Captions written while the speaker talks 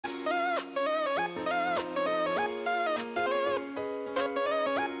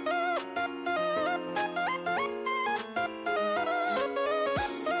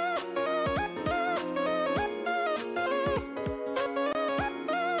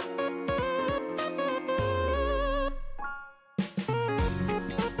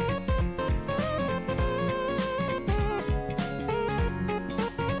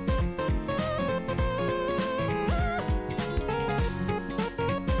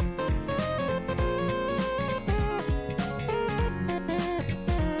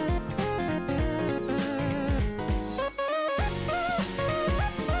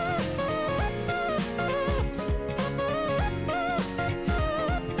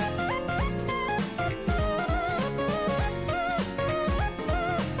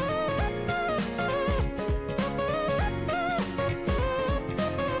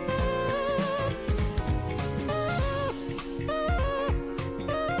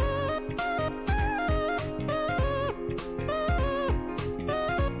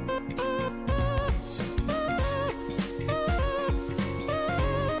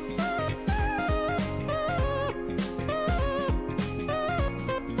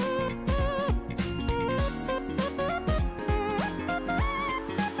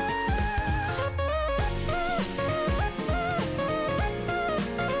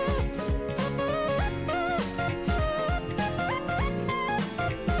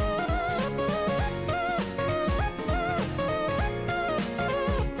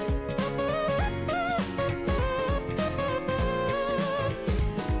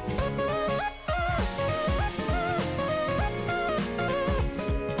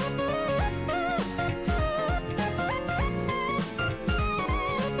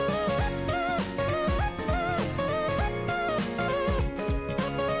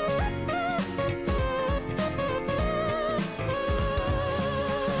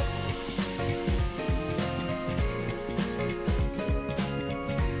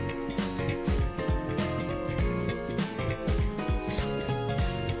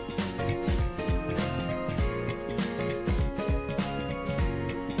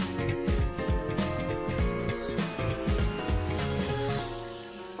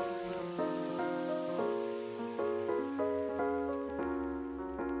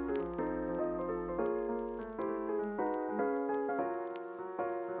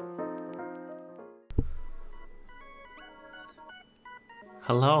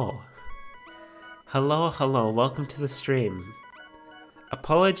Hello. Hello, welcome to the stream.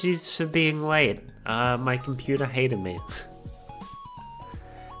 Apologies for being late. My computer hated me.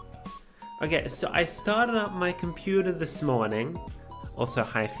 Okay, so I started up my computer this morning. Also,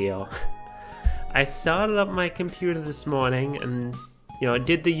 hi Theo. I started up my computer this morning and, you know,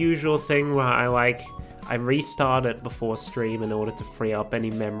 did the usual thing where I restart it before stream in order to free up any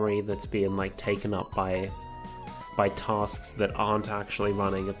memory that's being, like, taken up by tasks that aren't actually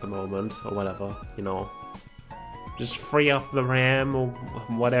running at the moment, or whatever, you know. Just free up the RAM, or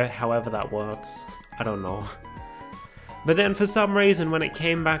whatever, however that works. I don't know. But then for some reason, when it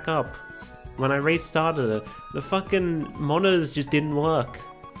came back up, when I restarted it, the fucking monitors just didn't work.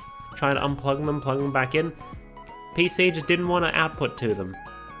 Trying to unplug them, plug them back in. PC just didn't want to output to them.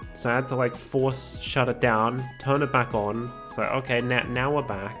 So I had to, like, force shut it down, turn it back on. So, okay, now we're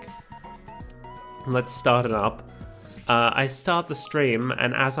back. Let's start it up. I start the stream,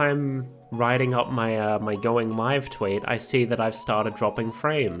 and as I'm writing up my my going live tweet, I see that I've started dropping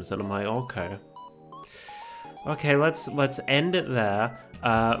frames, and I'm like, okay, let's end it there.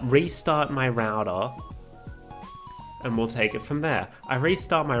 Restart my router, and we'll take it from there. I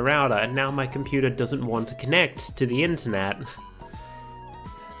restart my router, and now my computer doesn't want to connect to the internet.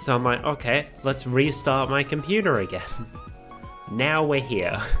 So I'm like, okay, let's restart my computer again. Now we're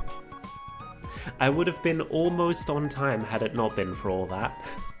here. I would have been almost on time had it not been for all that.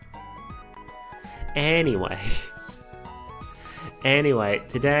 Anyway,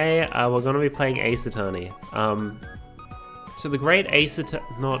 today we're going to be playing Ace Attorney. So the Great Ace Attorney,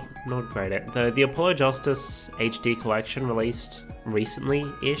 not Great, the Apollo Justice HD collection released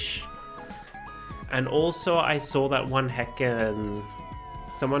recently-ish. And also I saw that one heckin',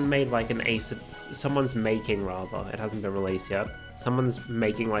 someone made like an someone's making rather, it hasn't been released yet. Someone's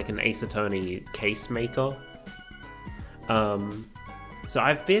making like an Ace Attorney case maker. So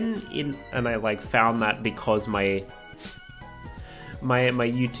I've been in, and I like found that because my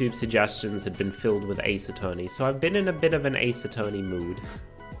YouTube suggestions had been filled with Ace Attorney. So I've been in a bit of an Ace Attorney mood.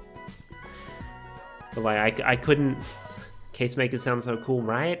 But like I couldn't, case maker sounds so cool,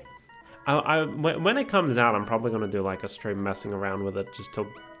 right? When it comes out, I'm probably gonna do like a stream messing around with it just to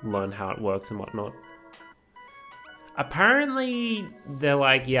learn how it works and whatnot. Apparently, they're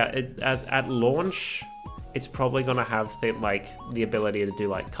like, yeah, at launch, it's probably gonna have the ability to do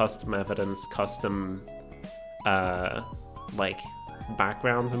like custom evidence, custom like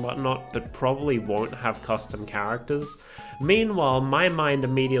backgrounds and whatnot, but probably won't have custom characters. Meanwhile, my mind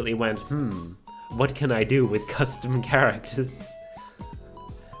immediately went, what can I do with custom characters?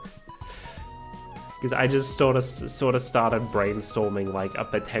 Because I just sort of started brainstorming like a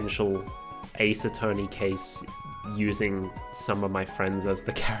potential Ace Attorney case using some of my friends as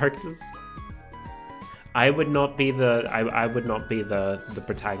the characters. I would not be the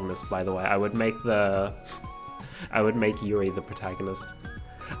protagonist, by the way. I would make Yuri the protagonist.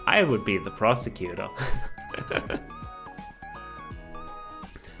 I would be the prosecutor.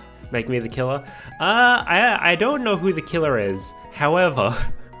 Make me the killer? I don't know who the killer is. However,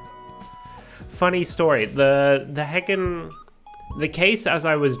 funny story. The case as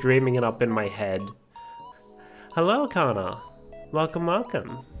I was dreaming it up in my head. Hello, Kana. Welcome.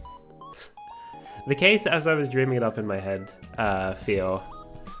 The case as I was dreaming it up in my head, Theo,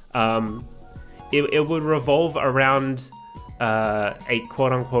 it would revolve around a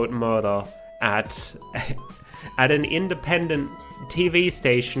quote-unquote murder at an independent TV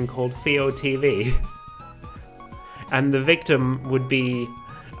station called Theo TV. And the victim would be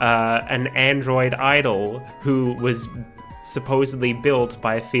an android idol who was supposedly built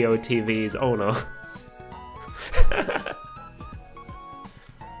by Theo TV's owner.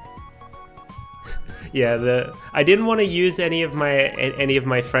 Yeah, I didn't want to use any of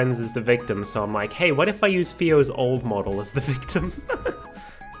my friends as the victim, so I'm like, hey, what if I use Theo's old model as the victim?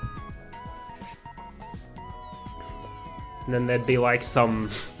 And then there'd be like the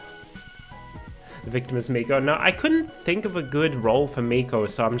victim is Miko. No, I couldn't think of a good role for Miko,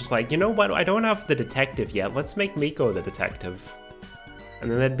 so I'm just like, you know what, I don't have the detective yet, let's make Miko the detective. And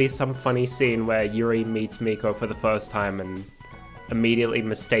then there'd be some funny scene where Yuri meets Miko for the first time and immediately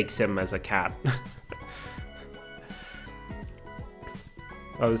mistakes him as a cat.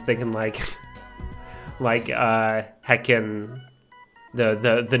 I was thinking heckin'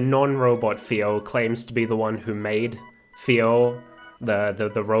 the non-robot Theo claims to be the one who made Theo,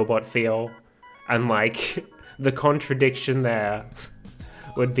 the robot Theo, and like the contradiction there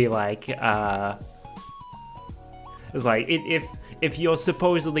would be like, it's like if you're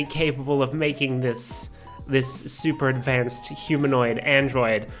supposedly capable of making this super advanced humanoid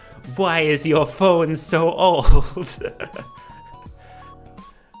android, why is your phone so old?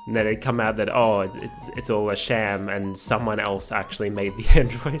 And then it'd come out that, oh, it's all a sham and someone else actually made the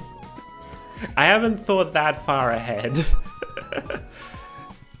android. I haven't thought that far ahead.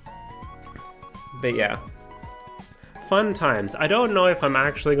 But yeah. Fun times. I don't know if I'm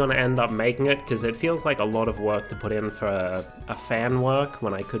actually going to end up making it, because it feels like a lot of work to put in for a fan work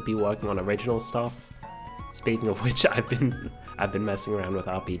when I could be working on original stuff. Speaking of which, I've been messing around with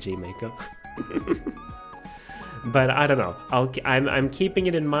RPG Maker. But I don't know. I'm keeping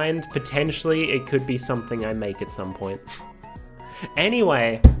it in mind. Potentially, it could be something I make at some point.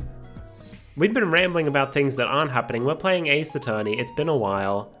 Anyway, we've been rambling about things that aren't happening. We're playing Ace Attorney. It's been a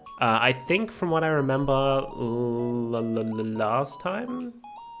while. I think from what I remember last time,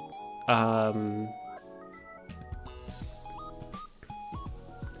 I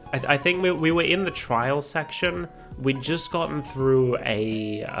think we were in the trial section. We'd just gotten through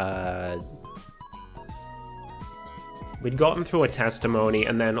we'd gotten through a testimony,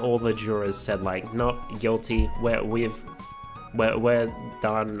 and then all the jurors said, like, not guilty, we're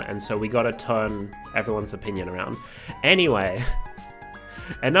done, and so we gotta turn everyone's opinion around. Anyway,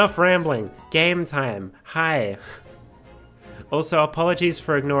 enough rambling. Game time. Hi. Also, apologies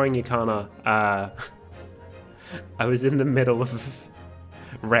for ignoring you, Connor. I was in the middle of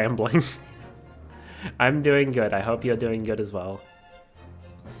rambling. I'm doing good. I hope you're doing good as well.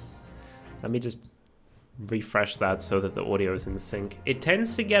 Let me just refresh that so that the audio is in sync. It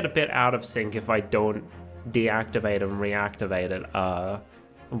tends to get a bit out of sync if I don't deactivate and reactivate it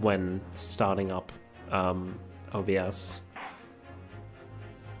when starting up OBS.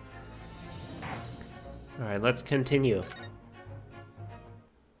 Alright, let's continue.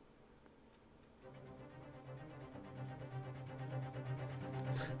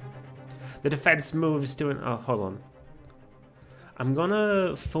 The defense moves to an... Oh, hold on. I'm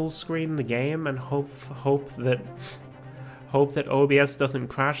gonna full screen the game and hope that OBS doesn't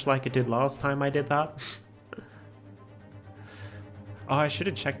crash like it did last time I did that. Oh, I should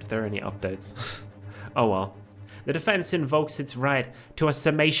have checked if there are any updates. Oh well. The defense invokes its right to a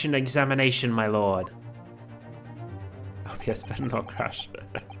summation examination, my lord. OBS better not crash.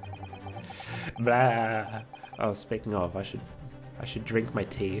 Blah. Oh, speaking of, I should drink my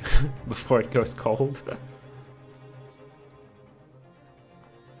tea before it goes cold.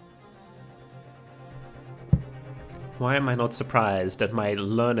 Why am I not surprised at my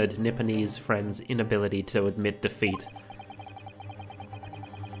learned Nipponese friend's inability to admit defeat?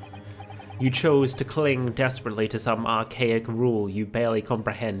 You chose to cling desperately to some archaic rule you barely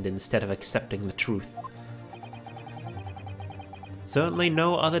comprehend instead of accepting the truth. Certainly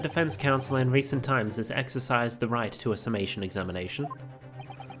no other defense counsel in recent times has exercised the right to a summation examination.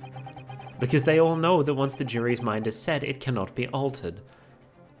 Because they all know that once the jury's mind is set, it cannot be altered.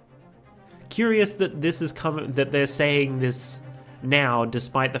 Curious that that they're saying this now,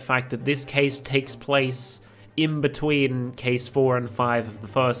 despite the fact that this case takes place in between case 4 and 5 of the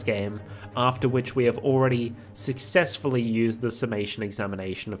first game, after which we have already successfully used the summation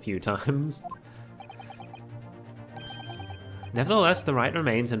examination a few times. Nevertheless, the right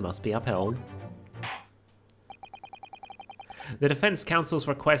remains and must be upheld. The defense counsel's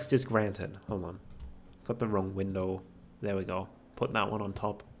request is granted. Hold on. Got the wrong window. There we go. Put that one on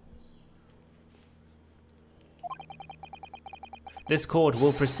top. This court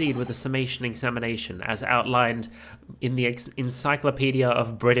will proceed with the summation examination as outlined in the Encyclopedia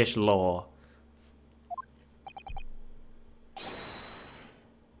of British Law.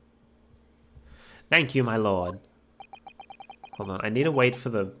 Thank you, my lord. Hold on, I need to wait for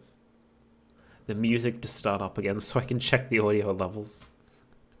the music to start up again so I can check the audio levels.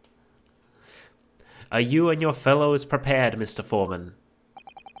 Are you and your fellows prepared, Mr. Foreman?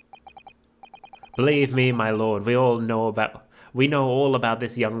 Believe me, my lord, we know all about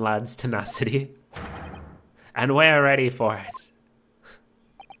this young lad's tenacity. And we're ready for it.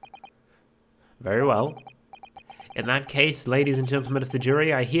 Very well. In that case, ladies and gentlemen of the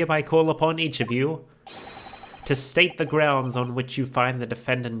jury, I hereby call upon each of you to state the grounds on which you find the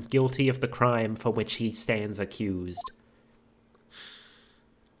defendant guilty of the crime for which he stands accused.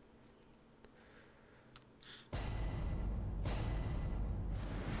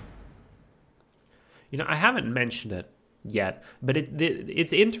 You know, I haven't mentioned it yet, but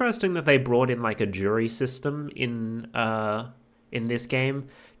it's interesting that they brought in like a jury system in this game,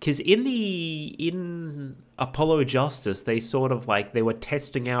 because in Apollo Justice they sort of like they were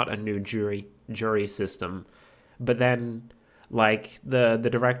testing out a new jury system, but then like the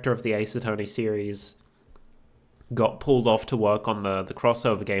director of the Ace Attorney series got pulled off to work on the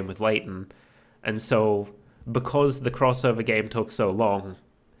crossover game with Layton, and so because the crossover game took so long,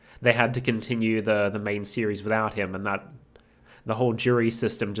 they had to continue the main series without him, and the whole jury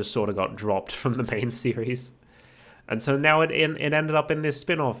system just sort of got dropped from the main series. And so now it ended up in this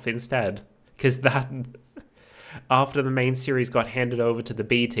spin-off instead. Because that, after the main series got handed over to the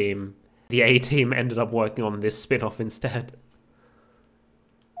B team, the A team ended up working on this spin-off instead.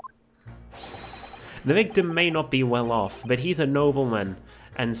 The victim may not be well off, but he's a nobleman.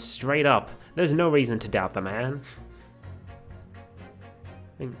 And straight up, there's no reason to doubt the man.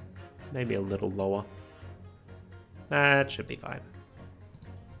 I think maybe a little lower. That should be fine.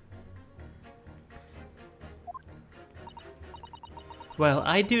 Well,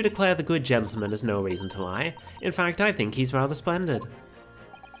 I do declare the good gentleman has no reason to lie. In fact, I think he's rather splendid.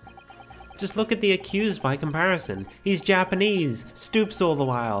 Just look at the accused by comparison. He's Japanese, stoops all the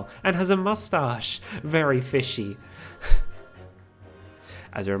while, and has a mustache. Very fishy.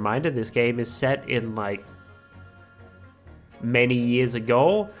 As a reminder, this game is set in, like, many years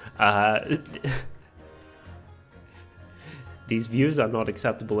ago. These views are not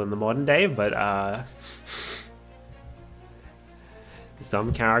acceptable in the modern day, but,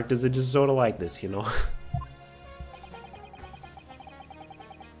 some characters are just sort of like this, you know?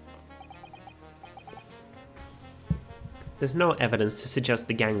 There's no evidence to suggest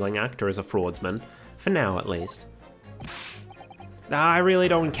the gangling actor is a fraudsman, for now at least. I really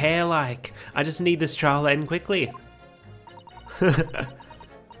don't care, like, I just need this trial to end quickly.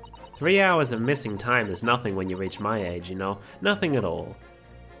 3 hours of missing time is nothing when you reach my age, you know? Nothing at all.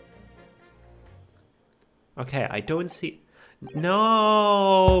 Okay, I don't see...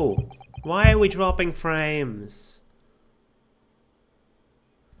 No! Why are we dropping frames?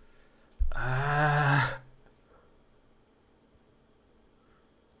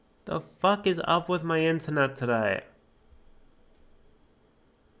 The fuck is up with my internet today?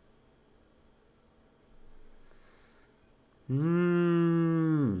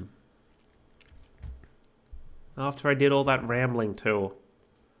 After I did all that rambling too.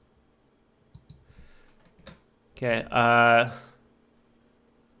 Okay,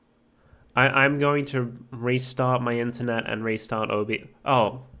 I'm going to restart my internet and restart OB.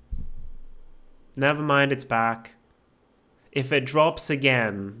 Oh. Never mind, it's back. If it drops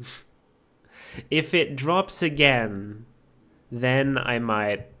again... if it drops again, then I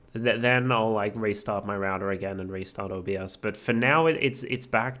might... Then I'll, like, restart my router again and restart OBS. But for now, it's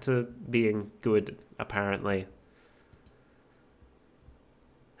back to being good, apparently.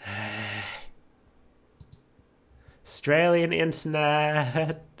 Australian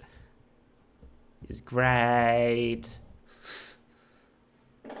internet is great.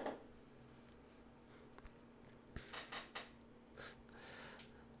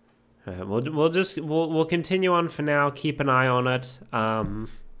 We'll continue on for now. Keep an eye on it.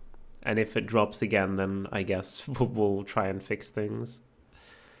 And if it drops again, then I guess we'll try and fix things.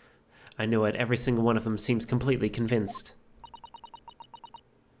 I knew it. Every single one of them seems completely convinced.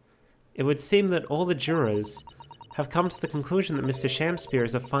 It would seem that all the jurors have come to the conclusion that Mr. Speare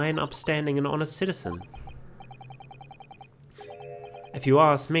is a fine, upstanding, and honest citizen. If you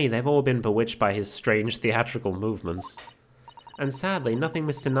ask me, they've all been bewitched by his strange theatrical movements. And sadly, nothing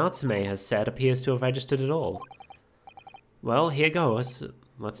Mr. Natsume has said appears to have registered at all. Well, here goes.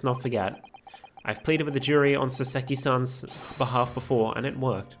 Let's not forget. I've pleaded with the jury on Saseki-san's behalf before, and it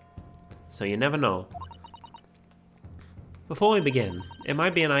worked. So you never know. Before we begin, it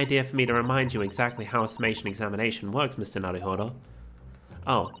might be an idea for me to remind you exactly how a summation examination works, Mr. Naruhodo.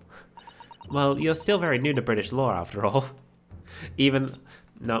 Oh. Well, you're still very new to British law, after all.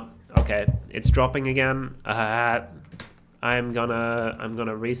 No. Okay. It's dropping again. I'm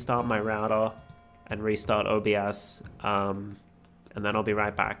gonna restart my router and restart OBS, and then I'll be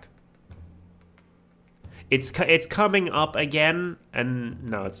right back. It's coming up again, and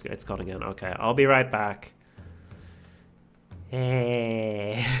no, it's gone again. Okay, I'll be right back.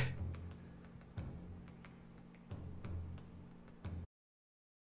 Hey.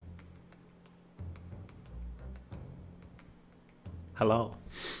 Hello.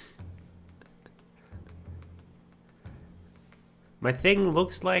 My thing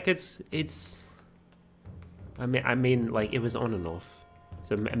looks like it's. I mean, like, it was on and off.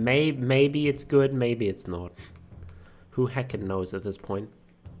 So maybe it's good, maybe it's not. Who heckin' knows at this point?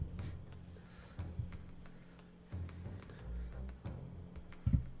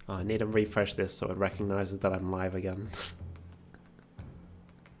 Oh, I need to refresh this so it recognizes that I'm live again.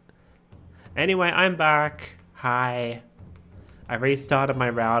 Anyway, I'm back. Hi. I restarted my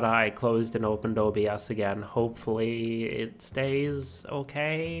router, I closed and opened OBS again. Hopefully it stays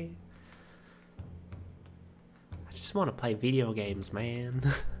okay. I just want to play video games,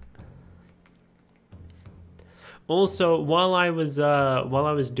 man. Also, while I was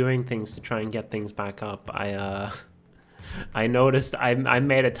doing things to try and get things back up, I I noticed I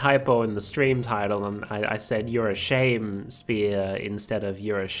made a typo in the stream title, and I said you're a shame spear instead of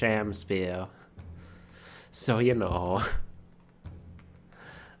you're a sham spear. So, you know.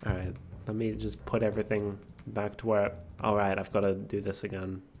 Alright, let me just put everything back to where... Alright, I've got to do this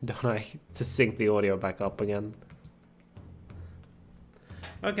again, don't I? To sync the audio back up again.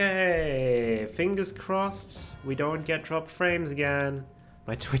 Okay, fingers crossed we don't get dropped frames again.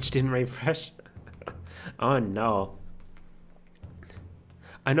 My Twitch didn't refresh. Oh no.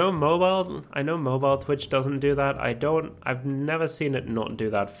 I know mobile Twitch doesn't do that. I've never seen it not do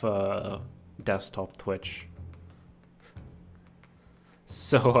that for desktop Twitch.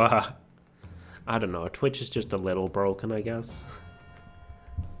 So, I don't know. Twitch is just a little broken, I guess.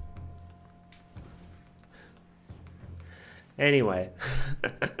 Anyway.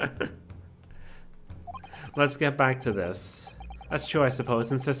 Let's get back to this. That's true, I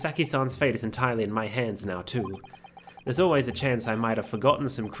suppose, and so Saki-san's fate is entirely in my hands now, too. There's always a chance I might have forgotten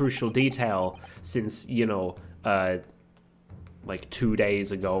some crucial detail since, you know, like 2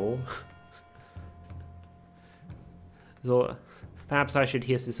 days ago. So, perhaps I should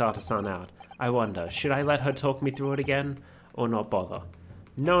hear Susato-san out. I wonder, should I let her talk me through it again, or not bother?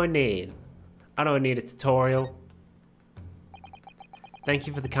 No need. I don't need a tutorial. Thank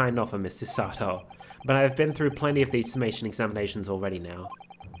you for the kind offer, Miss Susato, but I have been through plenty of these summation examinations already now.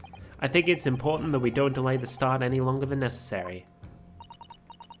 I think it's important that we don't delay the start any longer than necessary.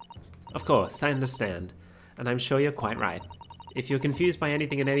 Of course, I understand, and I'm sure you're quite right. If you're confused by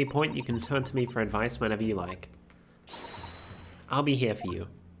anything at any point, you can turn to me for advice whenever you like. I'll be here for you.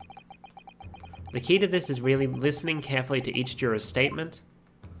 The key to this is really listening carefully to each juror's statement,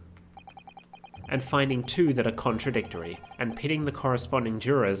 and finding two that are contradictory, and pitting the corresponding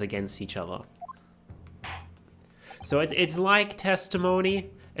jurors against each other. So it's like testimony.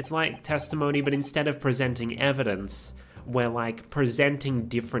 It's like testimony, but instead of presenting evidence, we're like presenting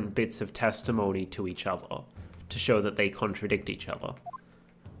different bits of testimony to each other to show that they contradict each other.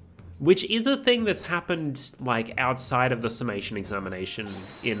 Which is a thing that's happened like outside of the summation examination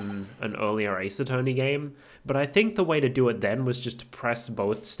in an earlier Ace Attorney game, but I think the way to do it then was just to press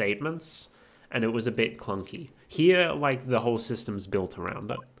both statements, and it was a bit clunky. Here, like, the whole system's built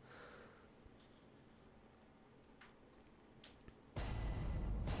around it.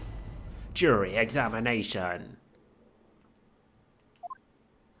 Jury examination.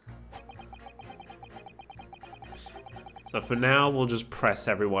 So for now, we'll just press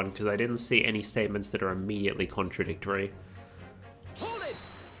everyone, because I didn't see any statements that are immediately contradictory. Hold it!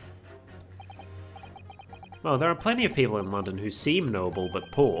 Well, there are plenty of people in London who seem noble but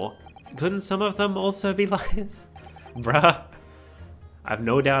poor. Couldn't some of them also be liars? Bruh. I've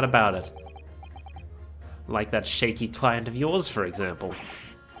no doubt about it. Like that shaky client of yours, for example.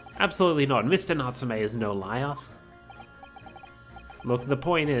 Absolutely not. Mr. Natsume is no liar. Look, the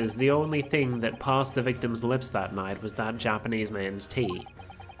point is, the only thing that passed the victim's lips that night was that Japanese man's tea.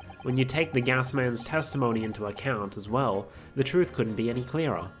 When you take the gas man's testimony into account as well, the truth couldn't be any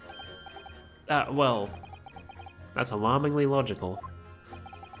clearer. Well, that's alarmingly logical.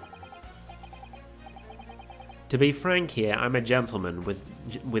 To be frank here, I'm a gentleman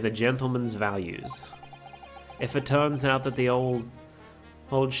with a gentleman's values. If it turns out that the old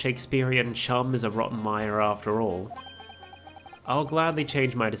Shakespearean chum is a rotten liar after all, I'll gladly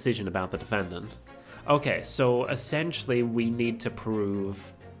change my decision about the defendant. Okay, so essentially we need to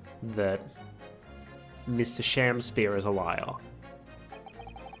prove that Mr. Shamspeare is a liar.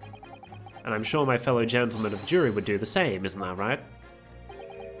 And I'm sure my fellow gentlemen of the jury would do the same, isn't that right?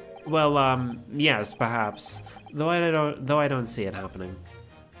 Well, yes, perhaps. Though I don't see it happening.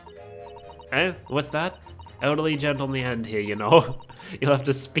 Eh? What's that? Elderly gent on the end here, you know. You'll have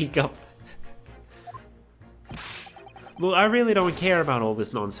to speak up. Look, I really don't care about all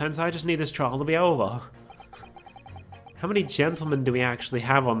this nonsense. I just need this trial to be over. How many gentlemen do we actually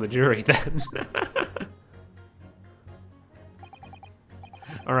have on the jury, then?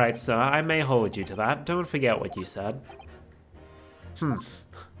 Alright, sir, I may hold you to that. Don't forget what you said.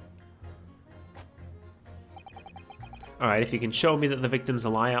 Alright, if you can show me that the victim's a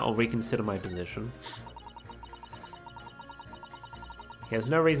liar, I'll reconsider my position. He has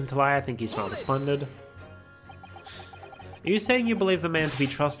no reason to lie. I think he's rather splendid. Are you saying you believe the man to be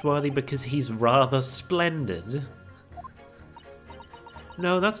trustworthy because he's rather splendid?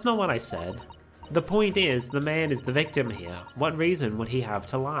 No, that's not what I said. The point is, the man is the victim here. What reason would he have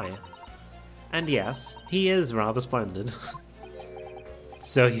to lie? And yes, he is rather splendid.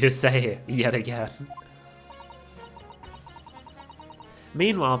 So you say yet again.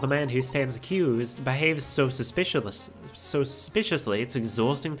 Meanwhile, the man who stands accused behaves so suspiciously it's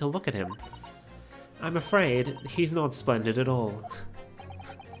exhausting to look at him. I'm afraid he's not splendid at all.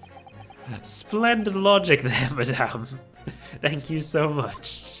 Splendid logic there, madame. Thank you so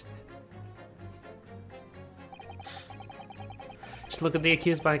much. Just look at the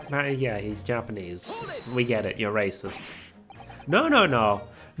accused by... Yeah, he's Japanese. We get it, you're racist. No, no, no.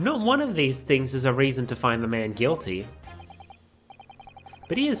 Not one of these things is a reason to find the man guilty.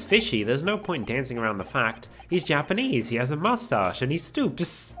 But he is fishy, there's no point dancing around the fact. He's Japanese, he has a mustache, and he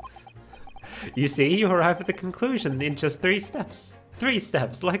stoops. You see, you arrive at the conclusion in just 3 steps. 3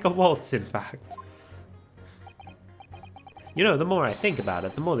 steps, like a waltz, in fact. You know, the more I think about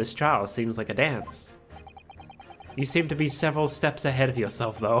it, the more this trial seems like a dance. You seem to be several steps ahead of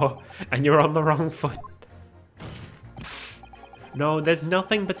yourself, though, and you're on the wrong foot. No, there's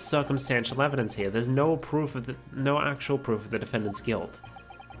nothing but circumstantial evidence here. There's no actual proof of the defendant's guilt.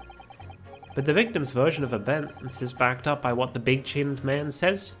 But the victim's version of events is backed up by what the big-chinned man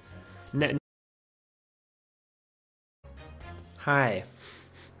says. Hi.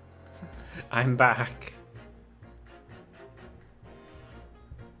 I'm back.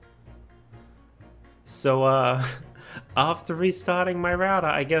 So, after restarting my router,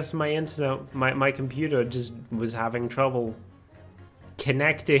 I guess my internet, my computer just was having trouble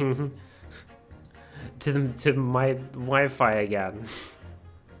connecting to my Wi-Fi again.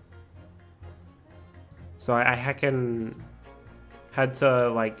 So I heckin' had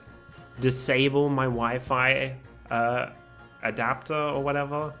to, like, disable my Wi-Fi adapter or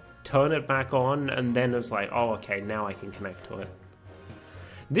whatever, turn it back on, and then it was like, oh, okay, now I can connect to it.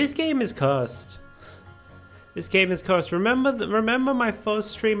 This game is cursed. This game is cursed. Remember my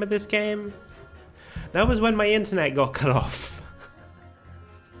first stream of this game? That was when my internet got cut off.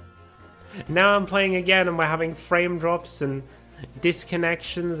 Now I'm playing again and we're having frame drops and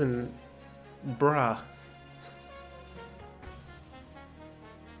disconnections and... bruh.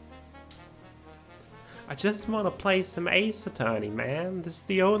 I just want to play some Ace Attorney, man. This is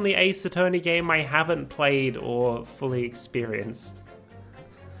the only Ace Attorney game I haven't played or fully experienced.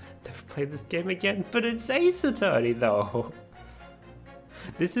 Never played this game again, but it's Ace Attorney, though.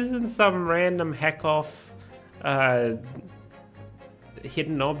 This isn't some random heck-off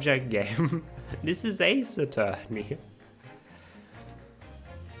hidden object game. This is Ace Attorney.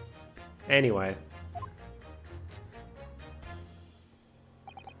 Anyway.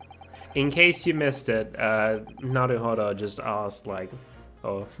 In case you missed it, Naruhodo just asked, like,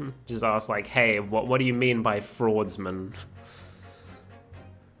 hey, what do you mean by fraudsman?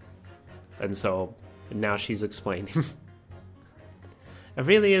 And so, now she's explaining. It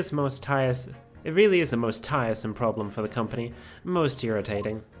really is a most tiresome problem for the company, most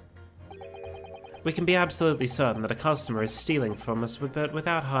irritating. We can be absolutely certain that a customer is stealing from us, but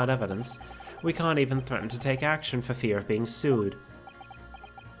without hard evidence, we can't even threaten to take action for fear of being sued.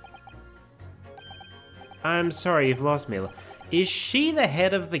 I'm sorry, you've lost me. Is she the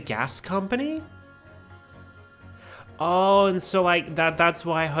head of the gas company? Oh, and so like that's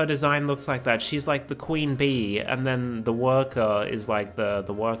why her design looks like that. She's like the queen bee, and then the worker is like the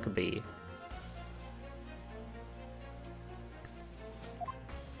worker bee.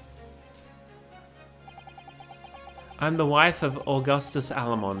 I'm the wife of Augustus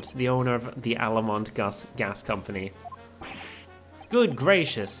Alamont, the owner of the Alamont Gas Company. Good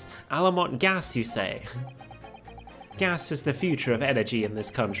gracious, Alamont Gas, you say? Gas is the future of energy in this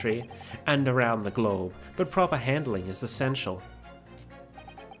country and around the globe, but proper handling is essential.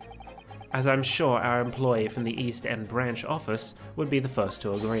 As I'm sure our employee from the East End branch office would be the first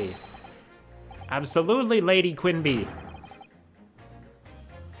to agree. Absolutely, Lady Quinby.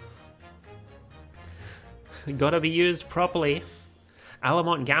 Gotta be used properly.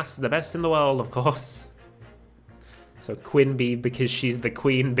 Alamont Gas is the best in the world, of course. So Quinby because she's the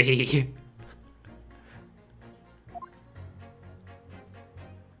queen bee.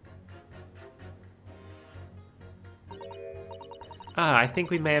 Ah, I think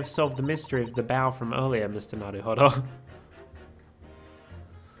we may have solved the mystery of the bow from earlier, Mr. Naruhodo.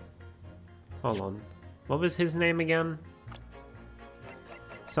 Hold on. What was his name again?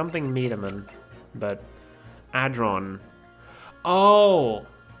 Something Meterman, but Adron. Oh!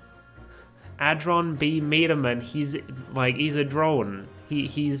 Adron B. Meterman, he's a drone.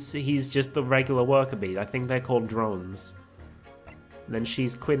 He's just the regular worker bee. I think they're called drones. And then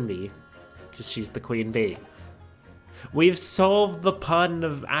she's Quinby, because she's the queen bee. We've solved the pun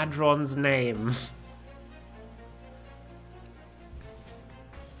of Adron's name.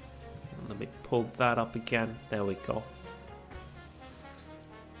 Let me pull that up again. There we go.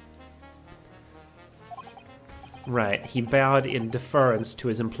 Right, he bowed in deference to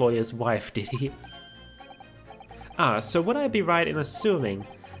his employer's wife, did he? Ah, so would I be right in assuming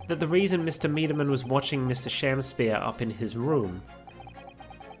that the reason Mr. Meaderman was watching Mr. Shamspeare up in his room.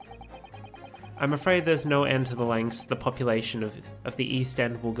 I'm afraid there's no end to the lengths the population of the East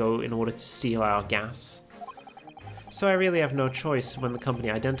End will go in order to steal our gas. So I really have no choice when the company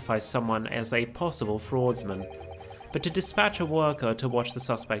identifies someone as a possible fraudsman. But to dispatch a worker to watch the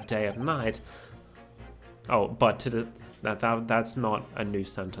suspect day and night... Oh, but to that's not a new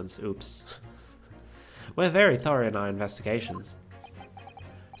sentence, oops. We're very thorough in our investigations.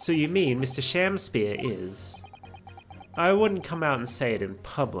 So you mean Mr. Shamspeare is... I wouldn't come out and say it in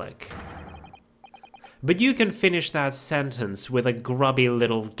public. But you can finish that sentence with a grubby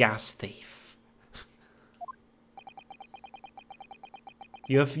little gas thief.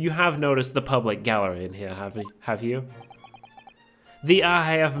 You have noticed the public gallery in here, have you? The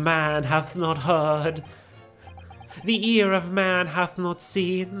eye of man hath not heard. The ear of man hath not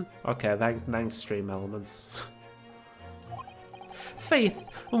seen. Okay, thanks, Stream Elements. Faith,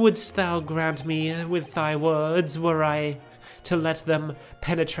 wouldst thou grant me with thy words, were I to let them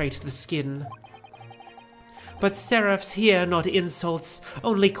penetrate the skin? But seraphs hear not insults,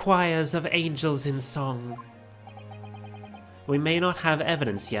 only choirs of angels in song. We may not have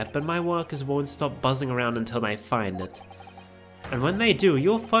evidence yet, but my workers won't stop buzzing around until they find it. And when they do,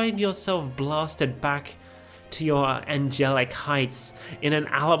 you'll find yourself blasted back to your angelic heights in an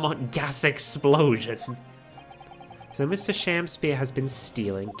Alamont gas explosion. So Mr. Shamspeare has been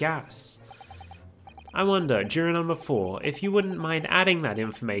stealing gas. I wonder, juror number 4, if you wouldn't mind adding that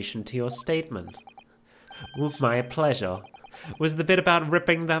information to your statement. My pleasure. Was the bit about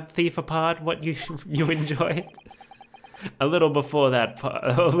ripping that thief apart what you enjoyed? A little before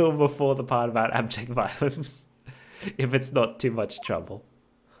the part about abject violence, if it's not too much trouble.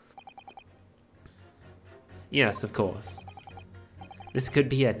 Yes, of course. This could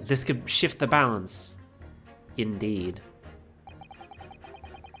be it. This could shift the balance. Indeed.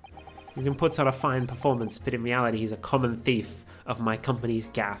 You can put on a fine performance, but in reality he's a common thief of my company's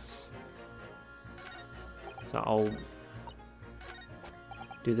gas. So I'll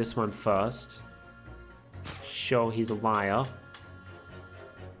do this one first. Show he's a liar.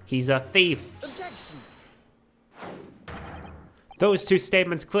 He's a thief. Objection. Those two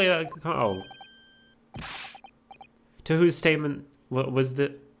statements clear. Oh. To whose statement was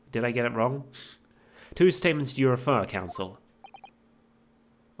the... Did I get it wrong? To whose statements do you refer, counsel?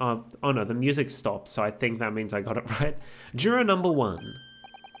 Oh no, the music stopped, so I think that means I got it right. Juror number 1.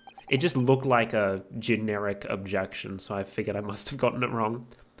 It just looked like a generic objection, so I figured I must have gotten it wrong.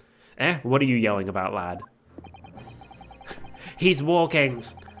 What are you yelling about, lad? He's walking!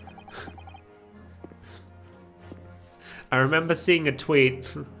 I remember seeing a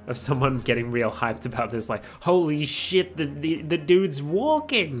tweet of someone getting real hyped about this, like, holy shit, the dude's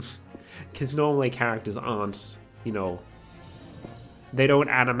walking! Because normally characters aren't, you know, they don't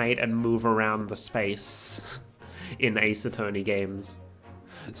animate and move around the space in Ace Attorney games.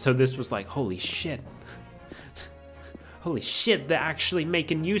 So this was like, holy shit. Holy shit, they're actually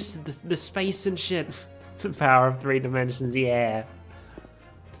making use of the space and shit. The power of 3 dimensions, yeah.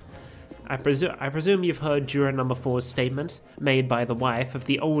 I presume you've heard juror number 4's statement, made by the wife of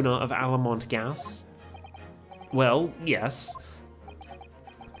the owner of Alamont Gas? Well, yes.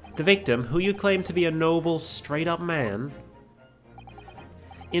 The victim, who you claim to be a noble, straight-up man,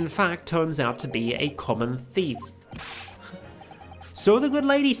 in fact turns out to be a common thief. So the good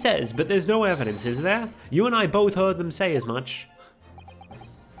lady says, but there's no evidence, is there? You and I both heard them say as much.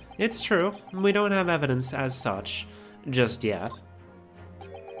 It's true, we don't have evidence as such, just yet.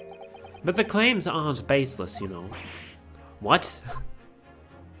 But the claims aren't baseless, you know. What?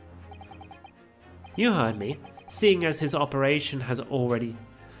 You heard me, seeing as his operation has already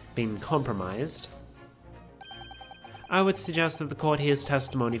been compromised. I would suggest that the court hears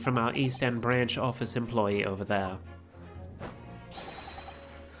testimony from our East End branch office employee over there.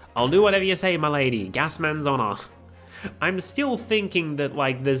 I'll do whatever you say, my lady. Gasman's honor. I'm still thinking that,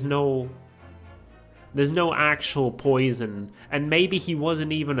 like, there's no actual poison, and maybe he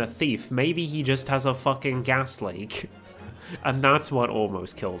wasn't even a thief. Maybe he just has a fucking gas leak. And that's what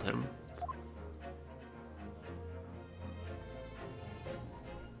almost killed him.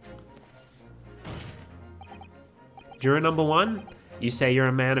 Juror number 1, you say you're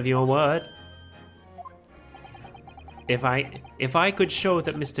a man of your word. If I could show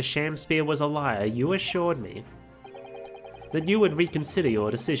that Mr. Shamspeare was a liar, you assured me that you would reconsider your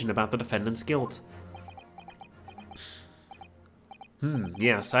decision about the defendant's guilt.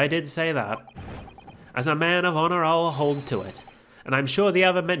 Yes, I did say that. As a man of honor, I'll hold to it. And I'm sure the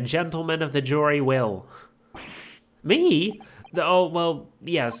other gentlemen of the jury will. Me? Oh, well,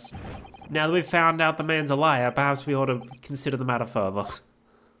 yes. Now that we've found out the man's a liar, perhaps we ought to consider the matter further.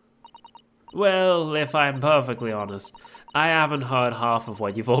 Well, if I'm perfectly honest, I haven't heard half of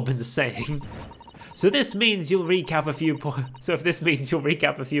what you've all been saying. So this means you'll recap a few points. So if this means you'll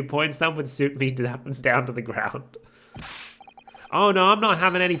recap a few points, that would suit me down to the ground. Oh no, I'm not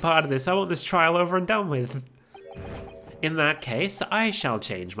having any part of this. I want this trial over and done with. In that case, I shall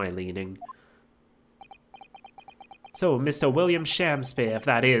change my leaning. So, Mr. William Shamspeare, if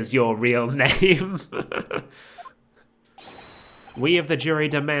that is your real name. We of the jury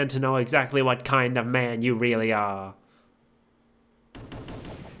demand to know exactly what kind of man you really are.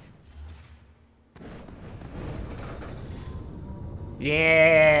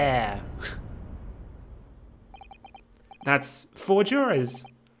 Yeah! That's 4 jurors.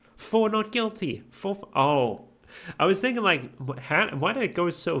 4 not guilty. 4. Oh. I was thinking, like, why did it go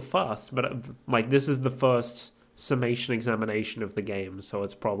so fast? But, like, this is the first summation examination of the game, so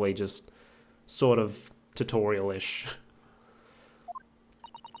it's probably just sort of tutorial-ish.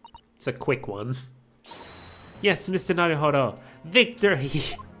 It's a quick one. Yes, Mr. Naruhodo. Victory!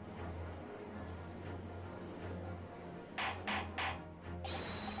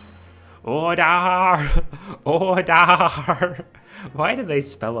 Order! Order! Why did they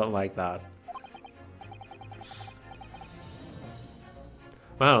spell it like that?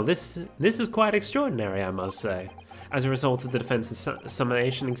 Wow, this is quite extraordinary, I must say. As a result of the defense's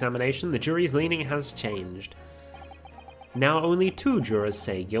summation examination, the jury's leaning has changed. Now only 2 jurors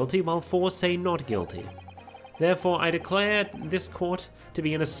say guilty, while 4 say not guilty. Therefore, I declare this court to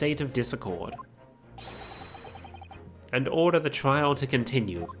be in a state of disaccord, and order the trial to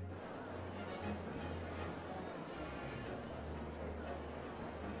continue.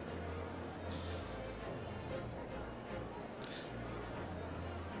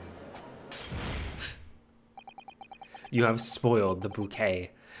 You have spoiled the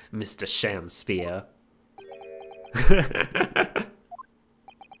bouquet, Mr. Shamspeare.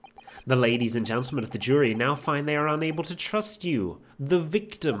 The ladies and gentlemen of the jury now find they are unable to trust you, the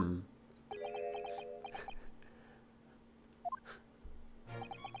victim.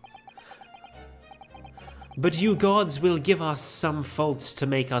 But you gods will give us some faults to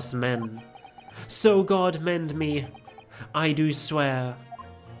make us men. So God mend me, I do swear.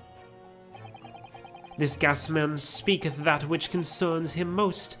 This gasman speaketh that which concerns him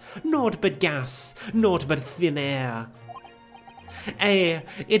most, naught but gas, naught but thin air. Ay,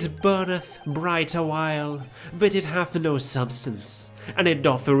 it burneth bright a while, but it hath no substance, and it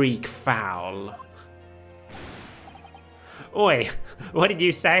doth reek foul. Oi, what did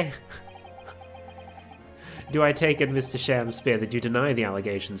you say? Do I take it, Mr. Shamspeare, that you deny the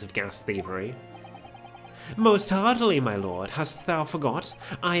allegations of gas thievery? Most heartily, my lord. Hast thou forgot?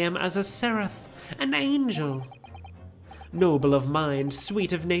 I am as a seraph, an angel. Noble of mind,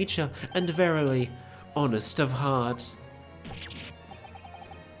 sweet of nature, and verily, honest of heart.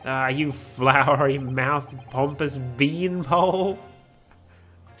 Ah, you flowery-mouthed, pompous beanpole.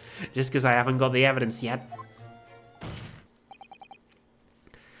 Just because I haven't got the evidence yet.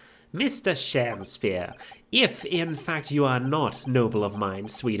 Mr. Shamspeare, if in fact you are not noble of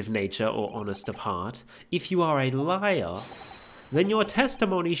mind, sweet of nature, or honest of heart, if you are a liar, then your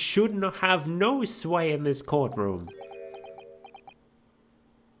testimony should have no sway in this courtroom.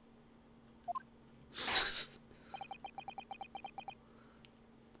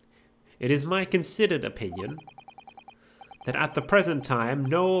 It is my considered opinion that at the present time,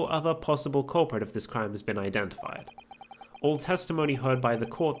 no other possible culprit of this crime has been identified. All testimony heard by the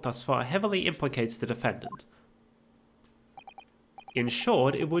court thus far heavily implicates the defendant. In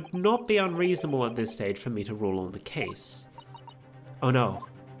short, it would not be unreasonable at this stage for me to rule on the case. Oh no.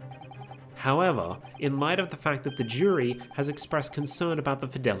 However, in light of the fact that the jury has expressed concern about the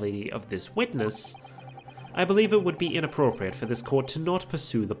fidelity of this witness, I believe it would be inappropriate for this court to not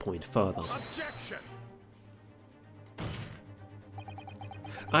pursue the point further. Objection!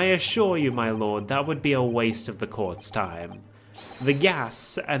 I assure you, my lord, that would be a waste of the court's time. The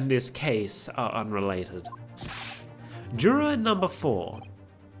gas and this case are unrelated. Juror number 4.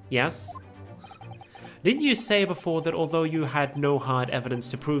 Yes? Didn't you say before that although you had no hard evidence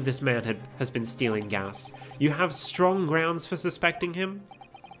to prove this man has been stealing gas, you have strong grounds for suspecting him?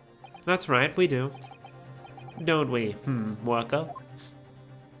 That's right, we do. Don't we, worker?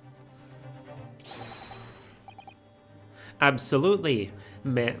 Absolutely,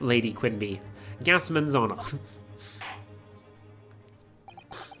 Lady Quinby. Gasman's honor.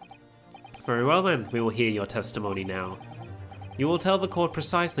 Very well then, we will hear your testimony now. You will tell the court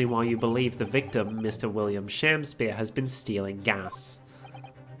precisely why you believe the victim, Mr. William Shamspeare, has been stealing gas.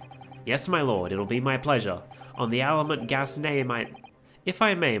 Yes, my lord, it'll be my pleasure. On the element gas name, if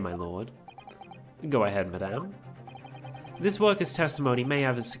I may, my lord. Go ahead, madame. This worker's testimony may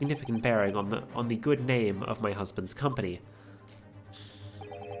have a significant bearing on the good name of my husband's company.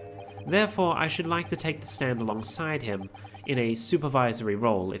 Therefore, I should like to take the stand alongside him in a supervisory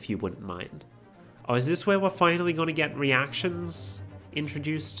role, if you wouldn't mind. Oh, is this where we're finally going to get reactions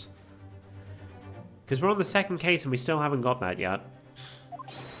introduced? Because we're on the second case and we still haven't got that yet.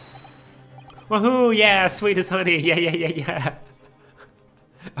 Woohoo! Yeah, sweet as honey. Yeah.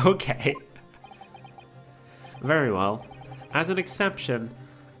 Okay. Very well. As an exception,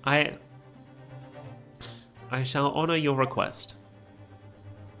 I shall honor your request.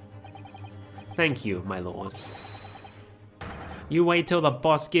 Thank you, my lord. You wait till the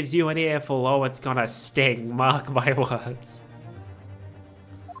boss gives you an earful. Oh, it's gonna sting. Mark my words.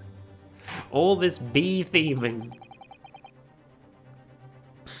 All this bee theming.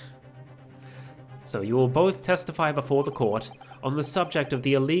 So you will both testify before the court on the subject of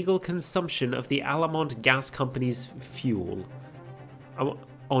the illegal consumption of the Altamont Gas Company's fuel.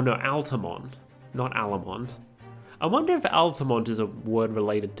 Oh no, Altamont, not Alamont. I wonder if Altamont is a word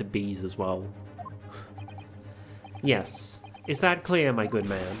related to bees as well. Yes, is that clear, my good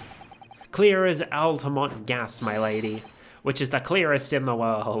man? Clear as Altamont gas, my lady, which is the clearest in the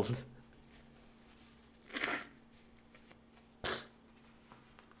world.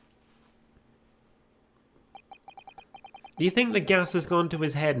 Do you think the gas has gone to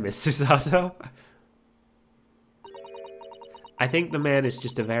his head, Mr. Sato? I think the man is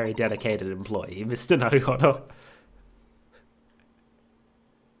just a very dedicated employee, Mr. Naruhodo.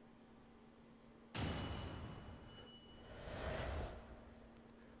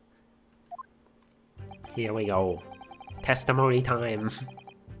 Here we go. Testimony time.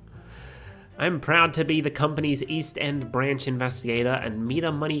 I'm proud to be the company's East End branch investigator and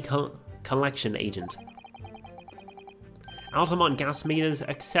meter money collection agent. Altamont gas meters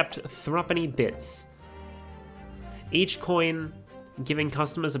accept threepenny bits. Each coin giving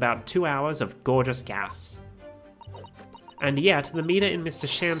customers about 2 hours of gorgeous gas. And yet, the meter in Mr.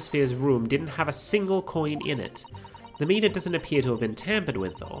 Shamspeare's room didn't have a single coin in it. The meter doesn't appear to have been tampered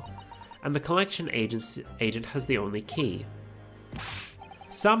with, though, and the collection agent has the only key.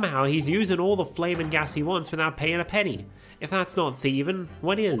 Somehow, he's using all the flaming gas he wants without paying a penny. If that's not thieving,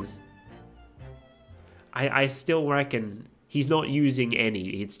 what is? I still reckon he's not using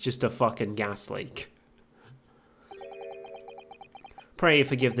any, it's just a fucking gas leak. Pray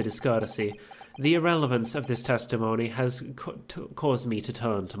forgive the discourtesy. The irrelevance of this testimony has caused me to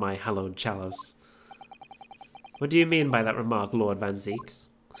turn to my hallowed chalice. What do you mean by that remark, Lord Van Zeeks?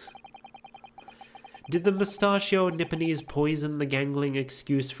 Did the mustachio Nipponese poison the gangling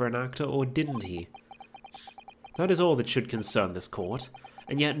excuse for an actor, or didn't he? That is all that should concern this court,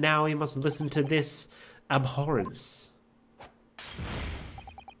 and yet now he must listen to this abhorrence.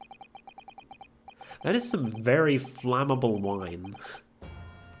 That is some very flammable wine.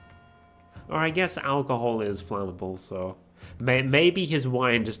 Or I guess alcohol is flammable, so... Maybe his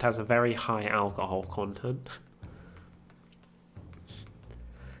wine just has a very high alcohol content.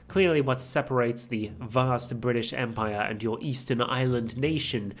 Clearly what separates the vast British Empire and your Eastern Island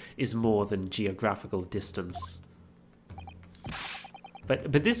nation is more than geographical distance.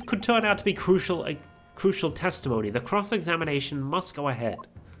 But this could turn out to be crucial testimony. The cross-examination must go ahead.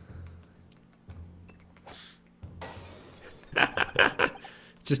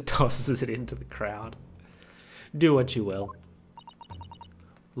 Just tosses it into the crowd. Do what you will.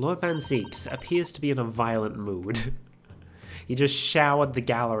 Lord Van Zeeks appears to be in a violent mood. He just showered the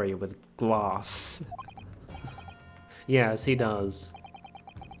gallery with glass. Yes, he does.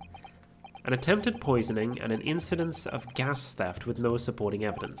 An attempted poisoning and an incidence of gas theft with no supporting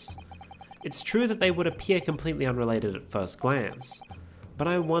evidence. It's true that they would appear completely unrelated at first glance, but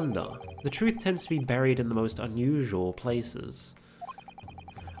I wonder. The truth tends to be buried in the most unusual places.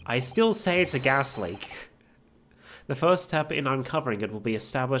 I still say it's a gas leak. The first step in uncovering it will be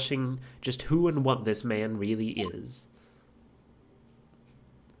establishing just who and what this man really is.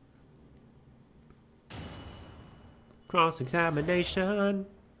 Cross-examination.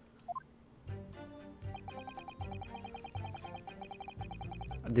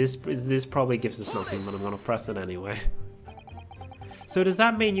 This probably gives us nothing, but I'm gonna press it anyway. So does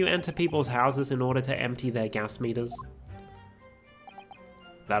that mean you enter people's houses in order to empty their gas meters?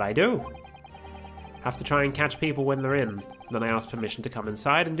 That I do. Have to try and catch people when they're in. Then I ask permission to come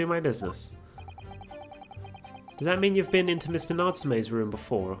inside and do my business. Does that mean you've been into Mr. Natsume's room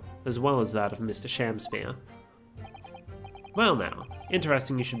before, as well as that of Mr. Shamspeare? Well now,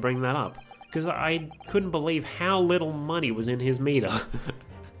 interesting you should bring that up, because I couldn't believe how little money was in his meter.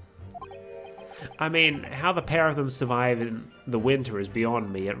 I mean, how the pair of them survive in the winter is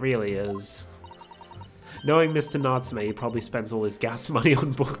beyond me, it really is. Knowing Mr. Natsume, he probably spends all his gas money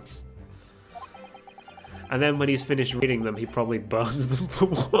on books. And then when he's finished reading them, he probably burns them for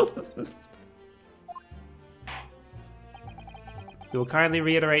one. You will kindly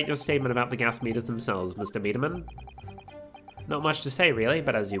reiterate your statement about the gas meters themselves, Mr. Biederman. Not much to say, really,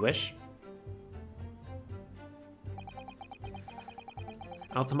 but as you wish.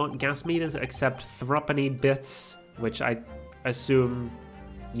 Altamont gas meters accept threepenny bits, which I assume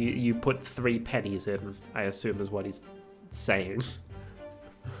you put 3 pennies in, I assume is what he's saying.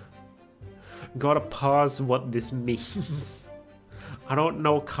 Gotta pause what this means. I don't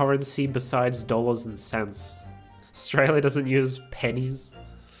know currency besides dollars and cents. Australia doesn't use pennies.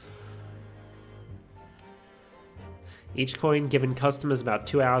 Each coin given customers about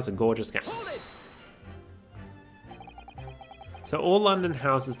 2 hours of gorgeous gas. So all London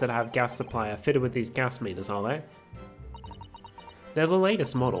houses that have gas supply are fitted with these gas meters, are they? They're the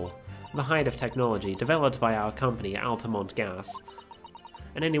latest model, the height of technology, developed by our company, Altamont Gas.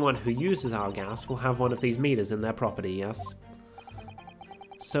 And anyone who uses our gas will have one of these meters in their property, yes?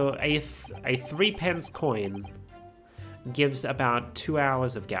 So a 3 pence coin gives about 2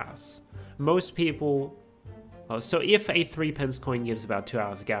 hours of gas. Most people... Oh, so if a 3 pence coin gives about 2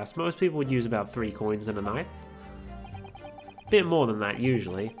 hours of gas, most people would use about 3 coins in a night. Bit more than that,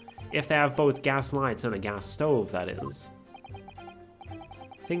 usually. If they have both gas lights and a gas stove, that is.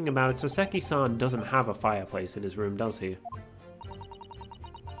 Thinking about it, Soseki-san doesn't have a fireplace in his room, does he?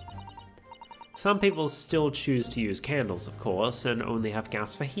 Some people still choose to use candles, of course, and only have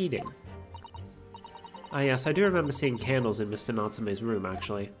gas for heating. Ah yes, I do remember seeing candles in Mr. Natsume's room,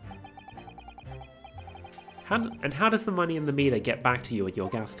 actually. How does the money in the meter get back to you at your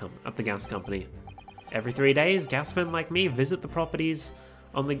the gas company? Every 3 days, gasmen like me visit the properties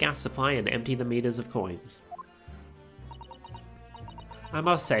on the gas supply and empty the meters of coins. I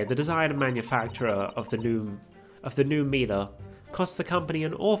must say, the design and manufacturer of the new meter cost the company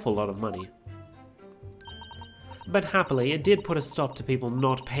an awful lot of money. But happily, it did put a stop to people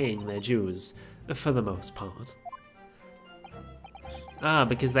not paying their dues, for the most part. Ah,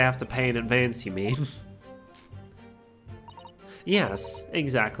 because they have to pay in advance, you mean? Yes,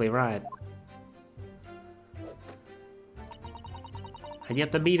 exactly right. And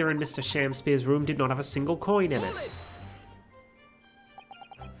yet the meter in Mr. Shamspeare's room did not have a single coin in it.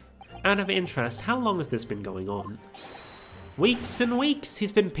 Out of interest, how long has this been going on? Weeks and weeks!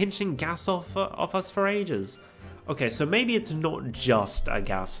 He's been pinching gas off us for ages. Okay, so maybe it's not just a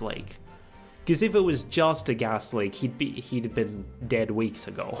gas leak. Because if it was just a gas leak, he'd have been dead weeks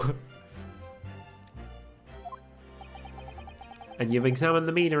ago. And you've examined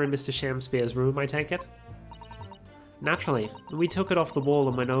the meter in Mr. Shamspeare's room, I take it? Naturally, we took it off the wall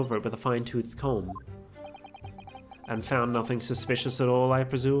and went over it with a fine-toothed comb. And found nothing suspicious at all, I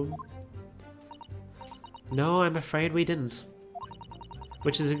presume? No, I'm afraid we didn't.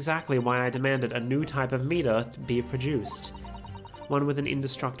 Which is exactly why I demanded a new type of meter to be produced. One with an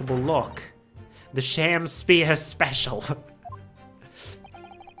indestructible lock. The Shamspeare Special.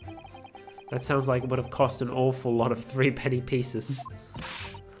 That sounds like it would have cost an awful lot of 3-penny pieces.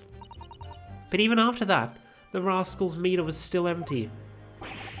 But even after that, the rascal's meter was still empty.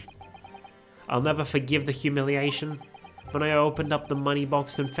 I'll never forgive the humiliation when I opened up the money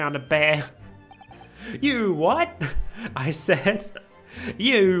box and found a bear. You what? I said.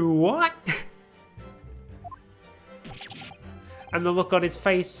 You what? And the look on his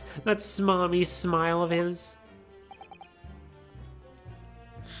face, that smarmy smile of his.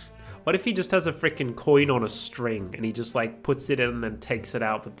 What if he just has a freaking coin on a string and he just like puts it in and then takes it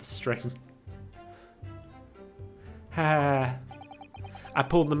out with the string? I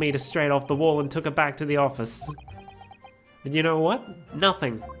pulled the meter straight off the wall and took it back to the office. And you know what?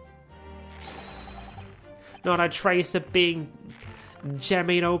 Nothing. Not a trace of being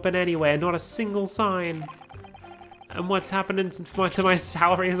jemmied open anywhere, not a single sign. And what's happening to my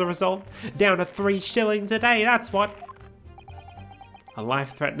salary as a result? Down to 3 shillings a day, that's what. A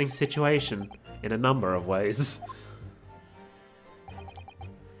life-threatening situation in a number of ways.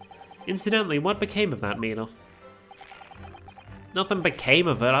 Incidentally, what became of that meter? Nothing became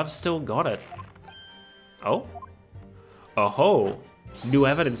of it, I've still got it. Oh? Oh-ho! New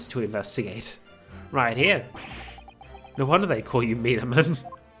evidence to investigate. Right here. No wonder they call you Meterman.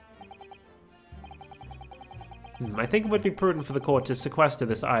 I think it would be prudent for the court to sequester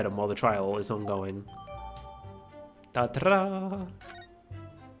this item while the trial is ongoing. Ta-ta-da!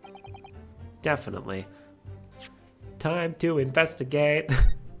 Definitely. Time to investigate.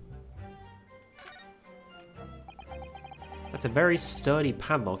 That's a very sturdy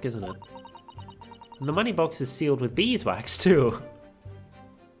padlock, isn't it? And the money box is sealed with beeswax, too.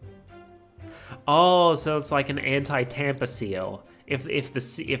 Oh, so it's like an anti-tamper seal. If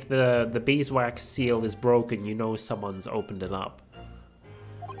the beeswax seal is broken, you know someone's opened it up.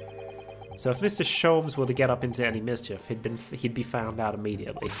 So if Mr. Sholmes were to get up into any mischief, he'd be found out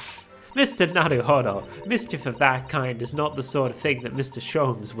immediately. Mr. Naruhodo, mischief of that kind is not the sort of thing that Mr.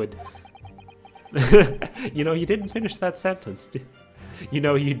 Sholmes would... You know, you didn't finish that sentence. You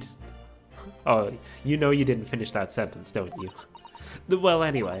know you'd... Oh, you know you didn't finish that sentence, don't you? Well,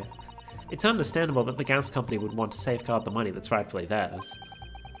 anyway, it's understandable that the gas company would want to safeguard the money that's rightfully theirs.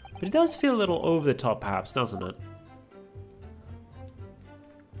 But it does feel a little over the top, perhaps, doesn't it?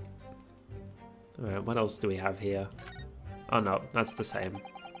 Alright, what else do we have here? Oh no, that's the same.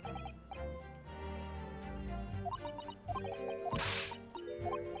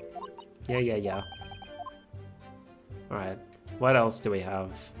 Yeah. Alright, what else do we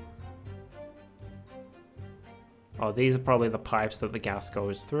have? Oh, these are probably the pipes that the gas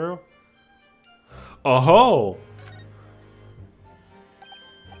goes through. Oh-ho!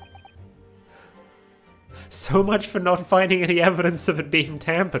 So much for not finding any evidence of it being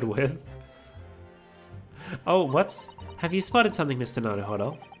tampered with. Oh, what's... Have you spotted something, Mr.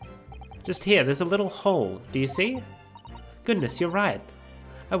 Naruhodo? Just here, there's a little hole. Do you see? Goodness, you're right.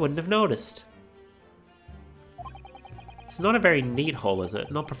 I wouldn't have noticed. It's not a very neat hole, is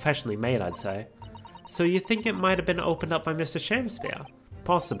it? Not professionally made, I'd say. So you think it might have been opened up by Mr. Shamspeare?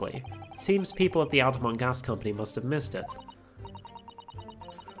 Possibly. It seems people at the Altamont Gas Company must have missed it.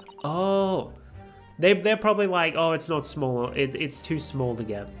 Oh. They're probably like, oh, it's not small. It's too small to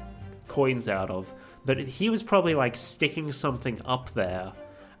get coins out of. But he was probably like sticking something up there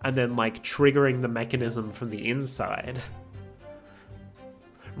and then like triggering the mechanism from the inside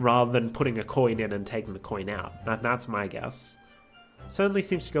rather than putting a coin in and taking the coin out. That's my guess. Certainly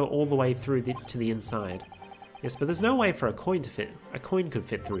seems to go all the way through to the inside. Yes, but there's no way for a coin to fit. A coin could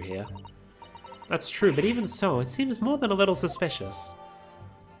fit through here. That's true, but even so, it seems more than a little suspicious.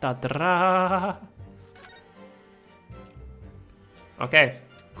 Da-da-da! Okay,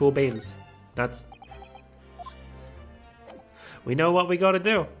 cool beans. That's... We know what we gotta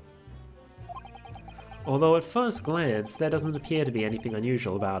do. Although at first glance, there doesn't appear to be anything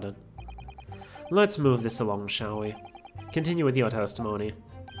unusual about it. Let's move this along, shall we? Continue with your testimony.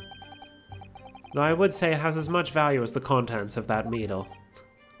 Though I would say it has as much value as the contents of that meter.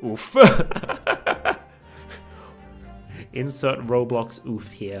 Oof. Insert Roblox oof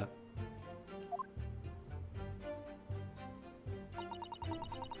here.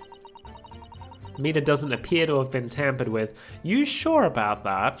 The meter doesn't appear to have been tampered with. You sure about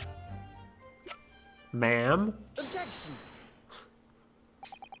that? Ma'am? Objection.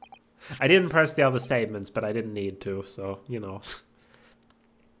 I didn't press the other statements, but I didn't need to, so, you know.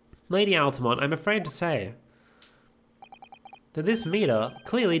 Lady Altamont, I'm afraid to say that this meter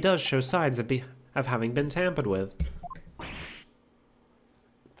clearly does show signs of having been tampered with.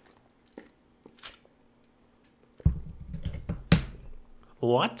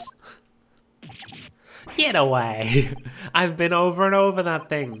 What? Get away! I've been over and over that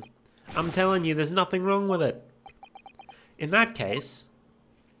thing. I'm telling you, there's nothing wrong with it. In that case,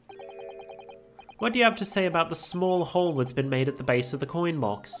 what do you have to say about the small hole that's been made at the base of the coin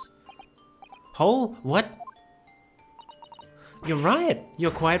box? Hole? What? You're right.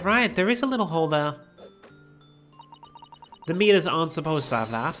 You're quite right. There is a little hole there. The meters aren't supposed to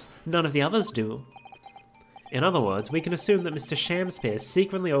have that. None of the others do. In other words, we can assume that Mr. Shamspeare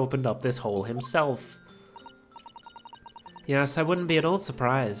secretly opened up this hole himself. Yes, I wouldn't be at all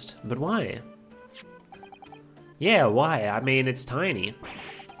surprised. But why? Yeah, why? I mean, it's tiny.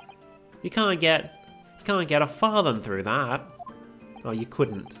 You can't get a fathom through that. Oh, you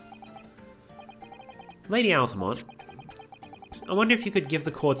couldn't. Lady Altamont, I wonder if you could give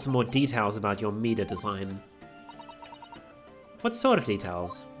the court some more details about your meter design. What sort of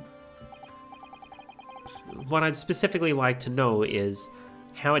details? What I'd specifically like to know is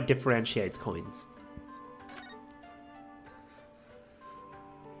how it differentiates coins.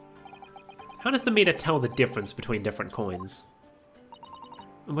 How does the meter tell the difference between different coins?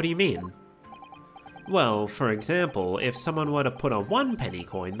 What do you mean? Well, for example, if someone were to put a 1 penny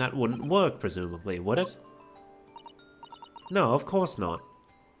coin, that wouldn't work, presumably, would it? No, of course not.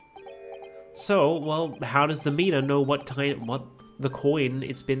 So, well, how does the meter know what the coin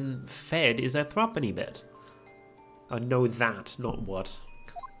it's been fed is a threepenny bit? I know that, not what.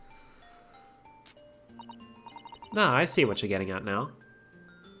 Ah, I see what you're getting at now.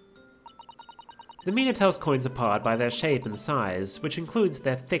 The meter tells coins apart by their shape and size, which includes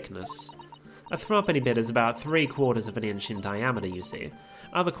their thickness. A threepenny bit is about 3/4 of an inch in diameter, you see.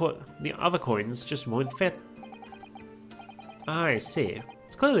 The other coins just won't fit. I see.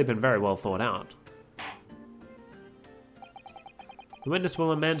 It's clearly been very well thought out. The witness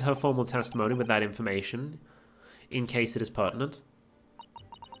will amend her formal testimony with that information, in case it is pertinent.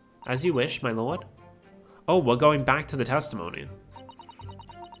 As you wish, my lord. Oh, we're going back to the testimony.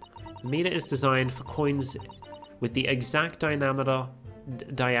 The meter is designed for coins with the exact diameter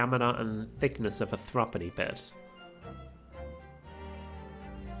and thickness of a threepenny bit.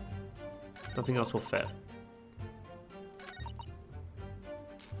 Nothing else will fit.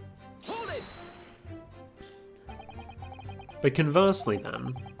 Hold it! But conversely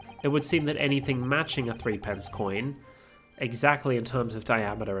then, it would seem that anything matching a 3p coin, exactly in terms of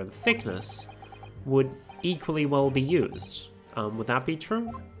diameter and thickness, would equally well be used. Would that be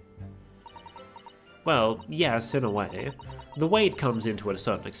true? Well, yes, in a way. The weight comes into it a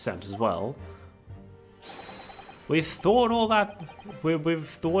certain extent as well. We've thought all that. We've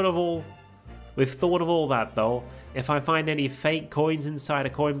thought of all that though. If I find any fake coins inside a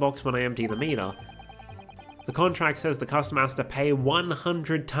coin box when I empty the meter, the contract says the customer has to pay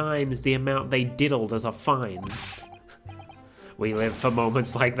 100 times the amount they diddled as a fine. We live for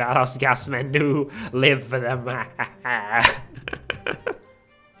moments like that, us gas men do live for them.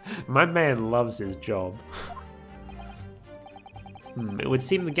 My man loves his job. It would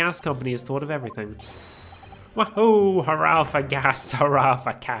seem the gas company has thought of everything. Wahoo! Hurrah for gas, hurrah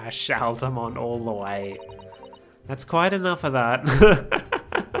for cash, Altamont all the way. That's quite enough of that.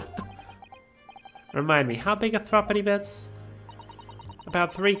 Remind me, how big are threepenny bits?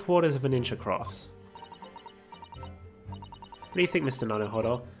 About 3/4 of an inch across. What do you think, Mr.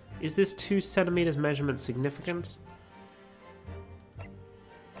 Nanohoro? Is this 2 centimeters measurement significant?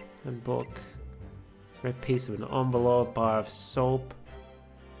 And book. Red piece of an envelope, bar of soap.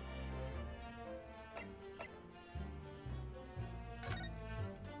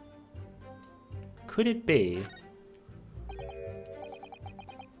 Could it be?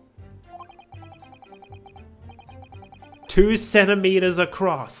 Two centimeters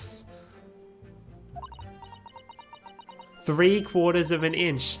across. 3/4 of an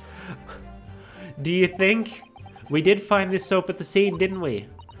inch. Do you think? We did find this soap at the scene, didn't we?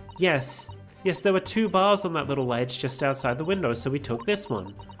 Yes. Yes, there were 2 bars on that little ledge just outside the window, so we took this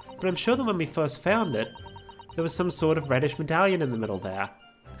one. But I'm sure that when we first found it, there was some sort of reddish medallion in the middle there.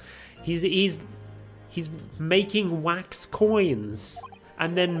 He's making wax coins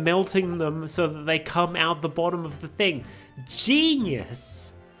and then melting them so that they come out the bottom of the thing.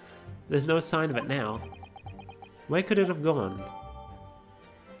 Genius! There's no sign of it now. Where could it have gone?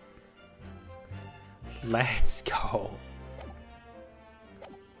 Let's go.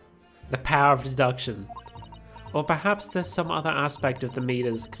 The power of deduction. Or perhaps there's some other aspect of the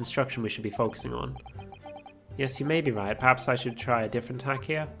meter's construction we should be focusing on. Yes, you may be right. Perhaps I should try a different tack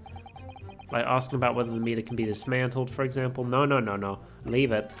here. Like asking about whether the meter can be dismantled, for example. No.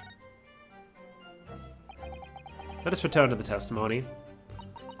 Leave it. Let us return to the testimony.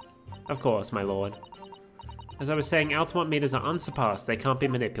 Of course, my lord. As I was saying, Altamont meters are unsurpassed. They can't be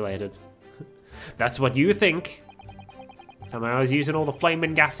manipulated. That's what you think. Somehow I was using all the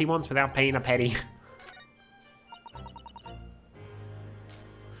flaming gas he wants without paying a penny.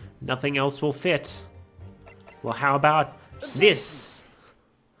 Nothing else will fit. Well, how about this?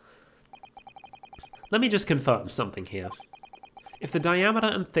 Let me just confirm something here. If the diameter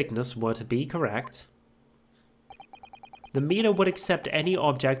and thickness were to be correct, the meter would accept any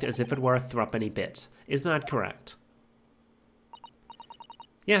object as if it were a threepenny bit. Is that correct?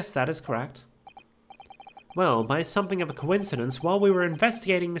 Yes, that is correct. Well, by something of a coincidence, while we were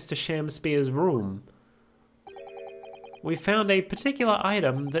investigating Mr. Shamspeare's room, we found a particular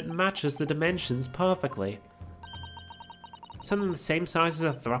item that matches the dimensions perfectly. Something the same size as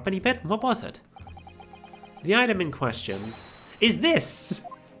a threepenny bit? What was it? The item in question is this!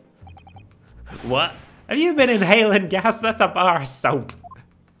 What? Have you been inhaling gas? That's a bar of soap.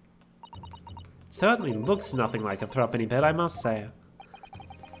 It certainly looks nothing like a threepenny bit, I must say.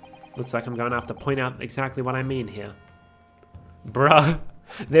 Looks like I'm going to have to point out exactly what I mean here. Bruh,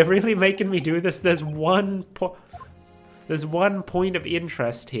 they're really making me do this. There's one point of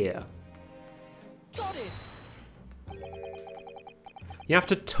interest here. Got it! You have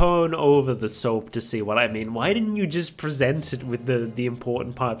to turn over the soap to see what I mean. Why didn't you just present it with the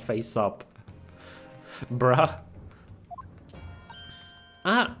important part face up? Bruh.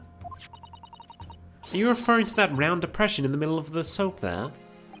 Ah. Are you referring to that round depression in the middle of the soap there?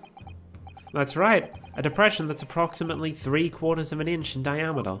 That's right. A depression that's approximately 3/4 of an inch in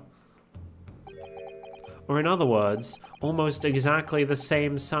diameter. Or in other words, almost exactly the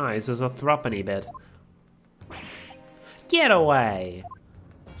same size as a threepenny bit. Get away!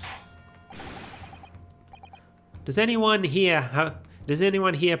 Does anyone here Does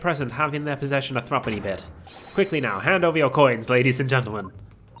anyone here present have in their possession a threepenny bit? Quickly now, hand over your coins, ladies and gentlemen.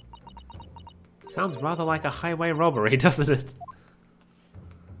 Sounds rather like a highway robbery, doesn't it?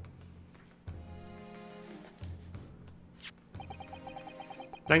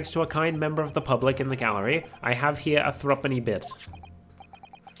 Thanks to a kind member of the public in the gallery, I have here a threepenny bit.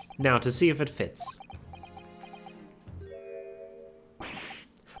 Now to see if it fits.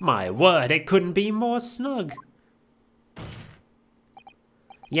 My word, it couldn't be more snug.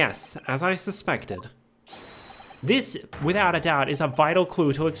 Yes, as I suspected. This, without a doubt, is a vital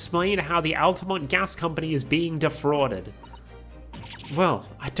clue to explain how the Altamont Gas Company is being defrauded. Well,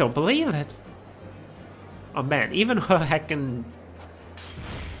 I don't believe it. Oh man, even her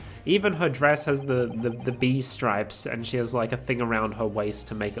dress has the bee stripes, and she has like a thing around her waist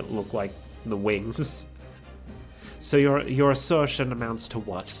to make it look like the wings. So your assertion amounts to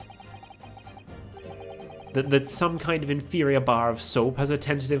what? That some kind of inferior bar of soap has a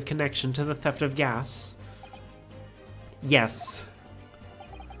tentative connection to the theft of gas? Yes.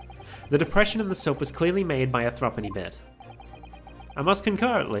 The depression in the soap was clearly made by a threepenny bit. I must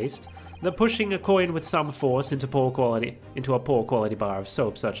concur, at least, that pushing a coin with some force into a poor quality bar of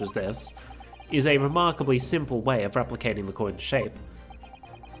soap such as this is a remarkably simple way of replicating the coin's shape.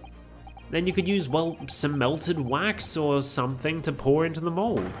 Then you could use, well, some melted wax or something to pour into the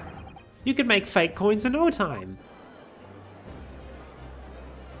mold. You could make fake coins in no time.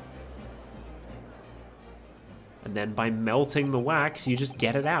 And then by melting the wax, you just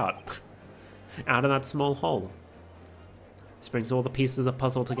get it out. Out of that small hole. This brings all the pieces of the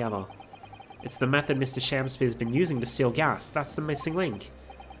puzzle together. It's the method Mr. Shamspeare's been using to steal gas. That's the missing link.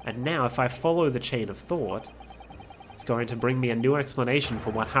 And now, if I follow the chain of thought, it's going to bring me a new explanation for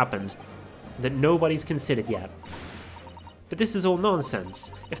what happened that nobody's considered yet. But this is all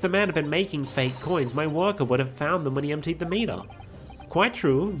nonsense. If the man had been making fake coins, my worker would have found them when he emptied the meter. Quite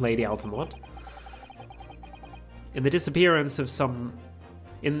true, Lady Altamont. In the disappearance of some...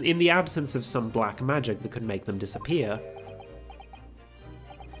 In the absence of some black magic that could make them disappear...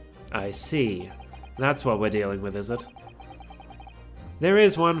 I see. That's what we're dealing with, is it? There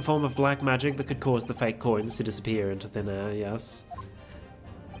is one form of black magic that could cause the fake coins to disappear into thin air, yes.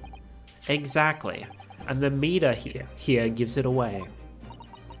 Exactly. And the meter here gives it away.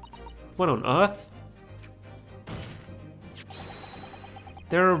 What on earth?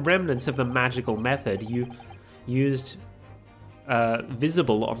 There are remnants of the magical method used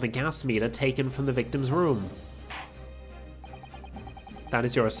visible on the gas meter taken from the victim's room. That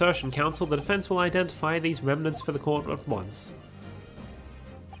is your assertion, counsel. The defense will identify these remnants for the court at once.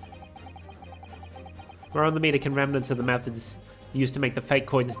 Where on the meter can remnants of the methods used to make the fake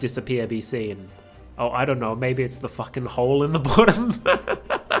coins disappear be seen? Oh, I don't know. Maybe it's the fucking hole in the bottom.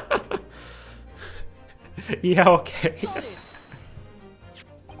 Yeah, okay.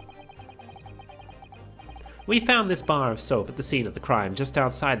 We found this bar of soap at the scene of the crime, just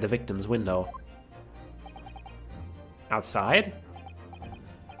outside the victim's window. Outside?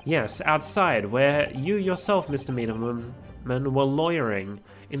 Yes, outside, where you yourself, Mr. Meaderman, were loitering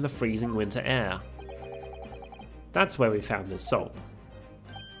in the freezing winter air. That's where we found this soap.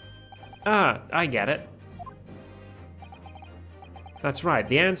 Ah, I get it. That's right,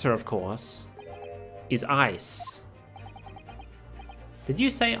 the answer, of course, is ice. Did you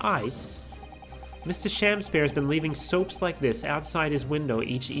say ice? Mr. Shamspeare has been leaving soaps like this outside his window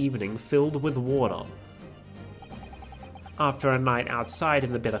each evening filled with water. After a night outside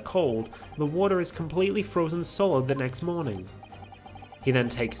in the bitter cold, the water is completely frozen solid the next morning. He then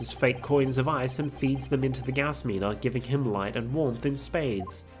takes his fake coins of ice and feeds them into the gas meter, giving him light and warmth in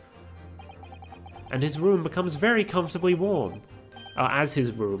spades. And his room becomes very comfortably warm. As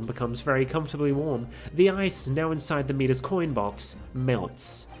his room becomes very comfortably warm, the ice now inside the meter's coin box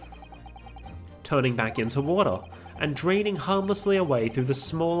melts, turning back into water and draining harmlessly away through the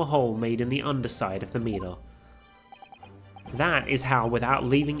small hole made in the underside of the meter. That is how, without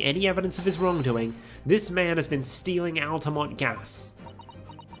leaving any evidence of his wrongdoing, this man has been stealing Altamont gas.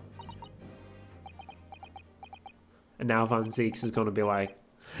 And now Van Zeeks is going to be like,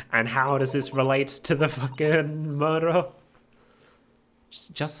 and how does this relate to the fucking murder?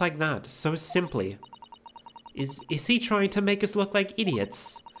 Just like that, so simply. Is he trying to make us look like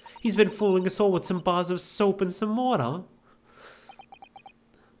idiots? He's been fooling us all with some bars of soap and some water.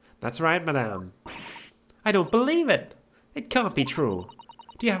 That's right, madame. I don't believe it. It can't be true.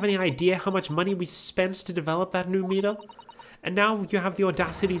 Do you have any idea how much money we spent to develop that new meter? And now you have the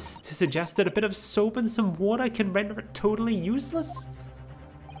audacity to suggest that a bit of soap and some water can render it totally useless?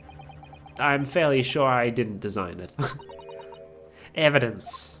 I'm fairly sure I didn't design it.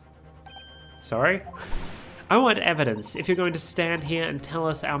 Evidence. Sorry? I want evidence. If you're going to stand here and tell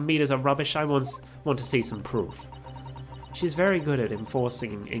us our meters are rubbish, I want to see some proof. She's very good at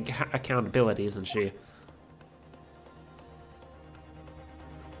enforcing accountability, isn't she?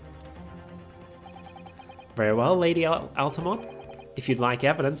 Very well, Lady Altamont. If you'd like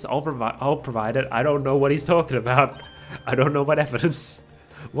evidence, I'll provide it. I don't know what he's talking about. I don't know what evidence.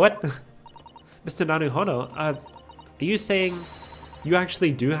 What? Mr. Naruhodo, are you saying you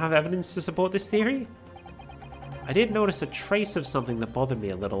actually do have evidence to support this theory? I did notice a trace of something that bothered me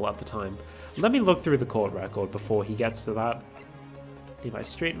a little at the time. Let me look through the court record before he gets to that. Nearby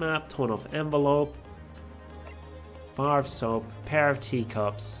street map, torn off envelope, bar of soap, pair of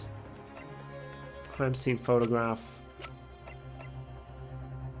teacups, crime scene photograph.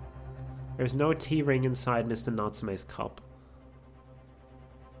 There's no tea ring inside Mr. Natsume's cup.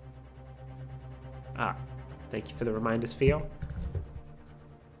 Ah, thank you for the reminder, Sphere.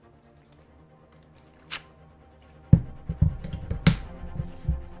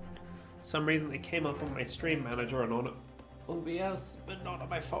 For some reason it came up on my stream manager and on OBS, but not on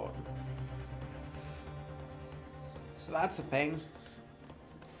my phone. So that's the thing.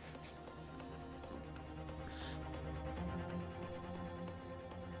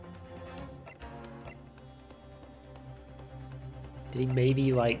 Did he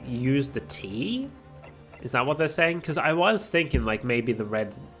maybe, like, use the tea? Is that what they're saying? Because I was thinking, like, maybe the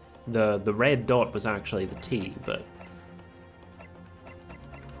red dot was actually the tea, but...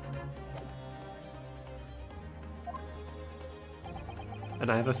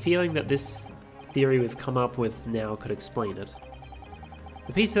 And I have a feeling that this theory we've come up with now could explain it.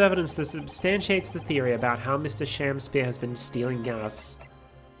 The piece of evidence that substantiates the theory about how Mr. Shamspeare has been stealing gas...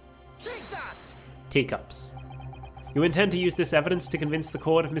 Take that! Teacups. You intend to use this evidence to convince the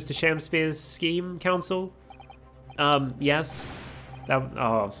court of Mr. Shamspeare's scheme, counsel? Yes.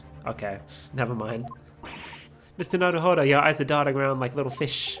 Oh, okay. Never mind. Mr. Naruhodo, your eyes are darting around like little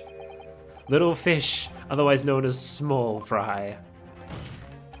fish. Little fish, otherwise known as small fry.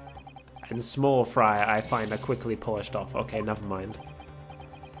 And small fry, I find, are quickly polished off. Okay, never mind.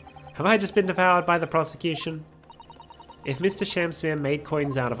 Have I just been devoured by the prosecution? If Mr. Shamspeare made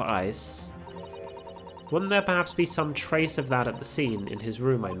coins out of ice... Wouldn't there perhaps be some trace of that at the scene, in his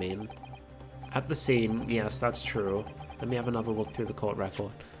room, I mean? At the scene, yes, that's true. Let me have another look through the court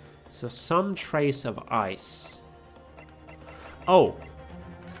record. So some trace of ice. Oh!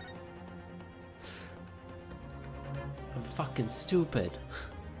 I'm fucking stupid.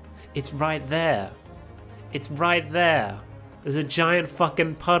 It's right there. It's right there. There's a giant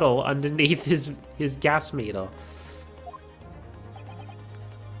fucking puddle underneath his gas meter.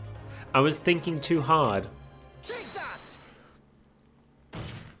 I was thinking too hard. Take that!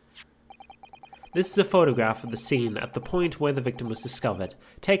 This is a photograph of the scene at the point where the victim was discovered,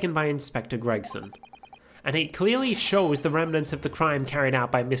 taken by Inspector Gregson. And it clearly shows the remnants of the crime carried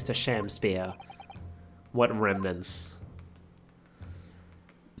out by Mr. Shamspeare. What remnants?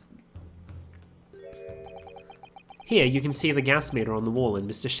 Here you can see the gas meter on the wall in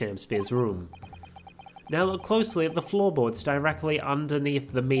Mr. Shamspeare's room. Now look closely at the floorboards directly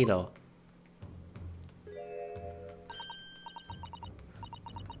underneath the meter.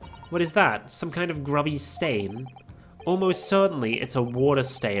 What is that? Some kind of grubby stain? Almost certainly it's a water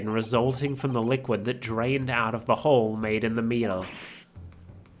stain resulting from the liquid that drained out of the hole made in the meter.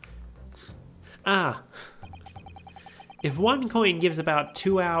 Ah! If one coin gives about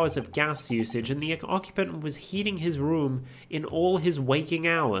 2 hours of gas usage and the occupant was heating his room in all his waking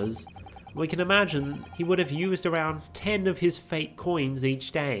hours, we can imagine he would have used around 10 of his fake coins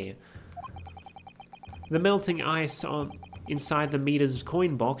each day. The melting ice inside the meter's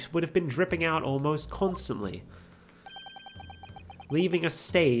coin box would have been dripping out almost constantly, leaving a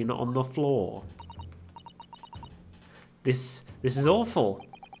stain on the floor. This is awful.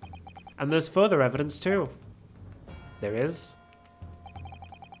 And there's further evidence too. There is.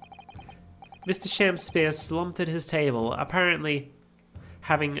 Mr. Shamspeare slumped at his table, apparently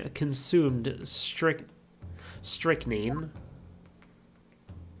having consumed strychnine.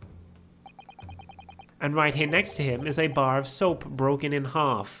 And right here next to him is a bar of soap broken in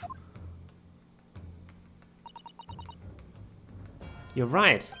half. You're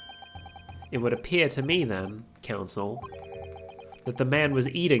right. It would appear to me then, counsel, that the man was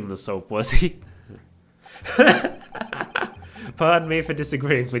eating the soap, was he? Pardon me for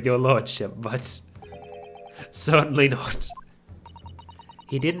disagreeing with your lordship, but certainly not.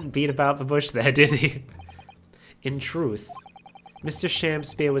 He didn't beat about the bush there, did he? In truth, Mr.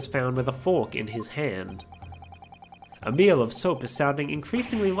 Shamspeare was found with a fork in his hand. A meal of soap is sounding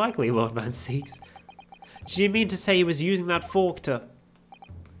increasingly likely, Lord Manseeks. Do you mean to say he was using that fork to...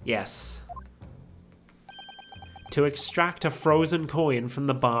 Yes. to extract a frozen coin from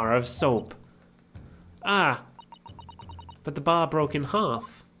the bar of soap. Ah, but the bar broke in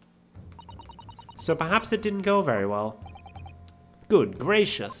half. So perhaps it didn't go very well. Good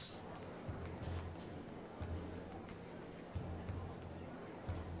gracious.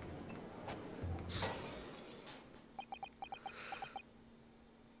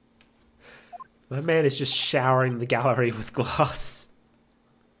 My man is just showering the gallery with glass.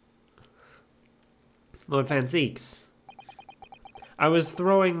 Lord Van Zeeks. I was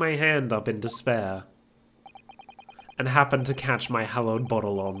throwing my hand up in despair, and happened to catch my hallowed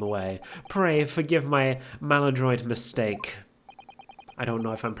bottle on the way. Pray forgive my maladroit mistake. I don't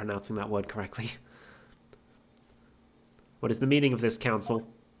know if I'm pronouncing that word correctly. What is the meaning of this, counsel?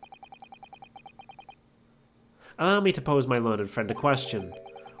 Allow me to pose my learned friend a question.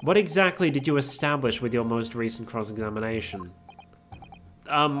 What exactly did you establish with your most recent cross-examination?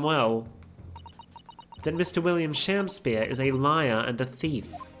 Well, that Mr. William Shamspeare is a liar and a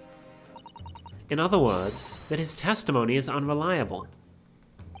thief. In other words, that his testimony is unreliable.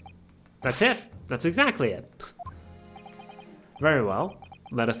 That's it. That's exactly it. Very well.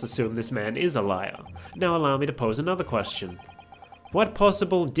 Let us assume this man is a liar. Now allow me to pose another question. What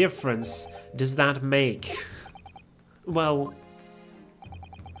possible difference does that make? Well,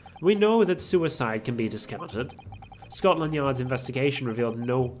 we know that suicide can be discounted. Scotland Yard's investigation revealed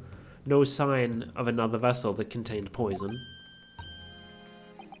no sign of another vessel that contained poison.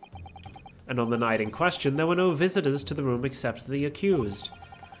 And on the night in question, there were no visitors to the room except the accused.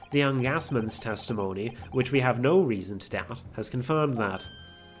 The young gasman's testimony, which we have no reason to doubt, has confirmed that.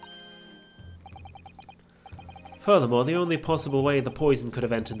 Furthermore, the only possible way the poison could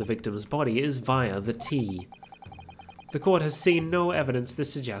have entered the victim's body is via the tea. The court has seen no evidence that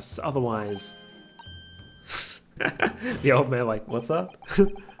suggests otherwise. The old man like, what's that?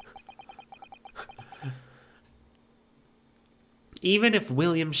 Even if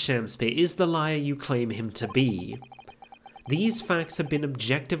William Shamspeare is the liar you claim him to be, these facts have been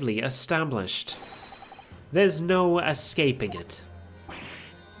objectively established. There's no escaping it.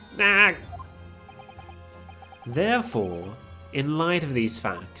 Ah. Therefore, in light of these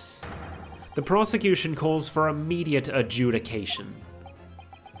facts, the prosecution calls for immediate adjudication.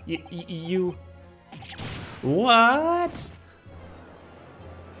 You... What?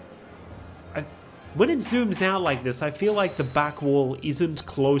 When it zooms out like this, I feel like the back wall isn't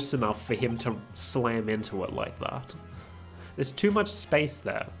close enough for him to slam into it like that. There's too much space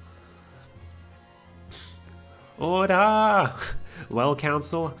there. Order! Well,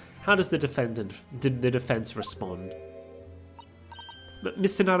 counsel, how does the defense respond?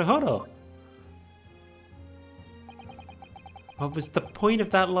 Mr. Naruhodo? What was the point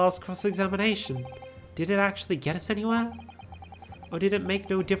of that last cross-examination? Did it actually get us anywhere? Or did it make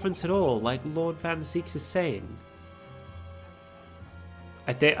no difference at all, like Lord Van Zeeks is saying?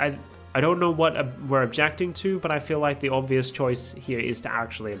 I don't know what we're objecting to, but I feel like the obvious choice here is to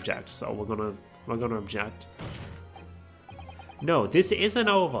actually object, so we're gonna object. No, this isn't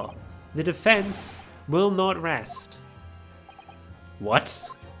over. The defense will not rest. What?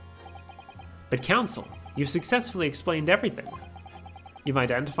 But counsel, you've successfully explained everything. You've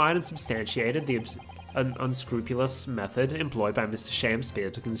identified and substantiated the unscrupulous method employed by Mr.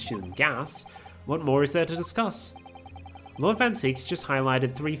 Shamspeare to consume gas. What more is there to discuss? Lord Van Zeeks just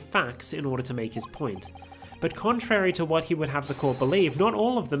highlighted 3 facts in order to make his point. But contrary to what he would have the court believe, not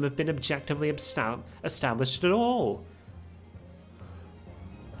all of them have been objectively established at all.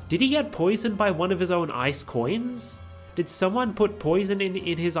 Did he get poisoned by one of his own ice coins? Did someone put poison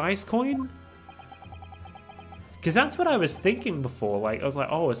in his ice coin? Because that's what I was thinking before. Like, I was like,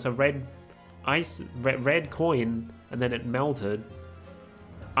 oh, it's a red coin, and then it melted.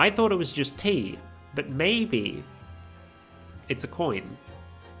 I thought it was just tea, but maybe it's a coin.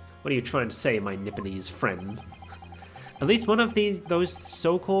 What are you trying to say, my Nipponese friend? At least one of those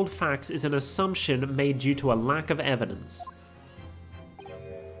so-called facts is an assumption made due to a lack of evidence.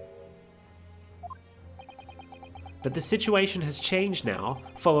 But the situation has changed now,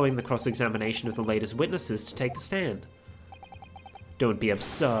 following the cross-examination of the latest witnesses to take the stand. Don't be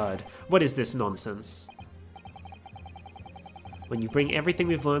absurd. What is this nonsense? When you bring everything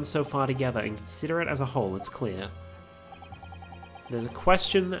we've learned so far together and consider it as a whole, it's clear. There's a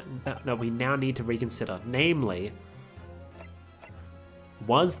question that we now need to reconsider, namely,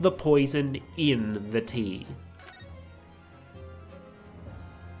 was the poison in the tea?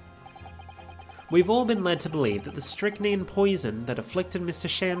 We've all been led to believe that the strychnine poison that afflicted Mr.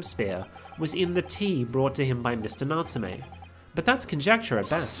 Shamspeare was in the tea brought to him by Mr. Natsume, but that's conjecture at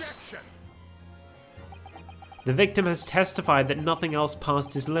best. The victim has testified that nothing else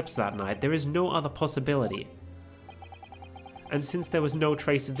passed his lips that night. There is no other possibility. And since there was no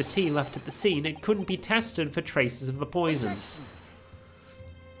trace of the tea left at the scene, it couldn't be tested for traces of the poison.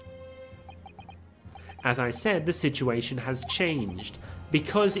 As I said, the situation has changed,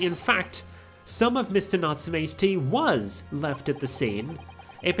 because in fact, some of Mr. Natsume's tea was left at the scene.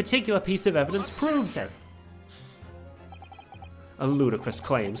 A particular piece of evidence proves it. A ludicrous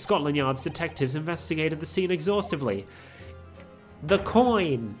claim. Scotland Yard's detectives investigated the scene exhaustively. The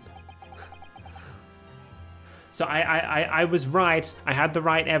coin! So I was right. I had the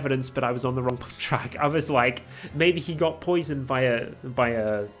right evidence, but I was on the wrong track. I was like, maybe he got poisoned by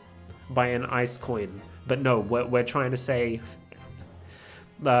an ice coin. But no, we're trying to say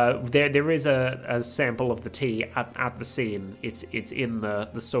there is a sample of the tea at the scene. It's in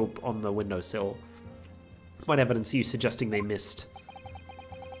the soap on the windowsill. What evidence are you suggesting they missed?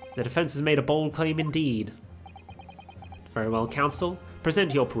 The defense has made a bold claim indeed. Very well, counsel.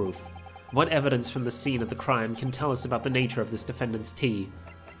 Present your proof. What evidence from the scene of the crime can tell us about the nature of this defendant's tea?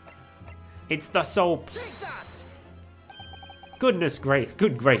 It's the soap! Take that!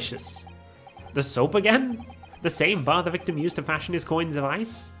 Good gracious. The soap again? The same bar the victim used to fashion his coins of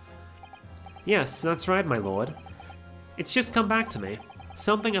ice? Yes, that's right, my lord. It's just come back to me.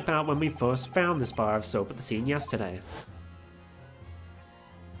 Something about when we first found this bar of soap at the scene yesterday.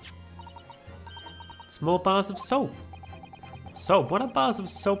 It's more bars of soap. Soap? What are bars of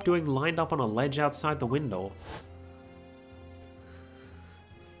soap doing lined up on a ledge outside the window?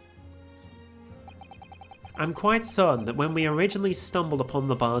 I'm quite certain that when we originally stumbled upon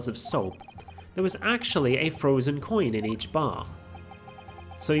the bars of soap, there was actually a frozen coin in each bar.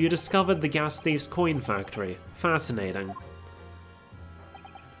 So you discovered the gas thief's coin factory. Fascinating.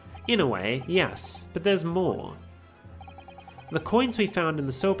 In a way, yes, but there's more. The coins we found in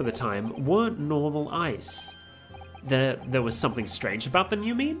the soap at the time weren't normal ice. There was something strange about them,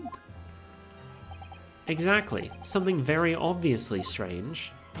 you mean? Exactly. Something very obviously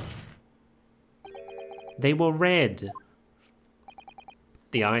strange. They were red.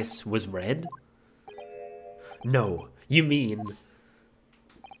 The ice was red? No, you mean...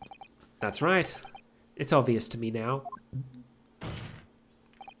 That's right. It's obvious to me now.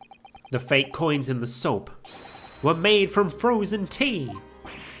 The fake coins in the soap were made from frozen tea.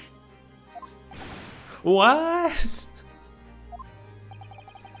 What?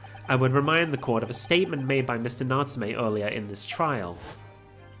 I would remind the court of a statement made by Mr. Natsume earlier in this trial.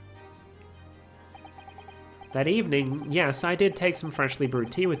 That evening, yes, I did take some freshly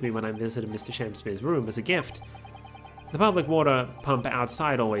brewed tea with me when I visited Mr. Shamspeare's room as a gift. The public water pump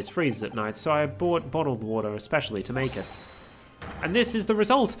outside always freezes at night, so I bought bottled water especially to make it. And this is the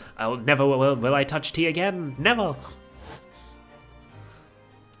result! I'll never will I touch tea again! Never!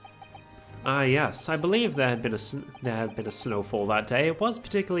 Ah yes, I believe there had been a snowfall that day. It was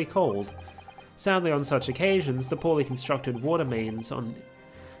particularly cold. Sadly, on such occasions, the poorly constructed water mains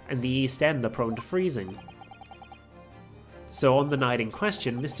in the East End are prone to freezing. So on the night in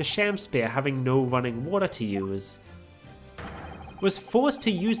question, Mr. Shamspeare, having no running water to use, was forced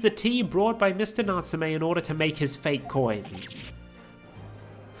to use the tea brought by Mr. Natsume in order to make his fake coins.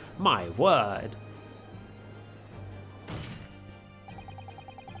 My word.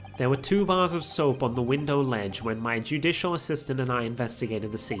 There were 2 bars of soap on the window ledge when my judicial assistant and I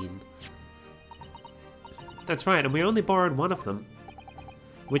investigated the scene. That's right, and we only borrowed one of them.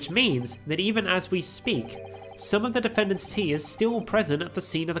 Which means that even as we speak, some of the defendant's tea is still present at the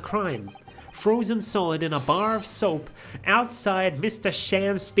scene of the crime, frozen solid in a bar of soap outside Mr.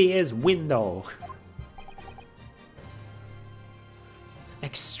 Shamspeare's window.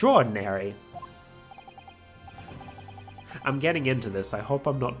 Extraordinary. I'm getting into this. I hope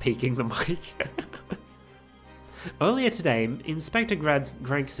I'm not peeking the mic. Earlier today, Inspector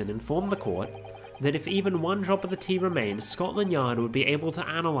Gregson informed the court that if even one drop of the tea remained, Scotland Yard would be able to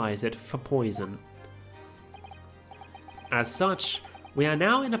analyze it for poison. As such, we are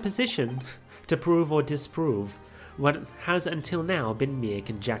now in a position to prove or disprove what has until now been mere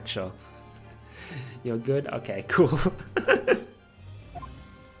conjecture. You're good? Okay, cool.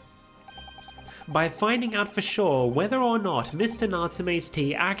 By finding out for sure whether or not Mr. Natsume's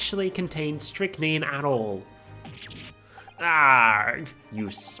tea actually contained strychnine at all. Ah,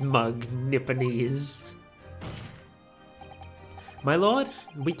 you smug Nipponese. My lord,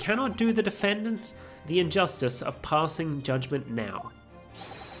 we cannot do the defendant the injustice of passing judgment now.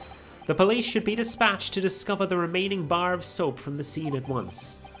 The police should be dispatched to discover the remaining bar of soap from the scene at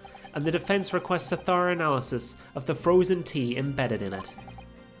once, and the defense requests a thorough analysis of the frozen tea embedded in it,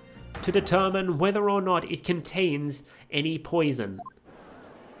 to determine whether or not it contains any poison.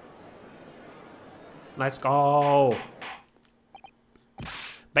 Let's go!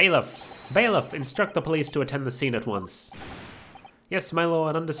 Bailiff! Bailiff, instruct the police to attend the scene at once. Yes, my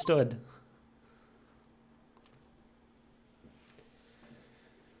lord, understood.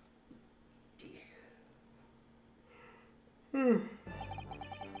 It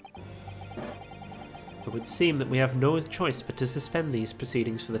would seem that we have no choice but to suspend these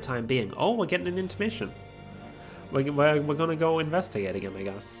proceedings for the time being. Oh, we're getting an intermission. We're gonna go investigate again, I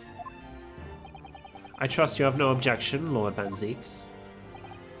guess. I trust you have no objection, Lord Van Zeeks.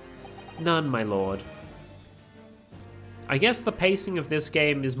 None, my lord. I guess the pacing of this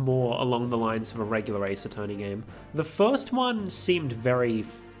game is more along the lines of a regular Ace Attorney game. The first one seemed very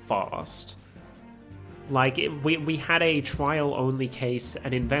fast. Like, we had a trial-only case,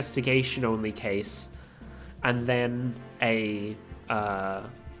 an investigation-only case, and then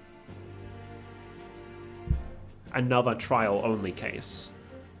another trial-only case.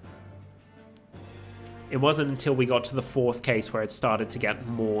 It wasn't until we got to the fourth case where it started to get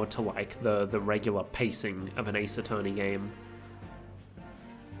more to like the regular pacing of an Ace Attorney game.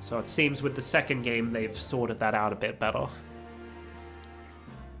 So it seems with the second game they've sorted that out a bit better.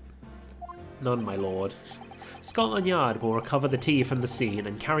 None, my lord. Scotland Yard will recover the tea from the scene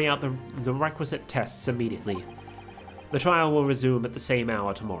and carry out the requisite tests immediately. The trial will resume at the same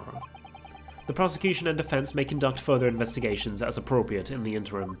hour tomorrow. The prosecution and defense may conduct further investigations as appropriate in the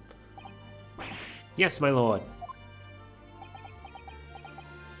interim. Yes, my lord.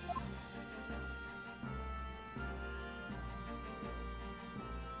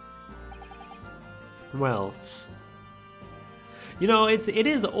 Well, you know, it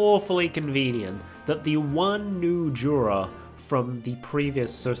is awfully convenient that the one new juror from the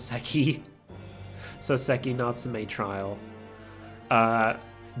previous Soseki Natsume trial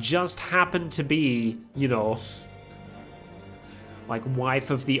just happened to be, you know, like wife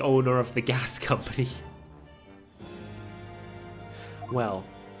of the owner of the gas company. Well,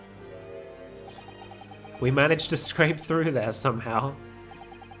 we managed to scrape through there somehow.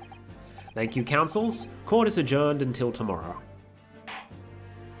 Thank you, counsels. Court is adjourned until tomorrow.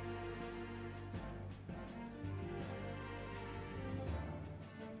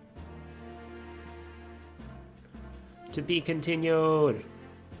 To be continued.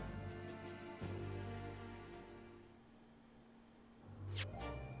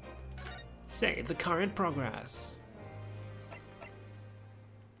 Save the current progress.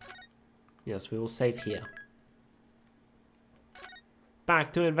 Yes, we will save here.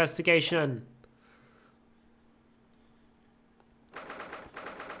 Back to investigation.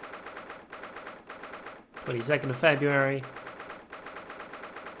 (22nd of February,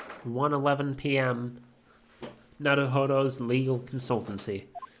 1:11 p.m. Naruhodo's legal consultancy,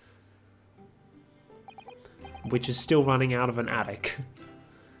 which is still running out of an attic.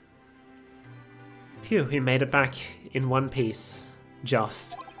 Phew, we made it back in one piece.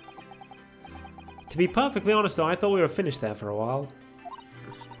 Just. To be perfectly honest though, I thought we were finished there for a while.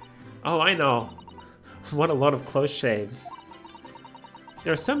 Oh, I know. What a lot of close shaves.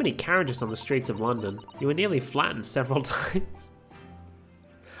 There are so many carriages on the streets of London. You were nearly flattened several times.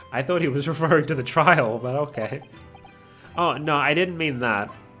 I thought he was referring to the trial, but okay. Oh, no, I didn't mean that.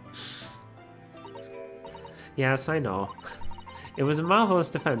 Yes, I know. It was a marvelous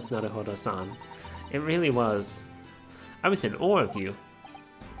defense, Naruhodo-san. It really was. I was in awe of you.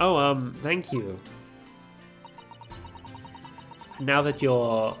 Oh, thank you. Now that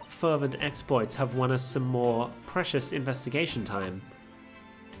your fervent exploits have won us some more precious investigation time.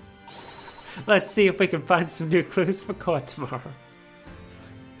 Let's see if we can find some new clues for court tomorrow.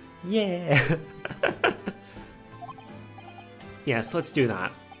 Yeah! Yes, let's do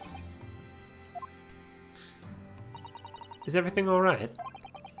that. Is everything alright?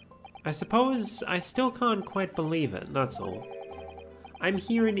 I suppose I still can't quite believe it, that's all. I'm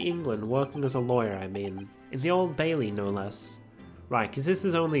here in England working as a lawyer, I mean. In the Old Bailey, no less. Right, because this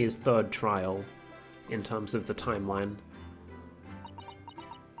is only his third trial, in terms of the timeline.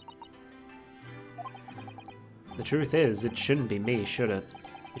 The truth is, it shouldn't be me, should it?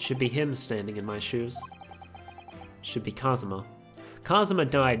 It should be him standing in my shoes. It should be Kazuma. Kazuma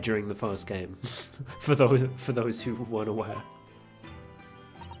died during the first game, for those who weren't aware.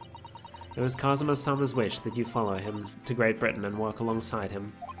 It was Kazuma-sama's wish that you follow him to Great Britain and work alongside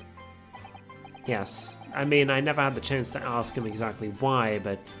him. Yes, I mean, I never had the chance to ask him exactly why,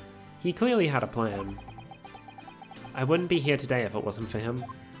 but he clearly had a plan. I wouldn't be here today if it wasn't for him.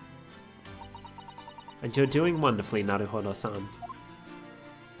 And you're doing wonderfully, Naruhodo-san.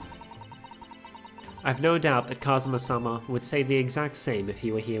 I've no doubt that Kazuma-sama would say the exact same if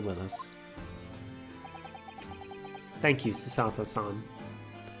he were here with us. Thank you, Susato-san.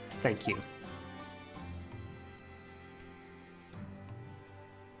 Thank you.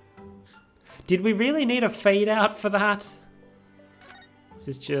 Did we really need a fade out for that? This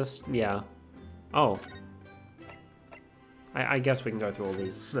is just, yeah. Oh. I guess we can go through all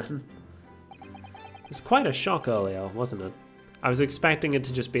these then. It was quite a shock earlier, wasn't it? I was expecting it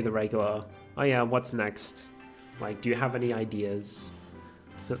to just be the regular, oh yeah, what's next? Like, do you have any ideas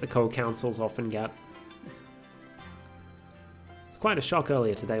that the co-counsels often get? It was quite a shock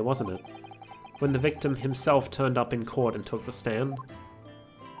earlier today, wasn't it? When the victim himself turned up in court and took the stand.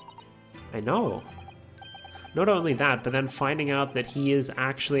 I know. Not only that, but then finding out that he is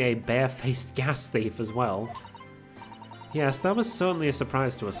actually a barefaced gas thief as well. Yes, that was certainly a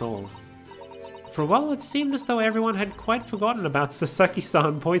surprise to us all. For a while, it seemed as though everyone had quite forgotten about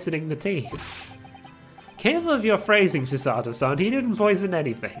Sasaki-san poisoning the tea. Careful of your phrasing, Susato-san, he didn't poison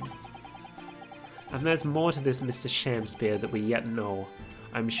anything. And there's more to this Mr. Shamspeare that we yet know.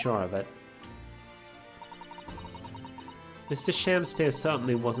 I'm sure of it. Mr. Shamspeare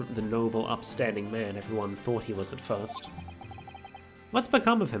certainly wasn't the noble, upstanding man everyone thought he was at first. What's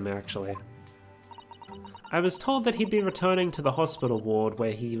become of him, actually? I was told that he'd be returning to the hospital ward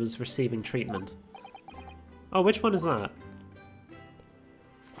where he was receiving treatment. Oh, which one is that?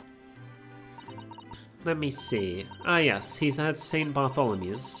 Let me see. Ah yes, he's at St.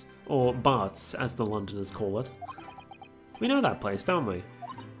 Bartholomew's, or Bart's as the Londoners call it. We know that place, don't we?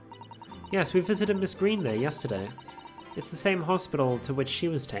 Yes, we visited Miss Green there yesterday. It's the same hospital to which she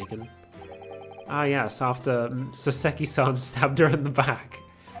was taken. Ah yes, after Soseki-san stabbed her in the back.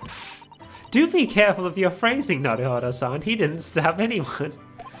 Do be careful of your phrasing, Narihara-san. He didn't stab anyone.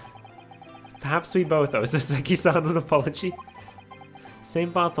 Perhaps we both owe Soseki-san an apology.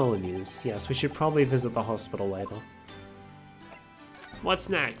 St. Bartholomew's. Yes, we should probably visit the hospital later. What's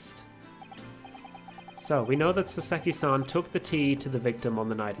next? So, we know that Soseki-san took the tea to the victim on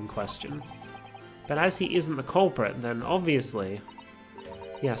the night in question. But as he isn't the culprit, then obviously...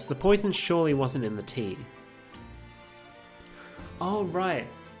 Yes, the poison surely wasn't in the tea. Oh, right.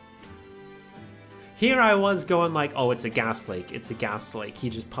 Here I was going like, oh, it's a gas leak. It's a gas leak.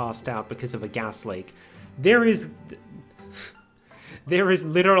 He just passed out because of a gas leak. There is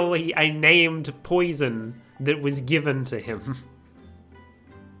literally a named poison that was given to him.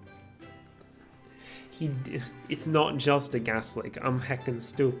 It's not just a gas leak. I'm heckin'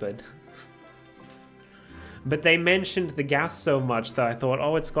 stupid. But they mentioned the gas so much that I thought,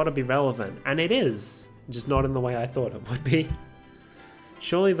 oh, it's got to be relevant. And it is. Just not in the way I thought it would be.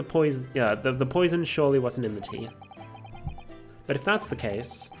 Surely the poison... Yeah, the poison surely wasn't in the tea. But if that's the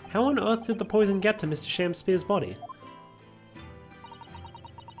case, how on earth did the poison get to Mr. Shamspeare's body?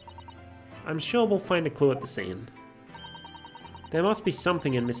 I'm sure we'll find a clue at the scene. There must be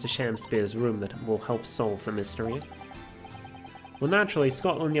something in Mr. Shamspeare's room that will help solve the mystery. Well, naturally,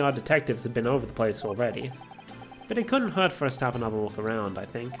 Scotland Yard detectives have been over the place already. But it couldn't hurt for us to have another look around, I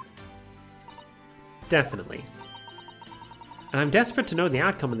think. Definitely. And I'm desperate to know the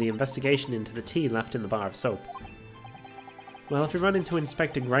outcome of the investigation into the tea left in the bar of soap. Well, if we run into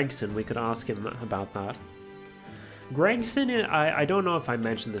Inspector Gregson, we could ask him about that. Gregson, I don't know if I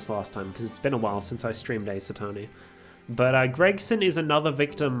mentioned this last time, because it's been a while since I streamed Ace Attorney. But Gregson is another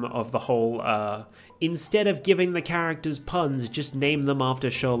victim of the whole, instead of giving the characters puns, just name them after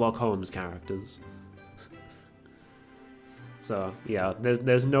Sherlock Holmes characters. So, yeah,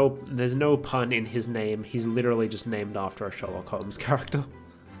 there's no pun in his name. He's literally just named after a Sherlock Holmes character.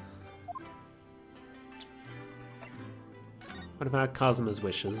 What about Kazuma's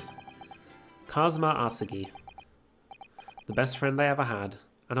wishes? Kazuma Asagi. The best friend I ever had,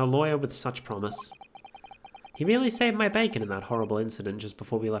 and a lawyer with such promise. He really saved my bacon in that horrible incident just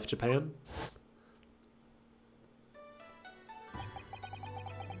before we left Japan.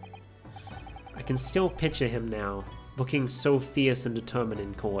 I can still picture him now, looking so fierce and determined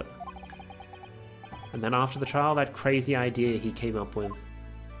in court. And then after the trial, that crazy idea he came up with.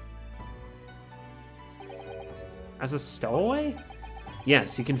 As a stowaway?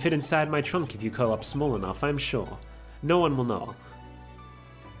 Yes, you can fit inside my trunk if you curl up small enough, I'm sure. No one will know.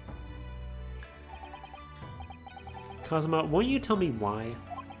 Kazuma, won't you tell me why?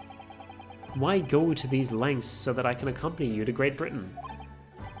 Why go to these lengths so that I can accompany you to Great Britain?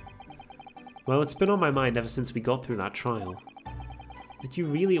 Well, it's been on my mind ever since we got through that trial. That you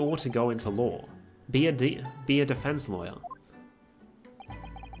really ought to go into law. Be a defense lawyer.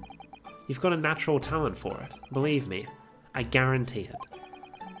 You've got a natural talent for it, believe me. I guarantee it.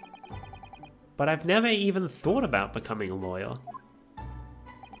 But I've never even thought about becoming a lawyer.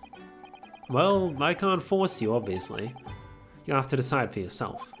 Well, I can't force you, obviously. You'll have to decide for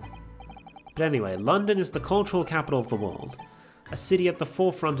yourself. But anyway, London is the cultural capital of the world. A city at the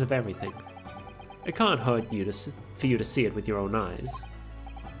forefront of everything. It can't hurt you for you to see it with your own eyes.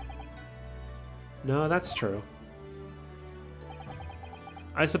 No, that's true.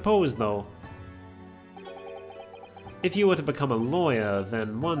 I suppose, though, if you were to become a lawyer,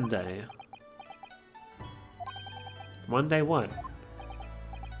 then one day... One day what?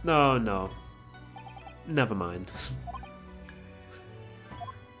 No, no. Never mind.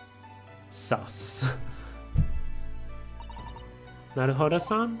 Sus.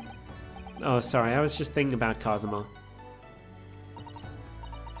 Naruhodo-san? Oh, sorry, I was just thinking about Kazuma.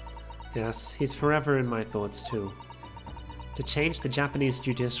 Yes, he's forever in my thoughts, too. To change the Japanese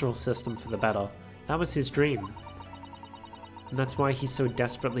judicial system for the better, that was his dream. And that's why he so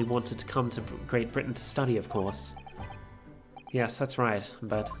desperately wanted to come to Great Britain to study, of course. Yes, that's right,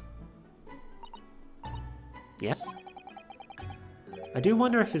 but... Yes? I do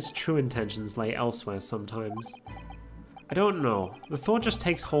wonder if his true intentions lay elsewhere sometimes. I don't know. The thought just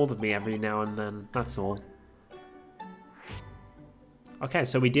takes hold of me every now and then, that's all. Okay,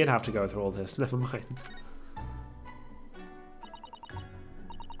 so we did have to go through all this, never mind.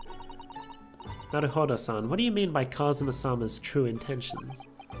 Naruhodo-san, what do you mean by Kazuma-sama's true intentions?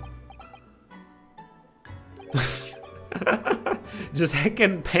 Just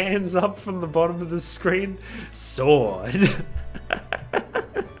heckin' pans up from the bottom of the screen. Sword.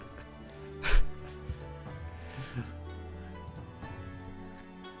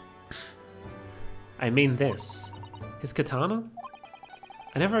 I mean this. His katana?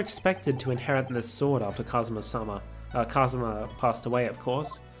 I never expected to inherit this sword after Kazuma passed away, of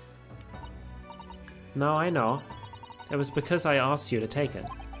course. No, I know. It was because I asked you to take it.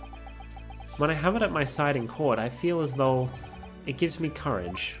 When I have it at my side in court, I feel as though it gives me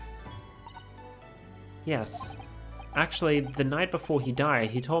courage. Yes. Actually, the night before he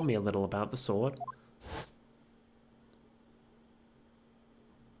died, he told me a little about the sword.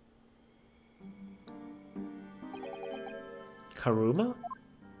 Karuma?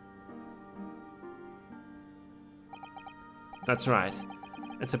 That's right.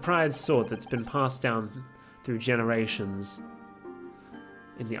 It's a prized sword that's been passed down through generations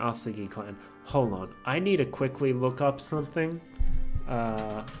in the Asagi clan. Hold on, I need to quickly look up something.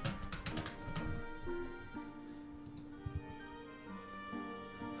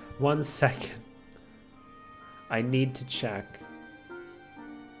 1 second. I need to check.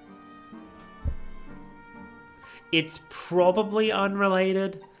 It's probably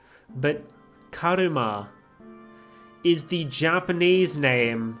unrelated, but Karuma is the Japanese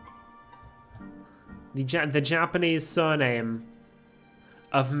name, the Japanese surname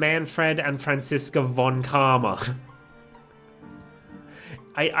of Manfred and Franziska von Karma.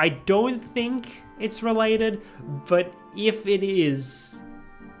 I don't think it's related, but if it is,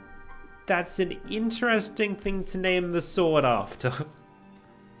 that's an interesting thing to name the sword after.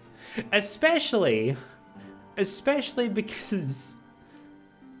 Especially because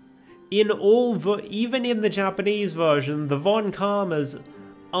even in the Japanese version, the von Karmas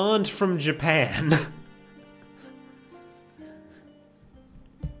aren't from Japan.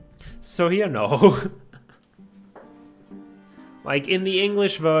 So, you know. Like, in the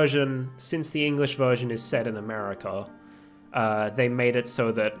English version, since the English version is set in America, they made it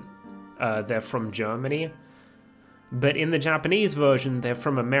so that they're from Germany. But in the Japanese version, they're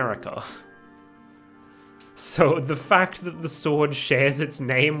from America. So the fact that the sword shares its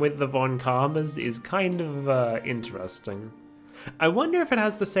name with the von Karmas is kind of interesting. I wonder if it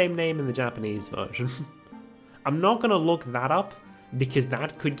has the same name in the Japanese version. I'm not going to look that up, because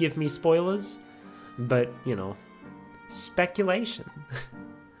that could give me spoilers. But, you know, speculation.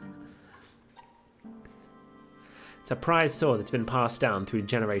 It's a prized sword that's been passed down through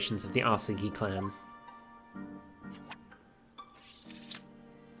generations of the Asagi clan.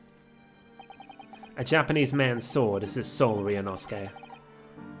 A Japanese man's sword is his soul, Ryunosuke.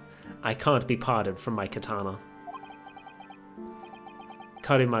 I can't be parted from my katana.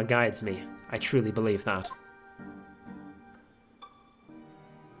 Karuma guides me. I truly believe that.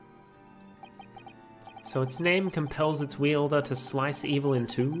 So its name compels its wielder to slice evil in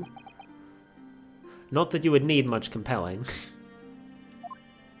two? Not that you would need much compelling.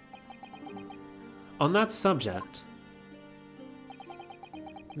 On that subject,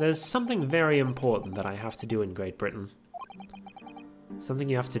 there's something very important that I have to do in Great Britain. Something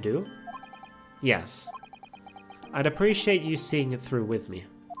you have to do? Yes. I'd appreciate you seeing it through with me.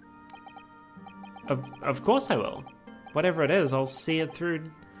 Of course I will. Whatever it is, I'll see it through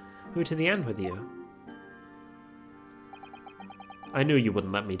to the end with you. I knew you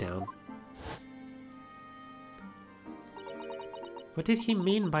wouldn't let me down. What did he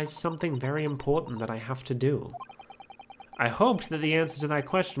mean by something very important that I have to do? I hoped that the answer to that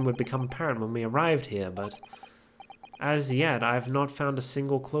question would become apparent when we arrived here, but as yet, I've not found a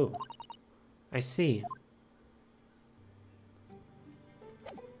single clue. I see.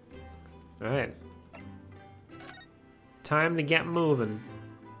 Alright. Time to get moving.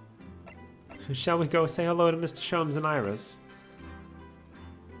 Shall we go say hello to Mr. Sholmes and Iris?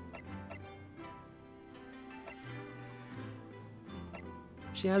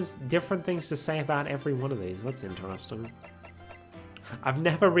 She has different things to say about every one of these. That's interesting. I've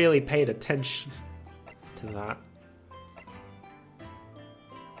never really paid attention to that.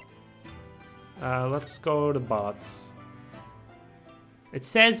 Let's go to Bart's. It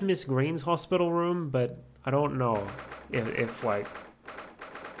says Miss Green's hospital room, but I don't know if like...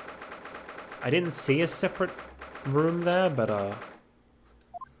 I didn't see a separate room there, but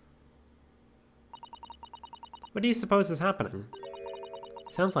what do you suppose is happening?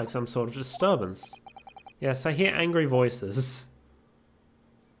 It sounds like some sort of disturbance. Yes, I hear angry voices.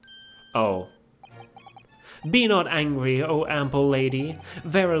 Oh. Be not angry, O ample lady.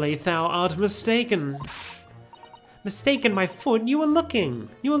 Verily thou art mistaken. Mistaken, my foot? You were looking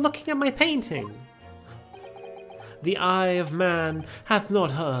at my painting. The eye of man hath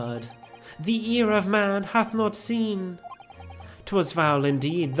not heard. The ear of man hath not seen. 'Twas foul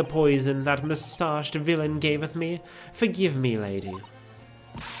indeed, the poison that moustached villain gaveth me. Forgive me, lady.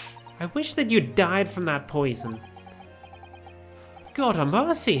 I wish that you died from that poison. God a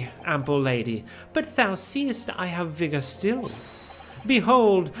mercy, ample lady, but thou seest I have vigour still.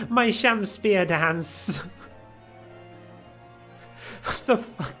 Behold my speare dance. What the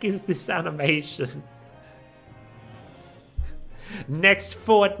fuck is this animation? Next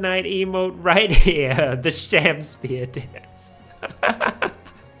Fortnite emote right here, the speare dance.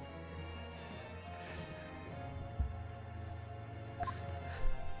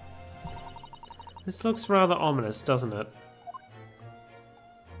 This looks rather ominous, doesn't it?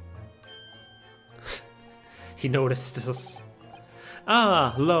 He noticed us.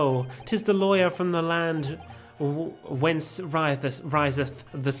 Ah, lo, 'tis the lawyer from the land whence riseth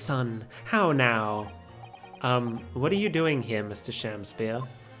the sun. How now? What are you doing here, Mr. Speare?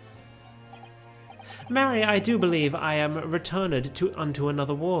 Marry, I do believe I am returned unto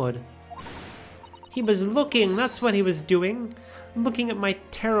another ward. He was looking, that's what he was doing. Looking at my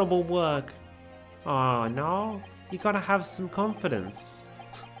terrible work. Oh, no. You gotta have some confidence.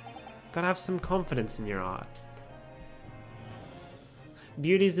 Gotta have some confidence in your art.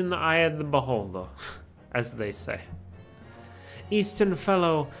 Beauty's in the eye of the beholder, as they say. Eastern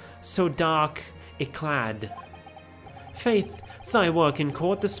fellow, so dark clad. Faith, thy work in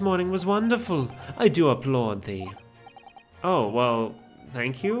court this morning was wonderful. I do applaud thee. Oh, well,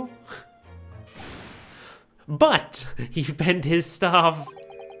 thank you. But he bent his staff,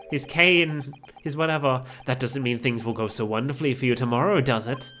 his cane, his whatever. That doesn't mean things will go so wonderfully for you tomorrow, does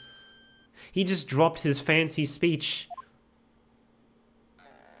it? He just dropped his fancy speech.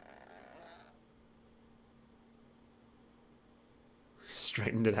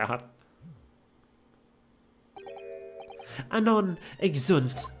 Straightened it out. Anon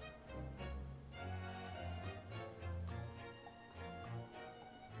exunt.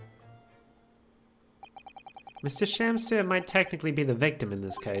 Mr. Speare might technically be the victim in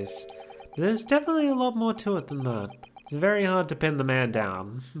this case, but there's definitely a lot more to it than that. It's very hard to pin the man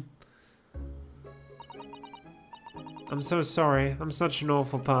down. I'm so sorry. I'm such an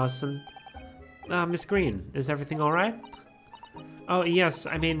awful person. Miss Green, is everything alright? Oh, yes,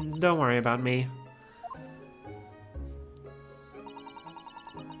 I mean, don't worry about me.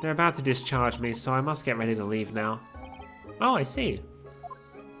 They're about to discharge me, so I must get ready to leave now. Oh, I see.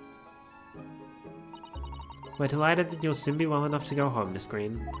 We're delighted that you'll soon be well enough to go home, Miss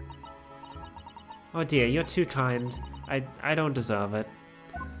Green. Oh dear, you're too kind. I don't deserve it.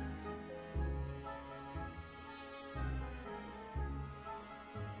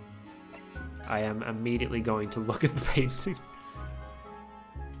 I am immediately going to look at the painting.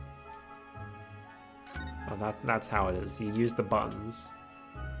 Oh, that's how it is. You use the buttons.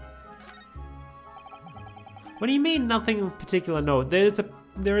 What do you mean, nothing in particular? No,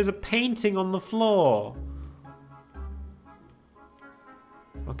 there is a painting on the floor.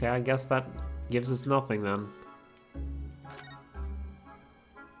 Okay, I guess that gives us nothing then.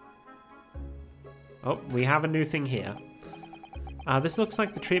 Oh, we have a new thing here. This looks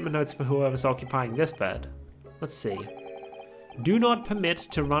like the treatment notes for whoever's occupying this bed. Let's see. Do not permit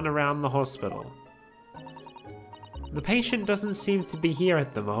to run around the hospital. The patient doesn't seem to be here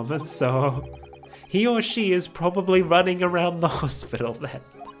at the moment, so he or she is probably running around the hospital then.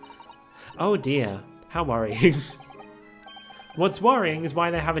 Oh dear, how worrying. What's worrying is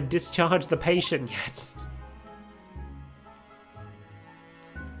why they haven't discharged the patient yet.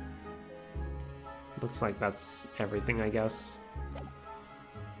 Looks like that's everything, I guess.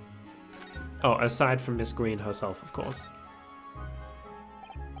 Oh, aside from Miss Green herself, of course.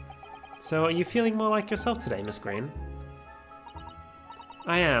 So, are you feeling more like yourself today, Miss Green?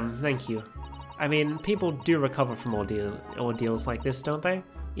 I am, thank you. I mean, people do recover from ordeals like this, don't they?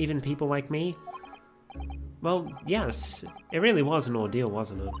 Even people like me? Well, yes, it really was an ordeal,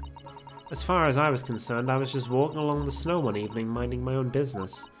 wasn't it? As far as I was concerned, I was just walking along the snow one evening, minding my own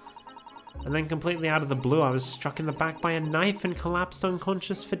business. And then completely out of the blue, I was struck in the back by a knife and collapsed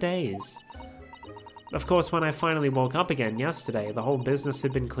unconscious for days. Of course, when I finally woke up again yesterday, the whole business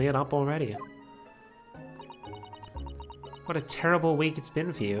had been cleared up already. What a terrible week it's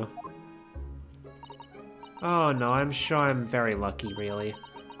been for you. Oh no, I'm sure I'm very lucky, really.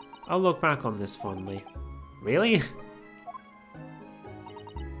 I'll look back on this fondly. Really?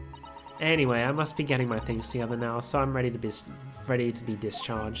 Anyway, I must be getting my things together now, so I'm ready to be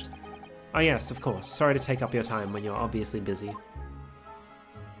discharged. Oh yes, of course. Sorry to take up your time when you're obviously busy.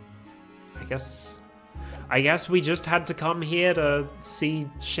 I guess we just had to come here to see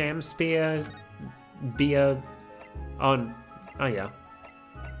Speare be a... Oh yeah.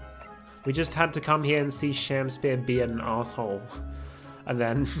 We just had to come here and see Speare be an asshole. And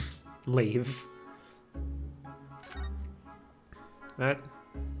then leave. Right.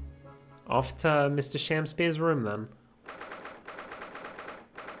 Off to Mr. Speare's room then.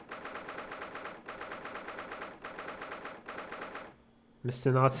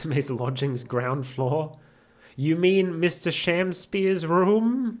 Mr. Natsume's lodging's ground floor? You mean Mr. Speare's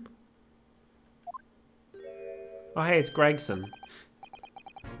room? Oh hey, it's Gregson.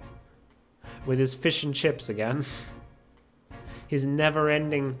 With his fish and chips again. His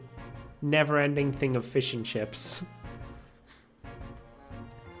never-ending thing of fish and chips.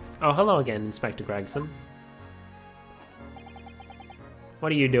 Oh, hello again, Inspector Gregson.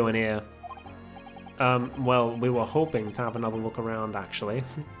 What are you doing here? Well, we were hoping to have another look around, actually.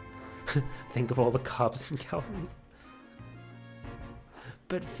 Think of all the cubs and cows.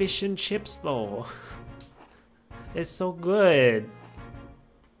 But fish and chips, though. It's so good.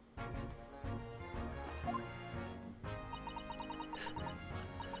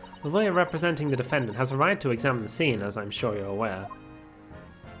 The lawyer representing the defendant has a right to examine the scene, as I'm sure you're aware.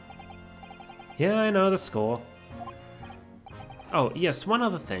 Yeah, I know the score. Oh, yes, one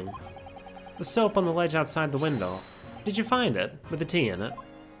other thing. The soap on the ledge outside the window. Did you find it, with the tea in it?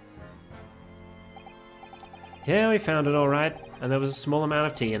 Yeah, we found it all right, and there was a small amount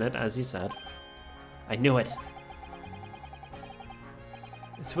of tea in it, as you said. I knew it.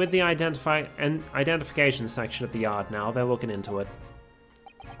 It's with the identification section of the yard now. They're looking into it.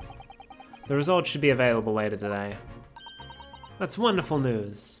 The results should be available later today. That's wonderful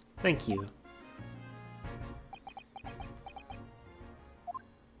news. Thank you.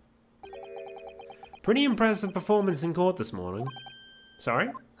 Pretty impressive performance in court this morning. Sorry?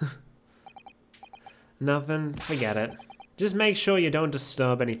 Nothing. Forget it. Just make sure you don't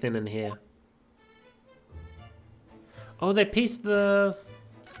disturb anything in here. Oh, they pieced the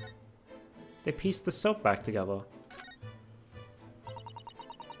soap back together.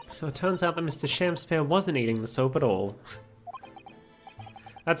 So it turns out that Mr. Speare wasn't eating the soap at all.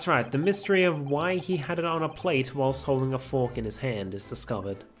 That's right, the mystery of why he had it on a plate whilst holding a fork in his hand is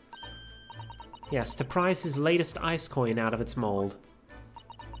discovered. Yes, to prise his latest ice coin out of its mold.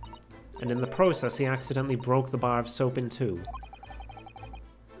 And in the process, he accidentally broke the bar of soap in two.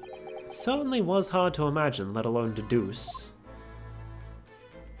 It certainly was hard to imagine, let alone deduce.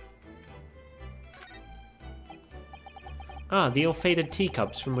 Ah, the ill-fated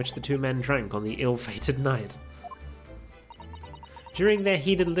teacups from which the two men drank on the ill-fated night. During their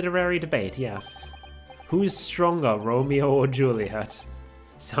heated literary debate, yes. Who's stronger, Romeo or Juliet?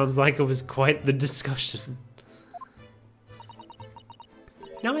 Sounds like it was quite the discussion.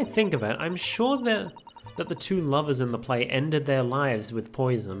 Now I think of it, I'm sure that the two lovers in the play ended their lives with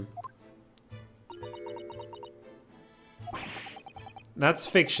poison. That's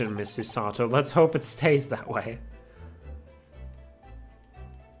fiction, Miss Susato. Let's hope it stays that way.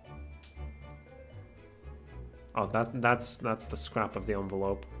 Oh, that's the scrap of the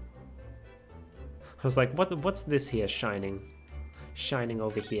envelope. I was like, what's this here shining? Shining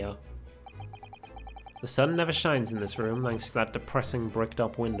over here. The sun never shines in this room, thanks to that depressing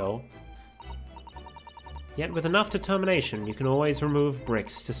bricked-up window. Yet with enough determination, you can always remove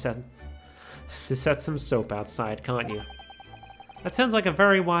bricks to set some soap outside, can't you? That sounds like a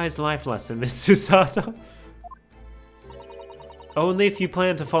very wise life lesson, Miss Susato. Only if you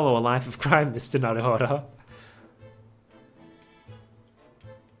plan to follow a life of crime, Mr. Naruhodo.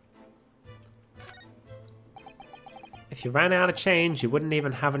 If you ran out of change, you wouldn't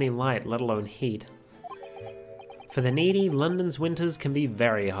even have any light, let alone heat. For the needy, London's winters can be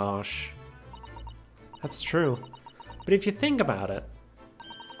very harsh. That's true. But if you think about it,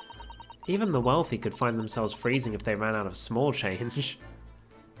 Even the wealthy could find themselves freezing if they ran out of small change.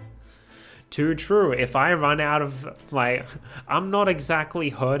 Too true. If I run out of, like, I'm not exactly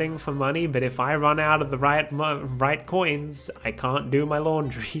hurting for money, but if I run out of the right coins, I can't do my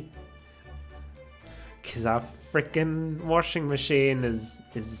laundry. Because our freaking washing machine is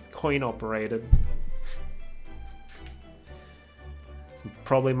coin operated. It's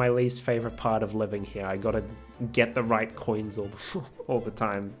probably my least favorite part of living here. I gotta get the right coins all the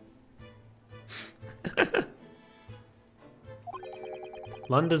time.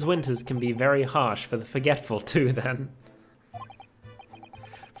 Lunda's winters can be very harsh for the forgetful too, then.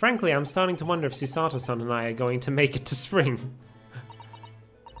 Frankly, I'm starting to wonder if Susato-san and I are going to make it to spring.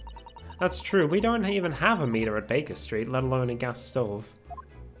 That's true, we don't even have a meter at Baker Street, let alone a gas stove.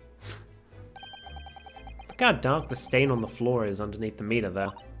 Look how dark the stain on the floor is underneath the meter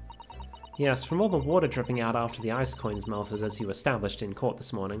there. Yes, from all the water dripping out after the ice coins melted as you established in court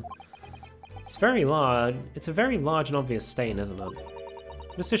this morning. It's very large. It's a very large and obvious stain, isn't it?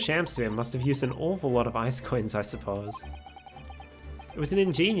 Mr. Shamspeare must have used an awful lot of ice coins, I suppose. It was an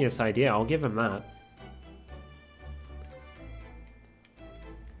ingenious idea, I'll give him that.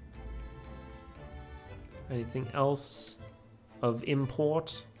 Anything else of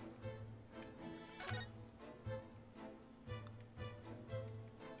import?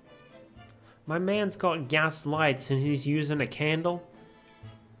 My man's got gas lights and he's using a candle?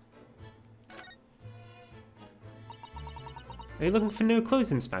 Are you looking for new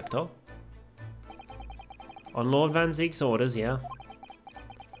clues, Inspector? On Lord Van Zeek's orders, yeah.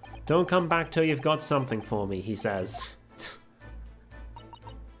 Don't come back till you've got something for me, he says.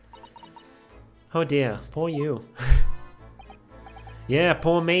 Oh dear, poor you. Yeah,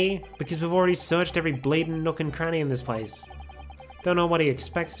 poor me, because we've already searched every bleeding nook and cranny in this place. Don't know what he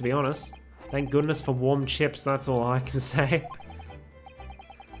expects, to be honest. Thank goodness for warm chips, that's all I can say.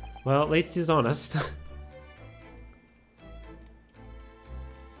 Well, at least he's honest.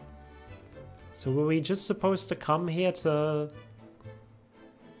 So were we just supposed to come here to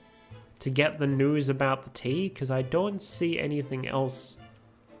get the news about the tea? Because I don't see anything else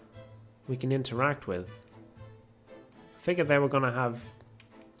we can interact with. I figured they were going to have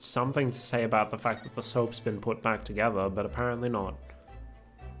something to say about the fact that the soap's been put back together, but apparently not.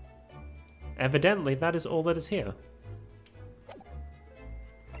 Evidently, that is all that is here.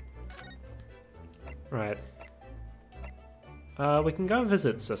 Right. We can go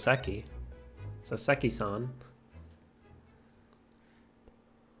visit Soseki. Soseki-san.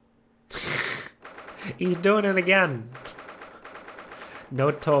 He's doing it again.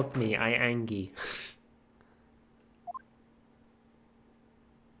 No talk me, I angy.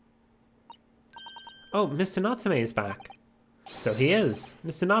 Oh, Mr. Natsume is back. So he is.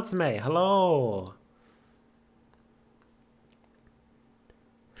 Mr. Natsume, hello.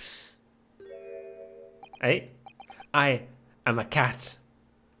 Hey, I am a cat.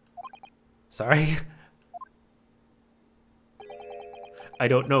 Sorry? I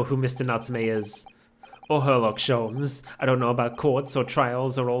don't know who Mr. Natsume is. Or Herlock Sholmes. I don't know about courts or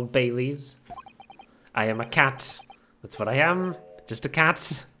trials or Old Baileys. I am a cat. That's what I am. Just a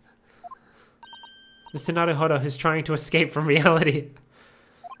cat. Mr. Naruhodo is trying to escape from reality.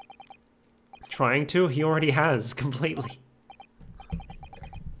 Trying to? He already has, completely.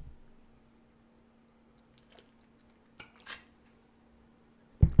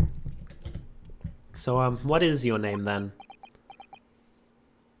 So, what is your name then?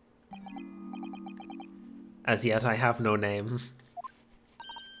 As yet, I have no name.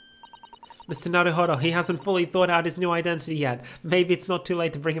 Mr. Naruhodo, he hasn't fully thought out his new identity yet. Maybe it's not too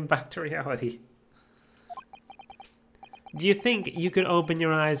late to bring him back to reality. Do you think you could open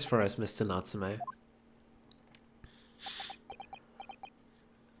your eyes for us, Mr. Natsume?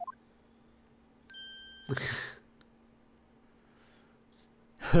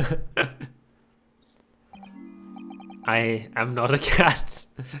 I am not a cat.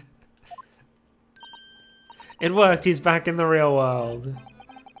 It worked, he's back in the real world.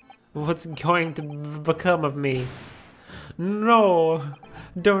 What's going to become of me? No!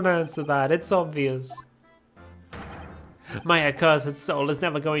 Don't answer that, it's obvious. My accursed soul is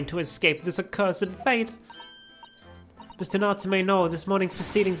never going to escape this accursed fate. Mr. Natsume, no, this morning's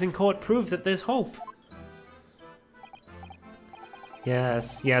proceedings in court prove that there's hope.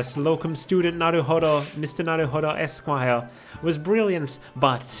 Yes, yes, locum student Naruhodo, Mr. Naruhodo Esquire, was brilliant,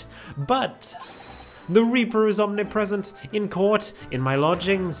 but, the Reaper is omnipresent, in court, in my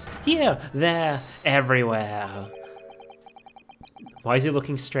lodgings, here, there, everywhere. Why is he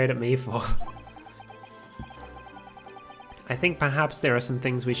looking straight at me for? I think perhaps there are some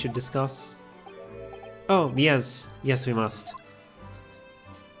things we should discuss. Oh, yes, yes we must.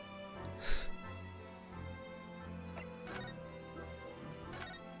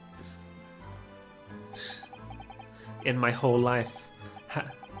 in my whole life.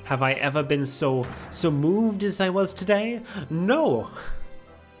 Have I ever been so moved as I was today? No!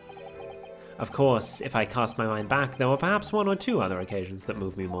 Of course, if I cast my mind back, there were perhaps 1 or 2 other occasions that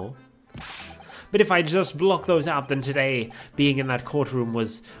moved me more. But if I just block those out, then today, being in that courtroom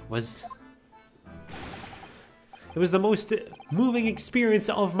was... It was the most moving experience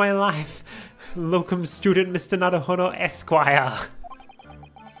of my life. Locum student Mr. Naruhodo Esquire.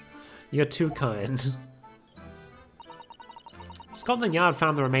 You're too kind. Scotland Yard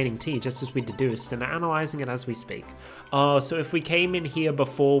found the remaining tea just as we deduced and are analysing it as we speak. Oh, so if we came in here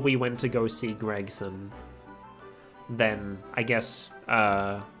before we went to go see Gregson, then I guess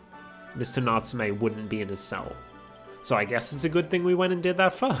Mr. Natsume wouldn't be in his cell. So I guess it's a good thing we went and did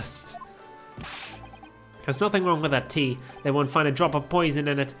that first. There's nothing wrong with that tea. They won't find a drop of poison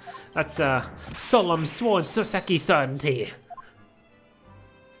in it. That's a solemn sworn Soseki certainty.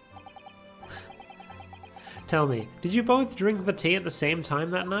 Tell me, did you both drink the tea at the same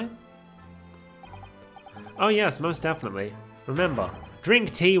time that night? Oh yes, most definitely. Remember,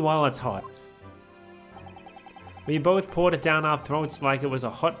 drink tea while it's hot. We both poured it down our throats like it was a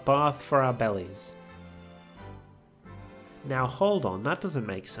hot bath for our bellies. Now hold on, that doesn't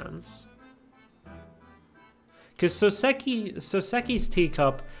make sense. Because Soseki's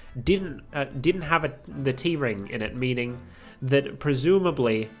teacup didn't have the tea ring in it, meaning that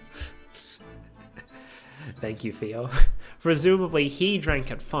presumably... Thank you, Theo. Presumably he drank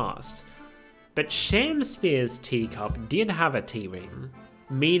it fast. But Shamspeare's teacup did have a tea ring,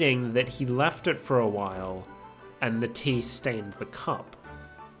 meaning that he left it for a while and the tea stained the cup.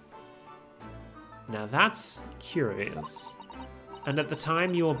 Now that's curious. And at the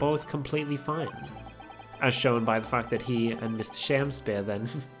time you were both completely fine, as shown by the fact that he and Mr. Shamspeare then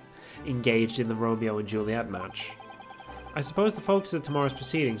engaged in the Romeo and Juliet match. I suppose the focus of tomorrow's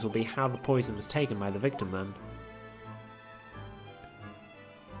proceedings will be how the poison was taken by the victim then.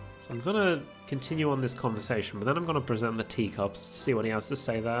 So I'm gonna continue on this conversation, but then I'm gonna present the teacups to see what he has to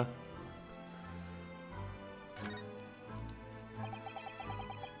say there.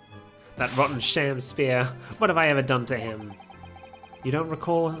 That rotten Shamspeare, what have I ever done to him? You don't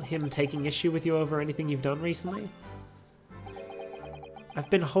recall him taking issue with you over anything you've done recently? I've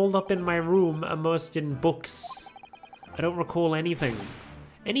been holed up in my room, immersed in books. I don't recall anything.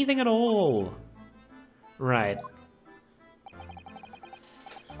 Anything at all. Right.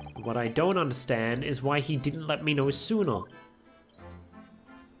 What I don't understand is why he didn't let me know sooner.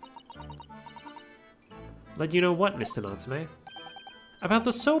 Let you know what, Mr. Natsume? About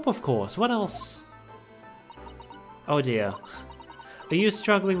the soap, of course. What else? Oh dear. Are you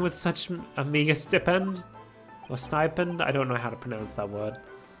struggling with such a meager stipend? Or stipend? I don't know how to pronounce that word.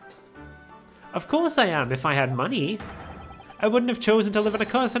 Of course I am, if I had money. I wouldn't have chosen to live in a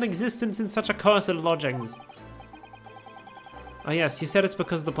cursed existence in such accursed lodgings. Oh yes, you said it's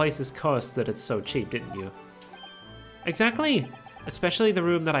because the place is cursed that it's so cheap, didn't you? Exactly! Especially the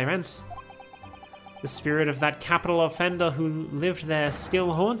room that I rent. The spirit of that capital offender who lived there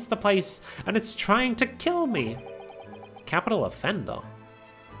still haunts the place, and it's trying to kill me. Capital offender?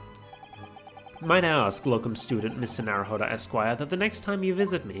 Might I ask, locum student Mr. Naruhodo Esquire, that the next time you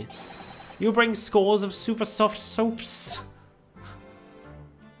visit me, you bring scores of super soft soaps.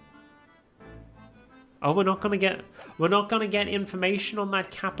 Oh, we're not gonna get information on that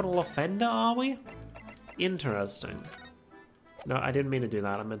capital offender, are we? Interesting. No, I didn't mean to do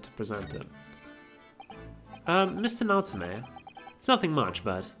that. I meant to present it. Mr. Natsume, it's nothing much,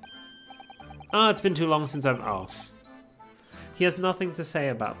 but... Oh, it's been too long since I've... Oh. He has nothing to say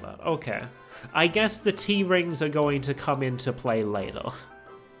about that. Okay. I guess the tea rings are going to come into play later.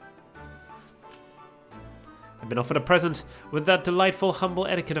 I've been offered a present with that delightful, humble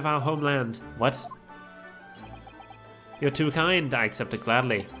etiquette of our homeland. What? You're too kind. I accept it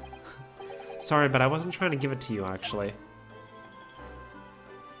gladly. Sorry, but I wasn't trying to give it to you, actually.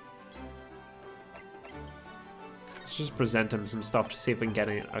 Let's just present him some stuff to see if we can get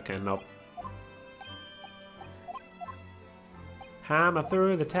any... Okay, nope. Hammer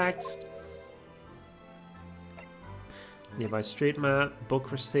through the text. Nearby street map,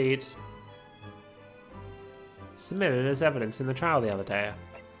 book receipt. Submitted as evidence in the trial the other day.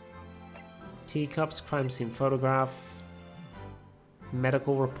 Teacups, crime scene photograph.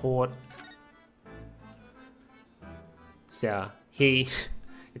 Medical report. So yeah,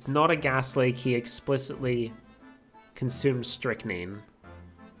 it's not a gas leak, he explicitly consumed strychnine.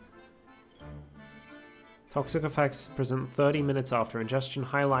 Toxic effects present 30 minutes after ingestion,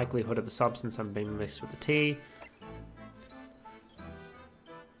 high likelihood of the substance having been mixed with the tea.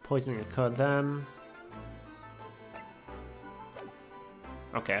 Poisoning occurred then.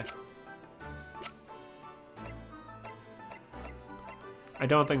 Okay. I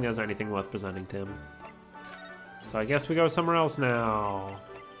don't think there's anything worth presenting to him. So I guess we go somewhere else now.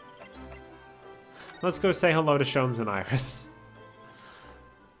 Let's go say hello to Sholmes and Iris.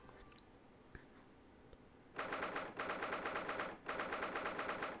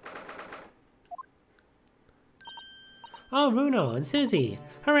 Oh, Runo and Susie!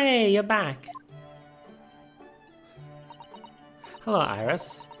 Hooray, you're back! Hello,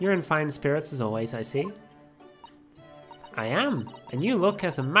 Iris. You're in fine spirits as always, I see. I am, and you look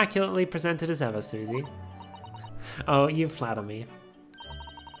as immaculately presented as ever, Susie. Oh, you flatter me.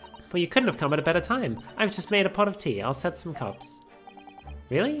 Well, you couldn't have come at a better time. I've just made a pot of tea. I'll set some cups.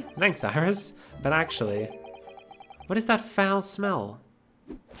 Really? Thanks, Iris. But actually, what is that foul smell?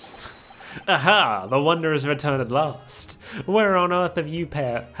 Aha! The wonders returned at last. Where on earth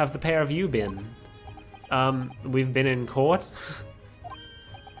have the pair of you been? We've been in court.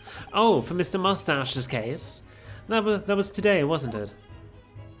 Oh, for Mr. Mustache's case. That was today, wasn't it?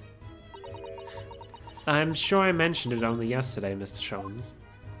 I'm sure I mentioned it only yesterday, Mr. Sholmes.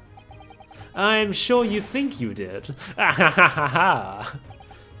 I'm sure you think you did. Ah ha ha ha ha.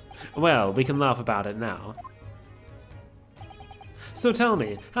 Well, we can laugh about it now. So tell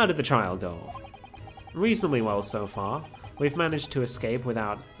me, how did the trial go? Reasonably well so far. We've managed to escape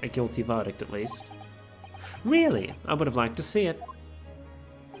without a guilty verdict, at least. Really? I would have liked to see it.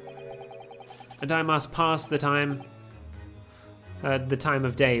 And I must pass the time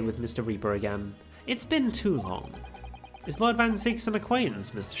of day with Mr. Reaper again. It's been too long. Is Lord Van Zeeks an acquaintance,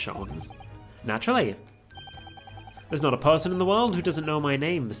 Mr. Sholmes? Naturally. There's not a person in the world who doesn't know my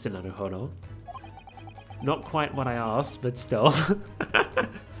name, Mr. Naruhodo. Not quite what I asked, but still.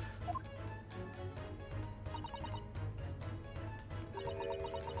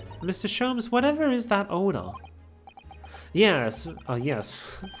 Mr. Sholmes, whatever is that odor? Yes,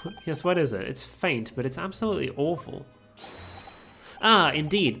 yes. Yes, what is it? It's faint, but it's absolutely awful. Ah,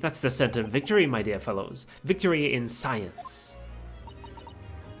 indeed, that's the scent of victory, my dear fellows. Victory in science.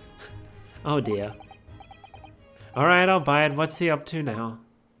 Oh dear. Alright, I'll buy it. What's he up to now?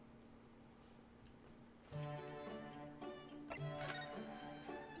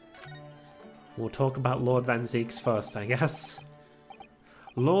 We'll talk about Lord Van Zeeks first, I guess.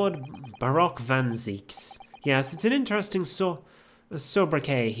 Lord Baroque Van Zeeks. Yes, it's an interesting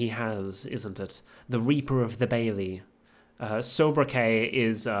sobriquet he has, isn't it? The Reaper of the Bailey. Sobriquet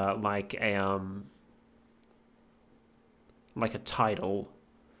is like a title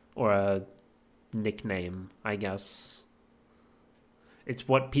or a nickname, I guess. It's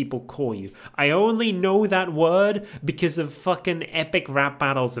what people call you. I only know that word because of fucking epic rap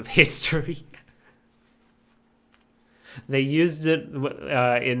battles of history. They used it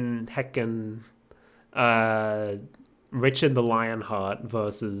in heckin' Richard the Lionheart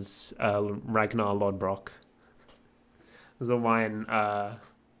versus Ragnar Lodbrok. There's a line,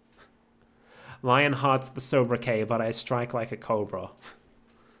 Lionheart's the sobriquet, but I strike like a cobra.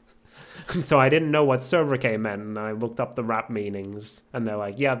 So I didn't know what sobriquet meant, and I looked up the rap meanings, and they're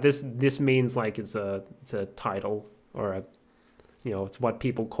like, yeah, this means like it's a title, or a, you know, it's what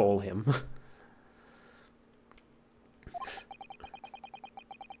people call him.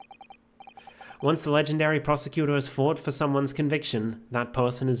 Once the legendary prosecutor has fought for someone's conviction, that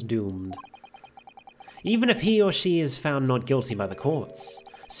person is doomed. Even if he or she is found not guilty by the courts,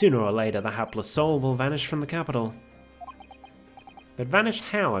 sooner or later the hapless soul will vanish from the capital. But vanish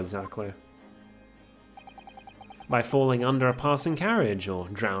how exactly? By falling under a passing carriage, or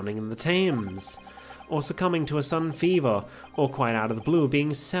drowning in the Thames, or succumbing to a sudden fever, or quite out of the blue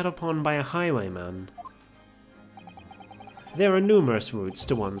being set upon by a highwayman. There are numerous routes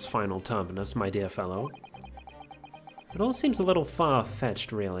to one's final terminus, my dear fellow. It all seems a little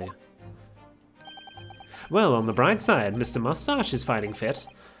far-fetched, really. Well, on the bright side, Mr. Mustache is fighting fit.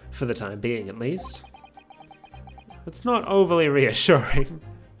 For the time being, at least. It's not overly reassuring.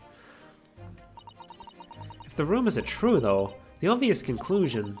 If the rumors are true, though, the obvious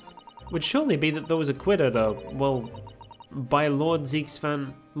conclusion would surely be that those acquitted are, well, by Lord Van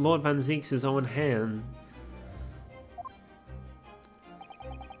Zeeks' own hand.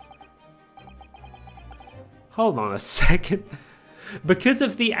 Hold on a second. Because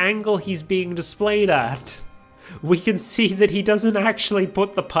of the angle he's being displayed at, we can see that he doesn't actually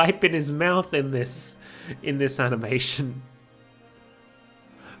put the pipe in his mouth in this animation.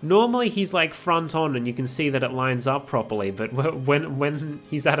 Normally he's like front on and you can see that it lines up properly, but when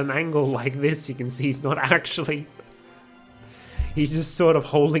he's at an angle like this, you can see he's not actually... He's just sort of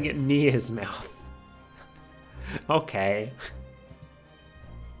holding it near his mouth. Okay.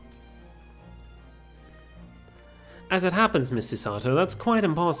 As it happens, Miss Susato, that's quite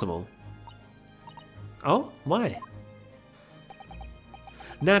impossible. Oh? Why?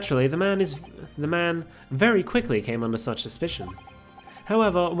 Naturally, the man very quickly came under such suspicion.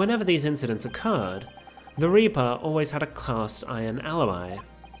 However, whenever these incidents occurred, the Reaper always had a cast iron alibi.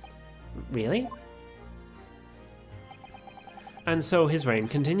 Really? And so his reign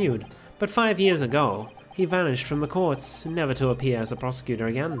continued, but 5 years ago, he vanished from the courts, never to appear as a prosecutor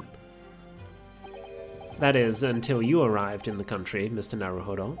again. That is, until you arrived in the country, Mr.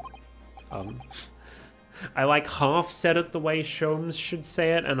 Naruhodo. I like half said it the way Sholmes should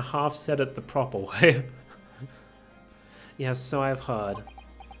say it, and half said it the proper way. Yes, so I've heard.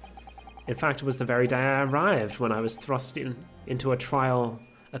 In fact, it was the very day I arrived when I was thrust into a trial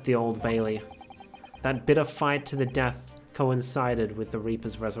at the Old Bailey. That bitter fight to the death coincided with the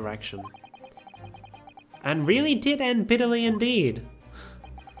Reaper's resurrection. And really did end bitterly indeed.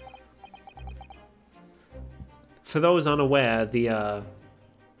 For those unaware, the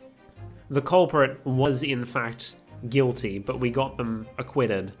culprit was in fact guilty, but we got them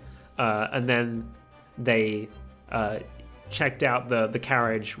acquitted. And then they checked out the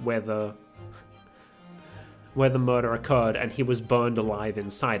carriage where the murder occurred, and he was burned alive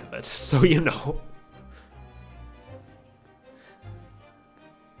inside of it. So you know.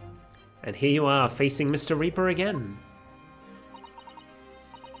 And here you are, facing Mr. Reaper again.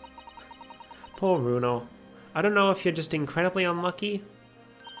 Poor Runo. I don't know if you're just incredibly unlucky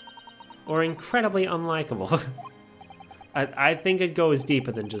or incredibly unlikable. I think it goes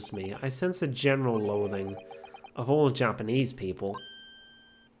deeper than just me. I sense a general loathing of all Japanese people.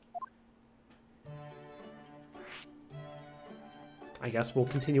 I guess we'll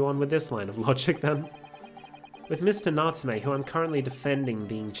continue on with this line of logic then. With Mr. Natsume, who I'm currently defending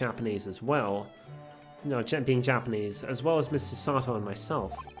being Japanese as well, being Japanese, as well as Mr. Sato and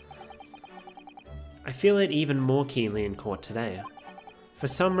myself, I feel it even more keenly in court today. For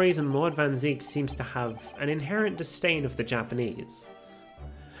some reason, Lord Van Ziek seems to have an inherent disdain of the Japanese,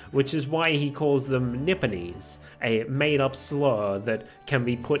 which is why he calls them Nipponese, a made-up slur that can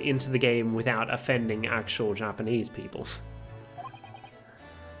be put into the game without offending actual Japanese people.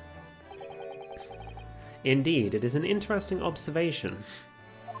 Indeed, it is an interesting observation.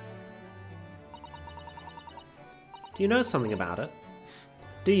 Do you know something about it?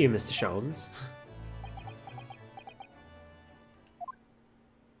 Do you, Mr. Sholmes?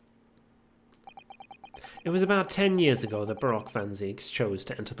 It was about 10 years ago that Baroque Van Zieks chose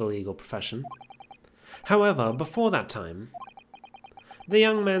to enter the legal profession. However, before that time, the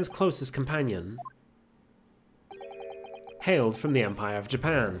young man's closest companion hailed from the Empire of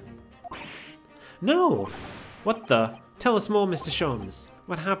Japan. No! What the? Tell us more, Mr. Sholmes.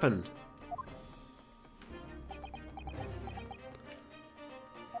 What happened?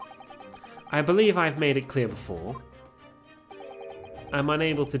 I believe I've made it clear before. I'm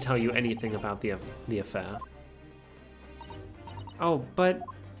unable to tell you anything about the affair. Oh, but...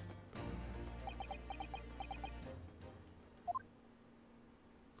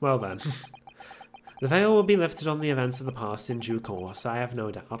 Well then. The veil will be lifted on the events of the past in due course, I have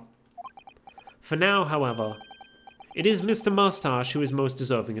no doubt. For now, however, it is Mr. Mustache who is most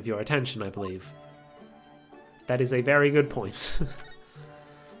deserving of your attention, I believe. That is a very good point.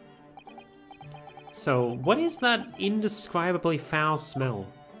 So, what is that indescribably foul smell?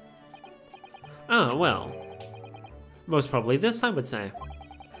 Ah, well, most probably this, I would say.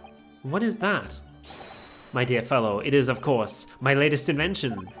 What is that? My dear fellow, it is, of course, my latest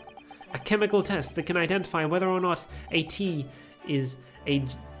invention. A chemical test that can identify whether or not a tea is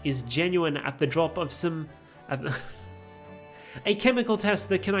genuine at the drop of some... A chemical test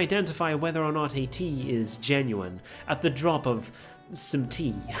that can identify whether or not a tea is genuine at the drop of some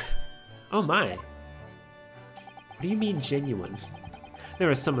tea. Oh my. What do you mean genuine?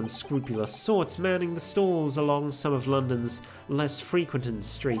 There are some unscrupulous sorts manning the stalls along some of London's less frequented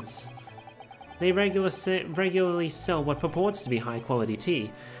streets. They regularly sell what purports to be high-quality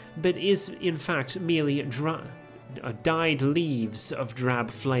tea, but is in fact merely dyed leaves of drab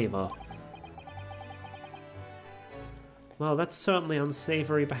flavor. Well, that's certainly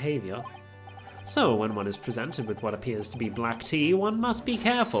unsavory behavior. So, when one is presented with what appears to be black tea, one must be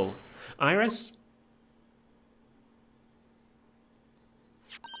careful. Iris?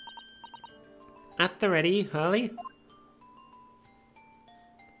 At the ready, Hurley?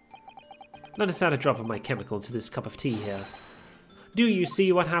 Let us add a drop of my chemical to this cup of tea here. Do you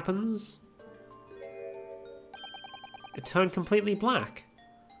see what happens? It turned completely black.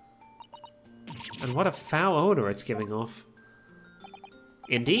 And what a foul odor it's giving off.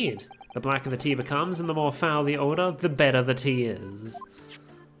 Indeed, the blacker the tea becomes and the more foul the odor, the better the tea is.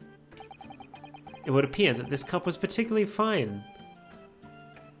 It would appear that this cup was particularly fine.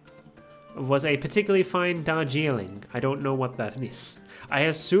 was a particularly fine Darjeeling. I don't know what that is. I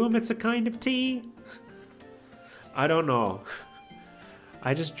assume it's a kind of tea? I don't know.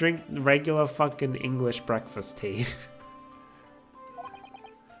 I just drink regular fucking English breakfast tea.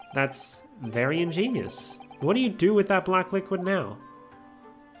 That's very ingenious. What do you do with that black liquid now?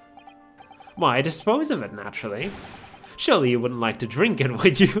 Well, I dispose of it, naturally. Surely you wouldn't like to drink it,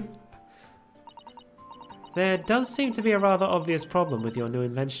 would you? There does seem to be a rather obvious problem with your new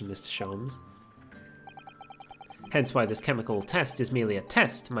invention, Mr. Sholmes. Hence why this chemical test is merely a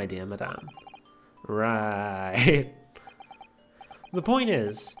test, my dear madame. Right. The point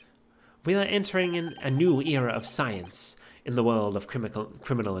is, we are entering in a new era of science in the world of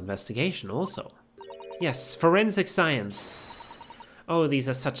criminal investigation also. Yes, forensic science. Oh, these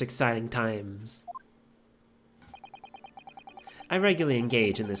are such exciting times. I regularly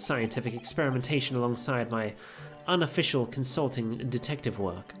engage in this scientific experimentation alongside my unofficial consulting detective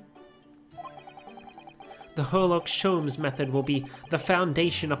work. The Sholmes method will be the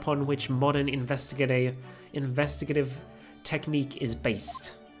foundation upon which modern investigative technique is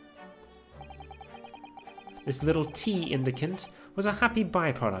based. This little T indicant was a happy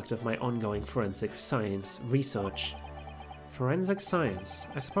byproduct of my ongoing forensic science research. Forensic science?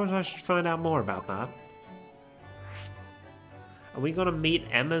 I suppose I should find out more about that. Are we gonna meet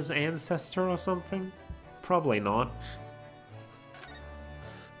Emma's ancestor or something? Probably not.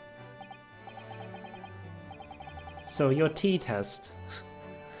 So your T-test,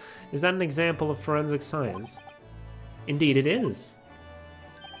 is that an example of forensic science? Indeed it is.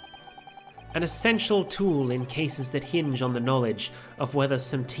 An essential tool in cases that hinge on the knowledge of whether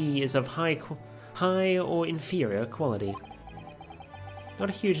some tea is of high or inferior quality. Not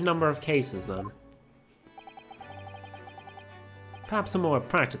a huge number of cases then. Perhaps a more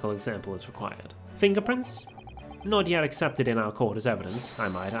practical example is required. Fingerprints? Not yet accepted in our court as evidence, I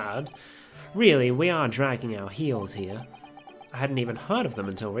might add. Really, we are dragging our heels here. I hadn't even heard of them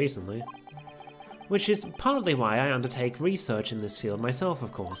until recently. Which is partly why I undertake research in this field myself,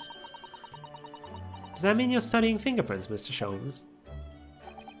 of course. Does that mean you're studying fingerprints, Mr. Sholmes?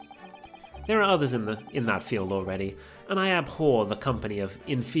 There are others in that field already, and I abhor the company of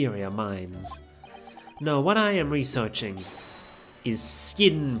inferior minds. No, what I am researching is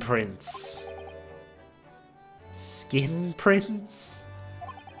skin prints. Skin prints?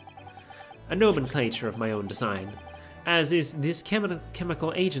 A nomenclature of my own design, as is this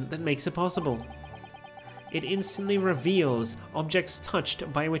chemical agent that makes it possible. It instantly reveals objects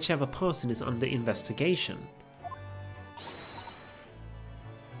touched by whichever person is under investigation.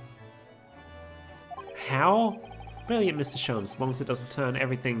 How? Brilliant, Mr. Sholmes, as long as it doesn't turn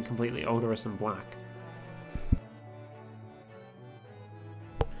everything completely odorous and black.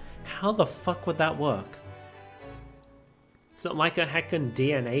 How the fuck would that work? Is it like a heckin'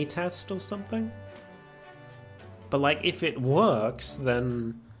 DNA test or something? But like, if it works,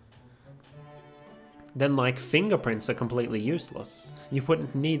 then like fingerprints are completely useless. You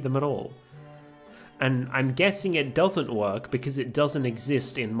wouldn't need them at all. And I'm guessing it doesn't work because it doesn't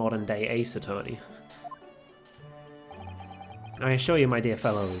exist in modern day Ace Attorney. I assure you, my dear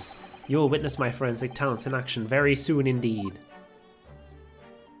fellows, you will witness my forensic talents in action very soon indeed.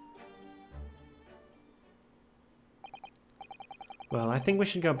 Well, I think we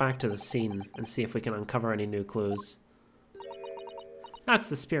should go back to the scene and see if we can uncover any new clues. That's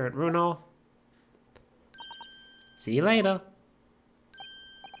the spirit, Runo. See you later.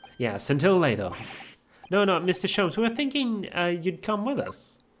 Yes, until later. No, Mr. Sholmes, we were thinking you'd come with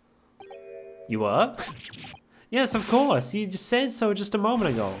us. You were? Yes, of course. You just said so just a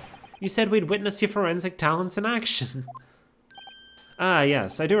moment ago. You said we'd witness your forensic talents in action. Ah,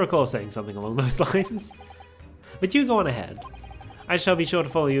 yes, I do recall saying something along those lines. But you go on ahead. I shall be sure to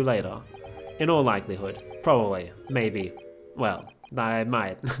follow you later. In all likelihood. Probably. Maybe. Well, I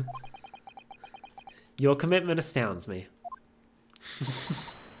might. Your commitment astounds me.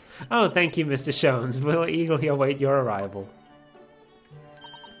 Oh, thank you, Mr. Sholmes. We'll eagerly await your arrival.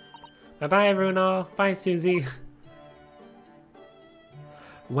 Bye-bye, Runo. Bye, Susie.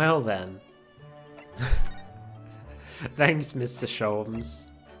 Well then. Thanks, Mr. Sholmes.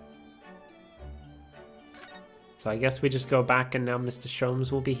 So I guess we just go back and now Mr.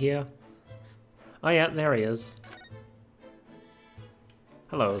 Sholmes will be here. Oh yeah, there he is.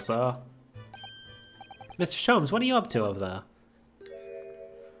 Hello, sir. Mr. Sholmes, what are you up to over there?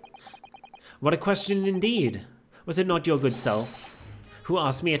 What a question indeed. Was it not your good self who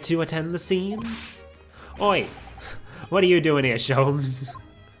asked me to attend the scene? Oi, what are you doing here, Sholmes?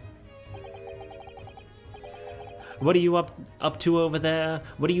 What are you up to over there?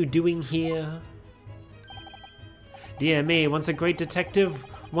 What are you doing here? Dear me, once a great detective,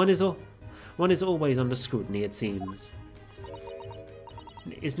 one is One is always under scrutiny, it seems.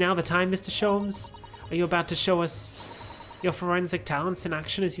 Is now the time, Mr. Sholmes? Are you about to show us your forensic talents in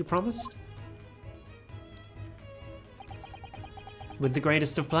action as you promised? With the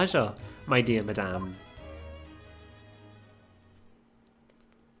greatest of pleasure, my dear madame.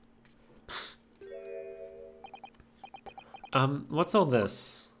 What's all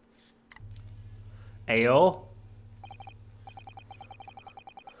this? Ayo?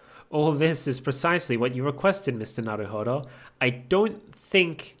 All this is precisely what you requested, Mr. Naruhodo. I don't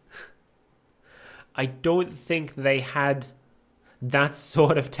think they had that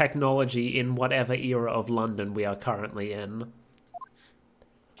sort of technology in whatever era of London we are currently in.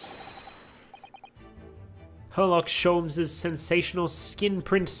 Herlock Sholmes' sensational skin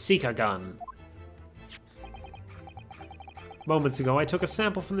print seeker gun. Moments ago, I took a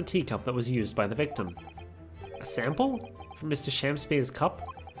sample from the teacup that was used by the victim. A sample? From Mr. Shamspeare's cup?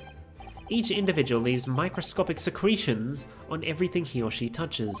 Each individual leaves microscopic secretions on everything he or she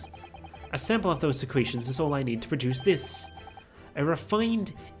touches. A sample of those secretions is all I need to produce this. A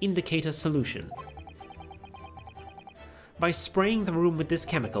refined indicator solution. By spraying the room with this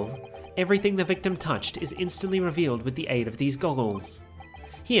chemical, everything the victim touched is instantly revealed with the aid of these goggles.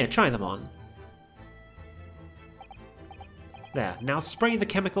 Here, try them on. There, now spray the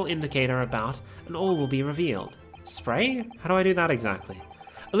chemical indicator about and all will be revealed. Spray? How do I do that exactly?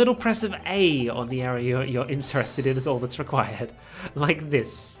 A little press of A on the area you're interested in is all that's required. Like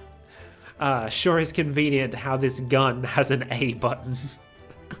this. Sure is convenient how this gun has an A button.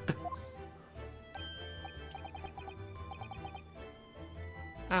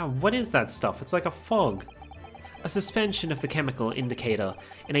 What is that stuff? It's like a fog. A suspension of the chemical indicator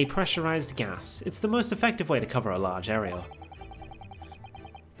in a pressurized gas. It's the most effective way to cover a large area.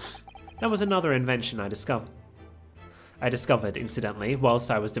 That was another invention I discovered, incidentally, whilst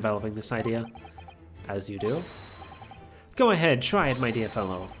I was developing this idea. As you do. Go ahead, try it, my dear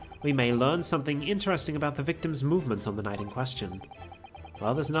fellow. We may learn something interesting about the victim's movements on the night in question.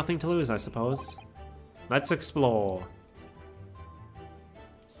 Well, there's nothing to lose, I suppose. Let's explore.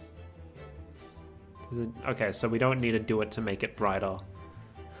 Okay, so we don't need to do it to make it brighter.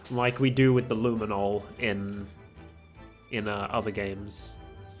 Like we do with the luminol in other games.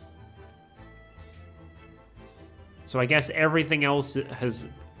 So I guess everything else has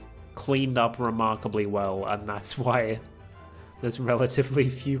cleaned up remarkably well, and that's why there's relatively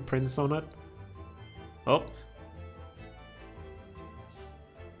few prints on it. Oh.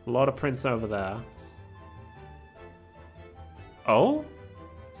 A lot of prints over there. Oh?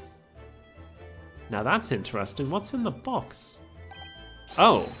 Now that's interesting. What's in the box?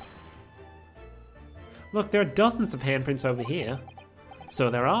 Oh. Look, there are dozens of handprints over here. So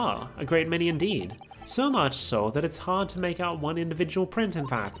there are. A great many indeed. So much so that it's hard to make out one individual print, in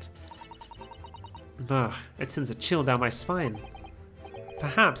fact. Ugh, it sends a chill down my spine.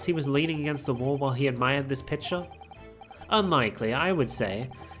 Perhaps he was leaning against the wall while he admired this picture? Unlikely, I would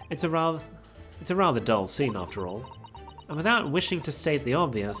say. It's a rather dull scene, after all. And without wishing to state the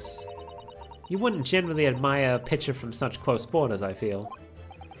obvious, you wouldn't generally admire a picture from such close quarters, I feel.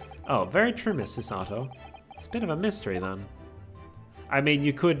 Oh, very true, Miss Sato. It's a bit of a mystery, then. I mean,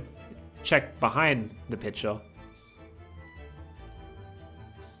 you could check behind the picture.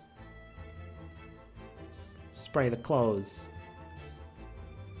 Spray the clothes.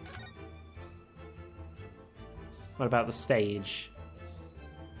 What about the stage?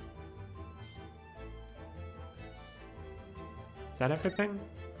 Is that everything?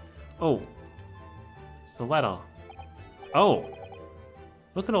 Oh. The letter. Oh.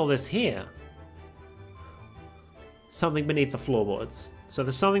 Look at all this here. Something beneath the floorboards. So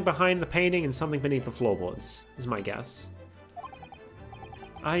there's something behind the painting and something beneath the floorboards, is my guess.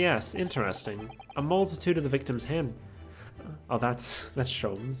 Ah yes, interesting. A multitude of the victim's hand... Oh, that's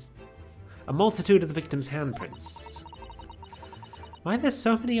Sholmes. A multitude of the victim's handprints. Why are there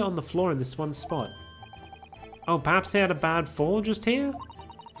so many on the floor in this one spot? Oh, perhaps they had a bad fall just here?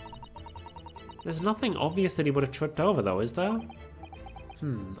 There's nothing obvious that he would have tripped over though, is there?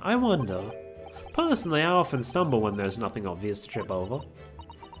 I wonder. Personally, I often stumble when there's nothing obvious to trip over.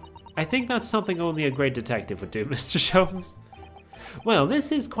 I think that's something only a great detective would do, Mr. Sholmes. Well,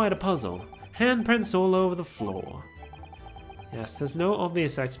 this is quite a puzzle. Handprints all over the floor. Yes, there's no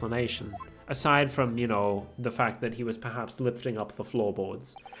obvious explanation, aside from, you know, the fact that he was perhaps lifting up the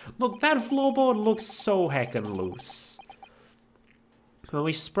floorboards. Look, that floorboard looks so heckin' loose. Well,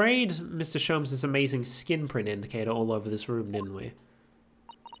 we sprayed Mr. Sholmes' amazing skin print indicator all over this room, didn't we?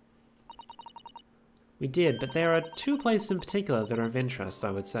 We did, but there are two places in particular that are of interest, I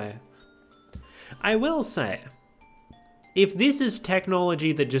would say. I will say, If this is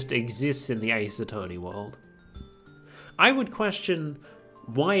technology that just exists in the Ace Attorney world, I would question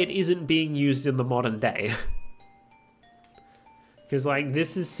why it isn't being used in the modern day. Because, like,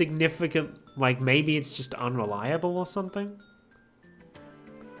 this is significant. Like, maybe it's just unreliable or something.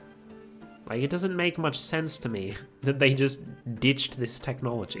 Like, it doesn't make much sense to me that they just ditched this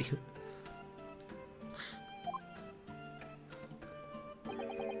technology.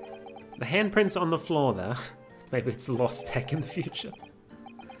 The handprints on the floor there. Maybe it's lost tech in the future.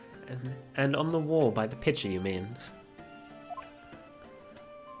 And on the wall by the picture, you mean?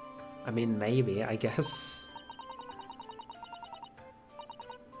 I mean, maybe, I guess.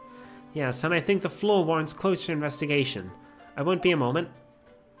 Yes, and I think the floor warrants closer investigation. I won't be a moment.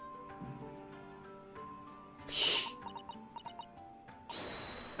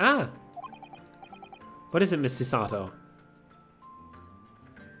 Ah! What is it, Miss Susato?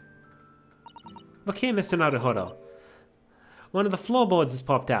 Look here, Mr. Naruhodo. One of the floorboards has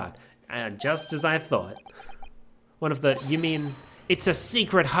popped out, and just as I thought. One of the... You mean, it's a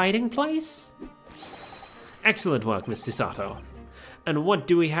secret hiding place? Excellent work, Miss Susato. And what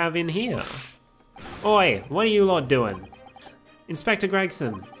do we have in here? Oi, what are you lot doing? Inspector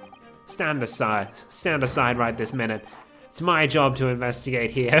Gregson, stand aside. Stand aside right this minute. It's my job to investigate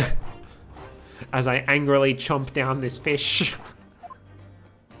here. As I angrily chomp down this fish.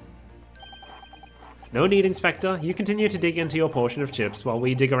 No need, Inspector. You continue to dig into your portion of chips while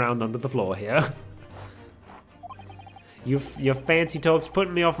we dig around under the floor here. Your fancy talk's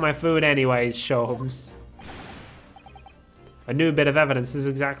putting me off my food anyways, Sholmes. A new bit of evidence is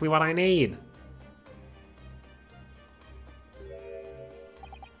exactly what I need.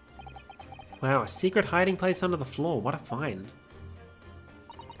 Wow, a secret hiding place under the floor. What a find.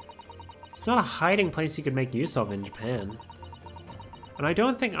 It's not a hiding place you could make use of in Japan. And I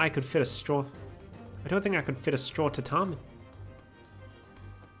don't think I could fit a straw... I don't think I could fit a straw tatami.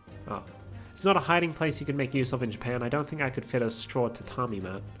 Oh. It's not a hiding place you could make use of in Japan. I don't think I could fit a straw tatami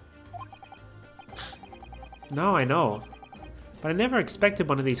mat. No, I know. But I never expected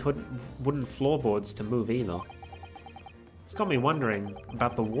one of these wooden floorboards to move either. It's got me wondering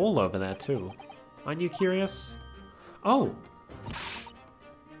about the wall over there too. Aren't you curious? Oh!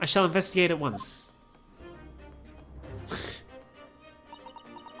 I shall investigate at once.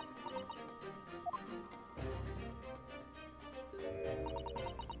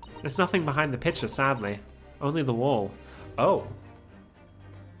 There's nothing behind the picture, sadly. Only the wall. Oh.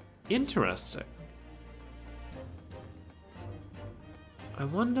 Interesting. I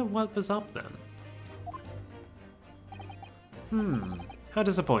wonder what was up then. How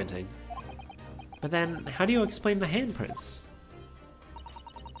disappointing. But then, how do you explain the handprints?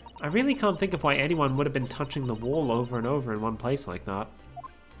 I really can't think of why anyone would have been touching the wall over and over in one place like that.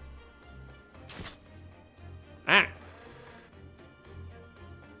 Ah!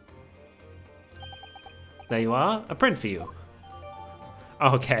 There you are, a print for you.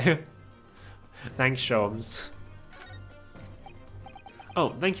 Okay. Thanks, Sholmes. Oh,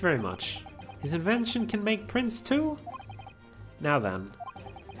 thank you very much. His invention can make prints too? Now then.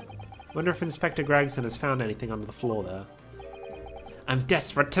 Wonder if Inspector Gregson has found anything under the floor there. I'm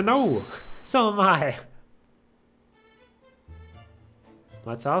desperate to know! So am I!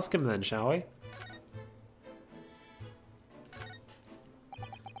 Let's ask him then, shall we?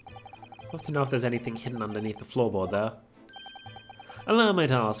 I'd love to know if there's anything hidden underneath the floorboard there. Allow me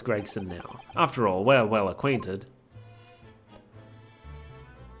to ask Gregson now. After all, we're well acquainted.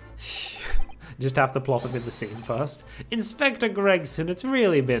 Just have to plop him in the scene first. Inspector Gregson, it's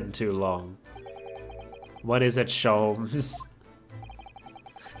really been too long. What is it, Sholmes?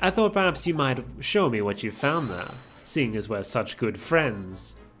 I thought perhaps you might show me what you found there, seeing as we're such good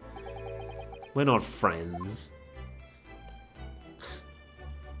friends. We're not friends.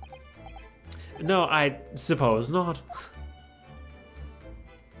 No, I suppose not.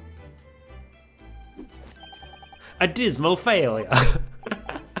 A dismal failure.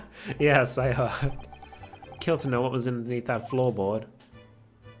 Yes, I heard. Kill to know what was underneath that floorboard.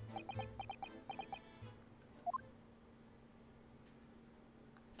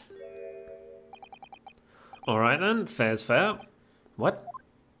 Alright then, fair's fair. What?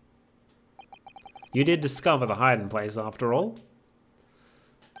 You did discover the hiding place after all?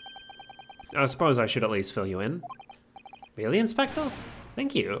 I suppose I should at least fill you in. Really, Inspector?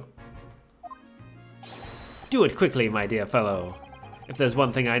 Thank you. Do it quickly, my dear fellow. If there's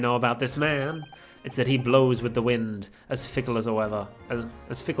one thing I know about this man, it's that he blows with the wind, as fickle as the weather.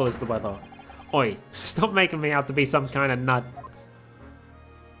 As fickle as the weather. Oi, stop making me out to be some kind of nut.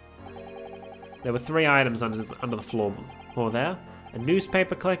 There were 3 items under the floor there. A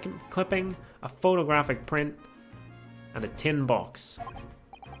newspaper clipping, a photographic print, and a tin box.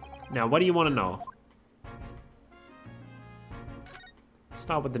 Now, what do you want to know?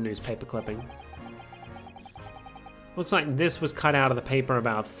 Start with the newspaper clipping. Looks like this was cut out of the paper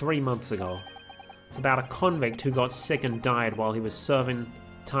about 3 months ago. It's about a convict who got sick and died while he was serving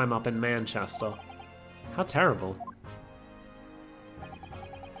time up in Manchester. How terrible.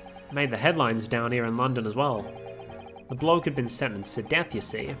 Made the headlines down here in London as well. The bloke had been sentenced to death, you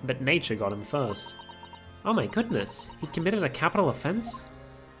see, but nature got him first. Oh my goodness, he committed a capital offense?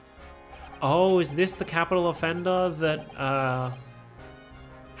 Oh, is this the capital offender that,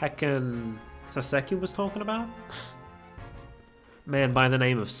 Heckin Saseki was talking about? Man by the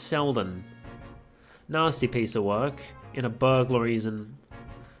name of Selden. Nasty piece of work in a burglaries and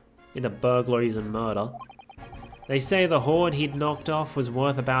murder. They say the hoard he'd knocked off was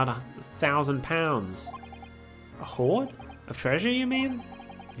worth about £1,000. A hoard? Of treasure, you mean?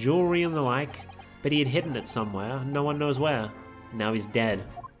 Jewelry and the like. But he had hidden it somewhere, no one knows where. Now he's dead.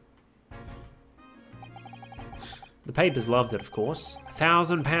 The papers loved it, of course.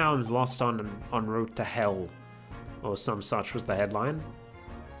 £1,000 lost en route to hell. Or some such was the headline.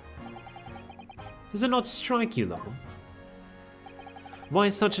 Does it not strike you, though? Why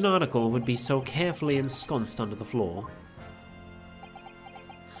such an article would be so carefully ensconced under the floor?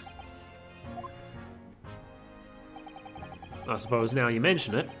 I suppose now you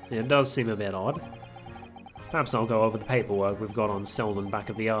mention it, it does seem a bit odd. Perhaps I'll go over the paperwork we've got on Selden back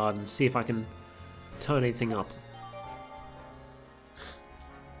at the yard and see if I can turn anything up.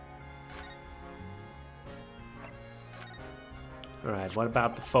 Alright, what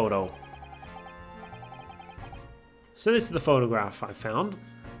about the photo? So this is the photograph I found.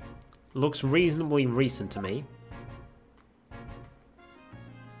 Looks reasonably recent to me.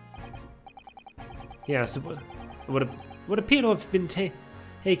 Yes, it would appear to have been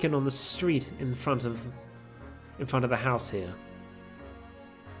taken on the street in front of the house here.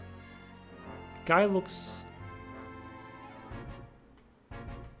 Guy looks...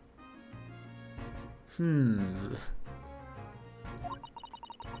 The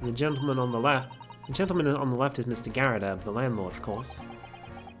gentleman on the left is Mr. Garadeb, the landlord, of course.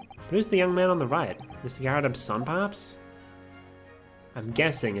 But who's the young man on the right? Mr. Garadeb's son, perhaps? I'm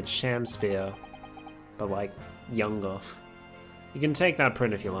guessing it's Speare, but like, younger. You can take that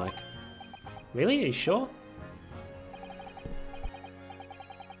print if you like. Really? Are you sure?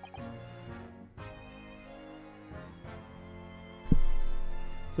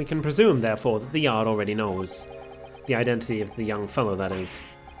 We can presume, therefore, that the yard already knows. The identity of the young fellow, that is.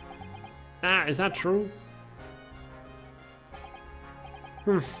 Ah, is that true?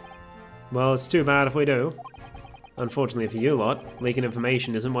 Well, it's too bad if we do. Unfortunately for you lot, leaking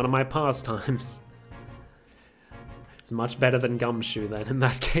information isn't one of my pastimes. It's much better than Gumshoe, then, in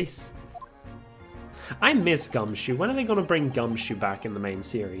that case. I miss Gumshoe. When are they going to bring Gumshoe back in the main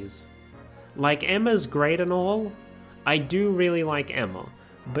series? Like, Emma's great and all. I do really like Emma.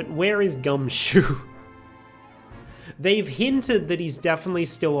 But where is Gumshoe? They've hinted that he's definitely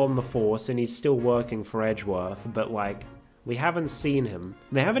still on the force and he's still working for Edgeworth, but like, we haven't seen him.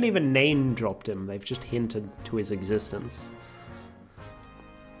 They haven't even name-dropped him, they've just hinted to his existence.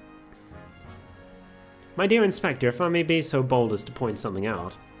 My dear Inspector, if I may be so bold as to point something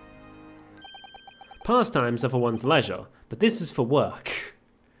out. Pastimes are for one's leisure, but this is for work.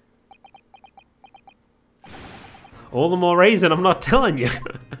 All the more reason I'm not telling you.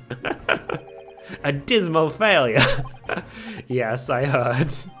 A dismal failure. Yes, I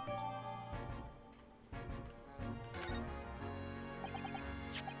heard.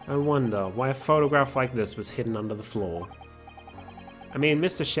 I wonder why a photograph like this was hidden under the floor. I mean,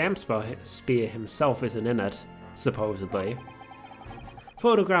 Mr. Speare himself isn't in it, supposedly.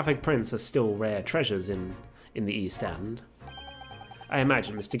 Photographic prints are still rare treasures in the East End. I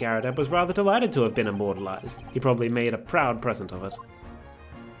imagine Mr. Garadeb was rather delighted to have been immortalized. He probably made a proud present of it.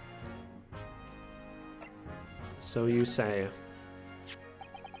 So you say.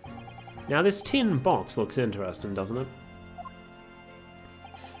 Now this tin box looks interesting, doesn't it?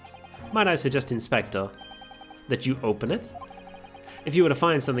 Might I suggest, Inspector, that you open it? If you were to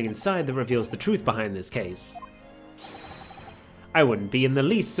find something inside that reveals the truth behind this case, I wouldn't be in the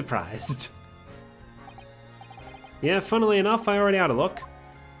least surprised. Yeah, funnily enough, I already had a look.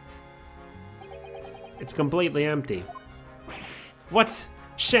 It's completely empty. What?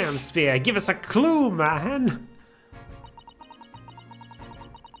 Speare, give us a clue, man!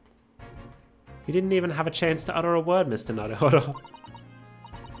 You didn't even have a chance to utter a word, Mr. Naruhodo.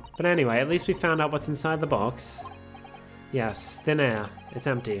 But anyway, at least we found out what's inside the box. Yes, thin air. It's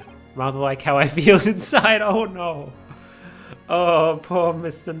empty. Rather like how I feel inside. Oh no. Oh, poor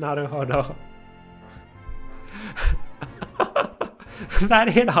Mr. Naruhodo. That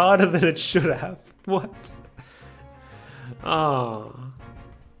hit harder than it should have. What? Oh.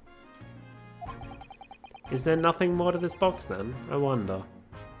 Is there nothing more to this box then? I wonder.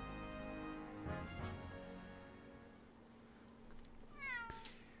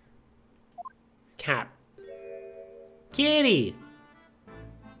 Cat. Kitty!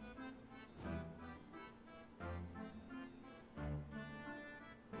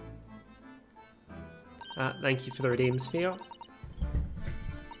 Thank you for the redeem sphere.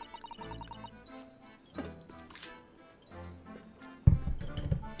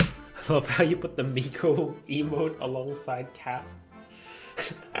 I love how you put the Miko emote alongside cat.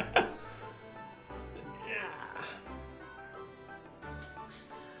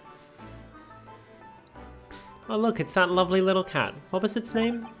 Oh look, it's that lovely little cat. What was its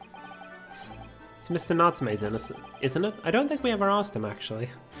name? It's Mr. Natsume's, isn't it? I don't think we ever asked him, actually.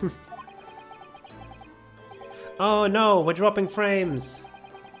 Oh no, we're dropping frames!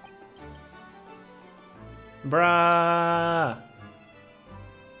 Bruh!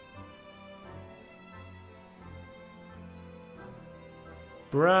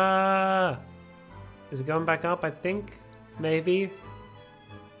 Bruh! Is it going back up, I think? Maybe?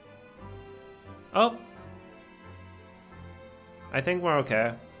 Oh! I think we're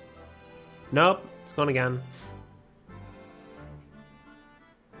okay. Nope, it's gone again.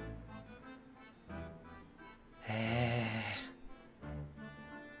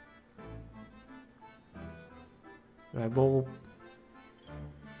 Right, well...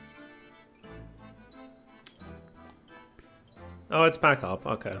 Oh, it's back up.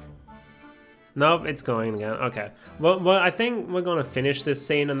 Okay. Nope, it's going again. Okay. Well, I think we're gonna finish this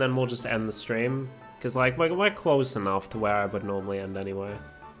scene and then we'll just end the stream. Because, like, we're close enough to where I would normally end anyway.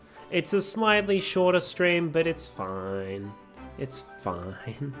 It's a slightly shorter stream, but it's fine. It's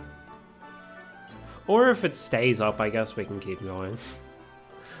fine. Or if it stays up, I guess we can keep going.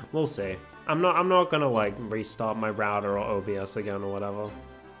 We'll see. I'm not gonna, like, restart my router or OBS again or whatever.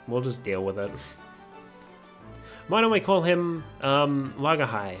 We'll just deal with it. Why don't we call him,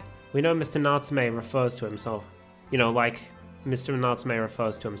 Lagahai? We know Mr. Natsume refers to himself, you know, like Mr. Natsume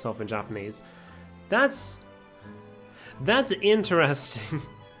refers to himself in Japanese. That's interesting.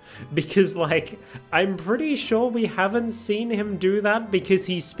 Because, like, I'm pretty sure we haven't seen him do that because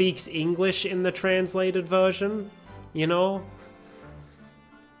he speaks English in the translated version, you know?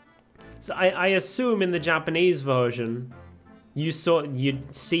 So I assume in the Japanese version,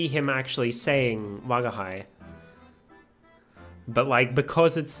 you'd see him actually saying Wagahai. But, like,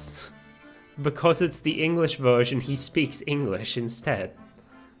 because it's the English version, he speaks English instead.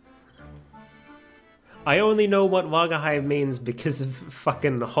 I only know what Wagahai means because of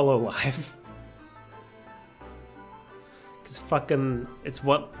fucking HoloLive. Because fucking, it's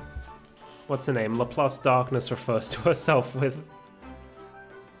what's her name? Laplace Darkness refers to herself with.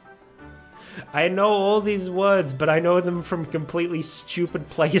 I know all these words, but I know them from completely stupid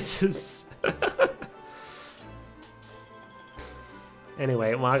places.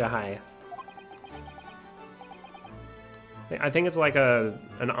 Anyway, Wagahai. I think it's like an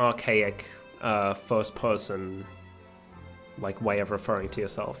archaic first-person like way of referring to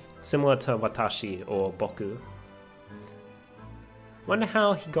yourself, similar to watashi or boku. Wonder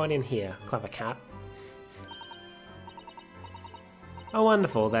how he got in here, clever cat. Oh,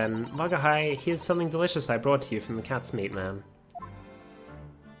 wonderful, then. Wagahai, here's something delicious I brought to you from the cat's meat man.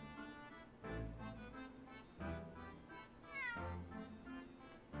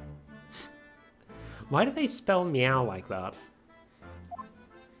 Why do they spell meow like that?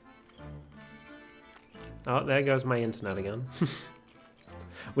 Oh, there goes my internet again.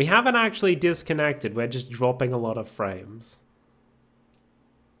 We haven't actually disconnected, we're just dropping a lot of frames.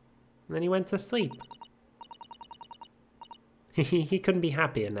 And then he went to sleep. He couldn't be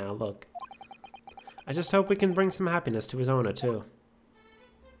happier now, look. I just hope we can bring some happiness to his owner, too.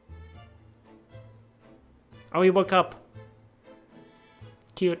 Oh, he woke up.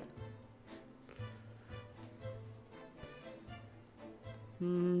 Cute.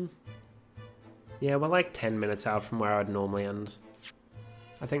 Yeah, we're like 10 minutes out from where I'd normally end.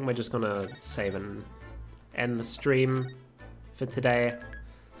 I think we're just gonna save and end the stream for today.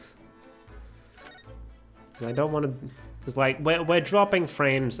 I don't want to... Because, like, we're dropping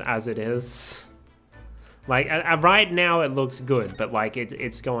frames as it is. Like, right now it looks good, but, like,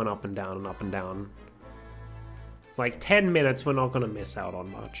 it's going up and down and up and down. It's like 10 minutes, we're not going to miss out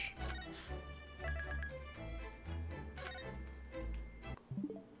on much.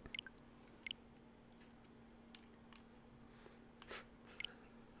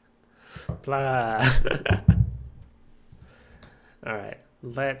 Blah. Alright,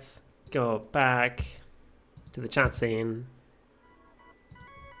 let's go back to the chat scene.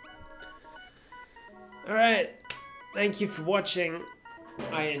 Alright, thank you for watching.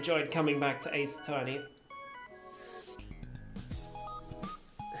 I enjoyed coming back to Ace Attorney.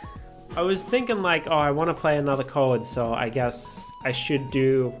 I was thinking like, oh, I want to play another code, so I guess I should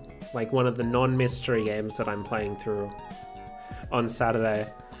do like one of the non-mystery games that I'm playing through on Saturday.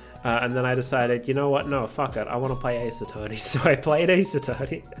 And then I decided, you know what, no, fuck it, I want to play Ace Attorney, so I played Ace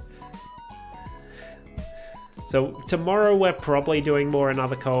Attorney. So tomorrow we're probably doing more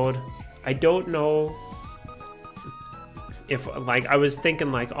another code. I don't know if, like, I was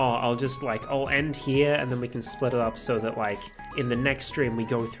thinking like, oh, I'll end here and then we can split it up so that like in the next stream we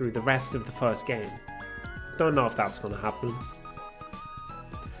go through the rest of the first game. Don't know if that's gonna happen.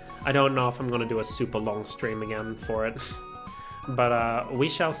 I don't know if I'm gonna do a super long stream again for it. But we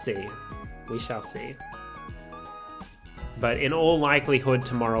shall see. We shall see. But in all likelihood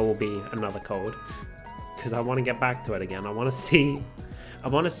tomorrow will be another code. Because I want to get back to it again. I want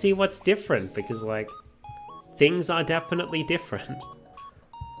to see what's different, because like things are definitely different.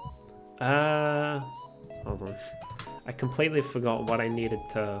 Hold on. I completely forgot what I needed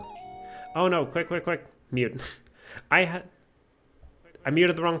to. Oh no, quick, mute. I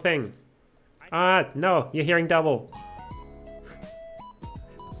muted the wrong thing. No, you're hearing double.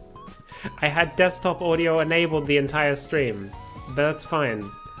 I had desktop audio enabled the entire stream, but that's fine.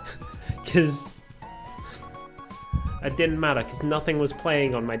 Because it didn't matter, because nothing was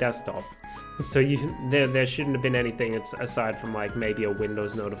playing on my desktop. So there shouldn't have been anything aside from like maybe a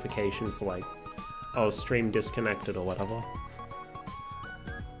Windows notification for like, oh, stream disconnected or whatever.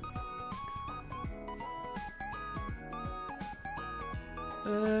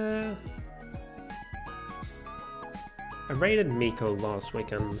 I raided Miko last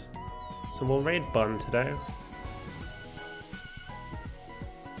weekend, so we'll raid Bun today.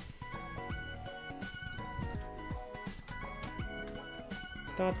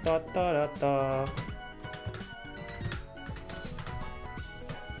 Da da da da da.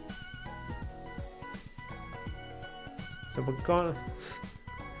 So we're gonna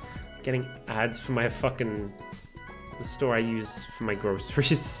getting ads for my fucking the store I use for my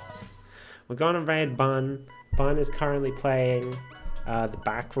groceries. We're gonna raid Bun. Bun is currently playing the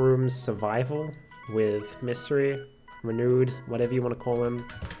Backrooms Survival with Mystery, Renewed, whatever you want to call him.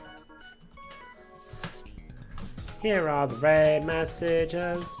 Here are the raid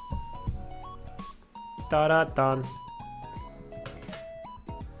messages. Da da da.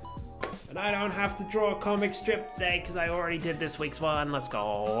 And I don't have to draw a comic strip today because I already did this week's one. Let's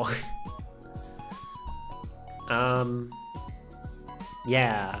go.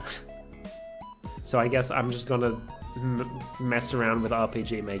 Yeah. So I guess I'm just gonna mess around with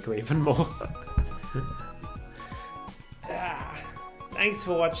RPG Maker even more. Thanks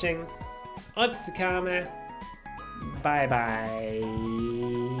for watching. Otsukame. Bye bye.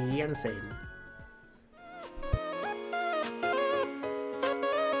 Insane.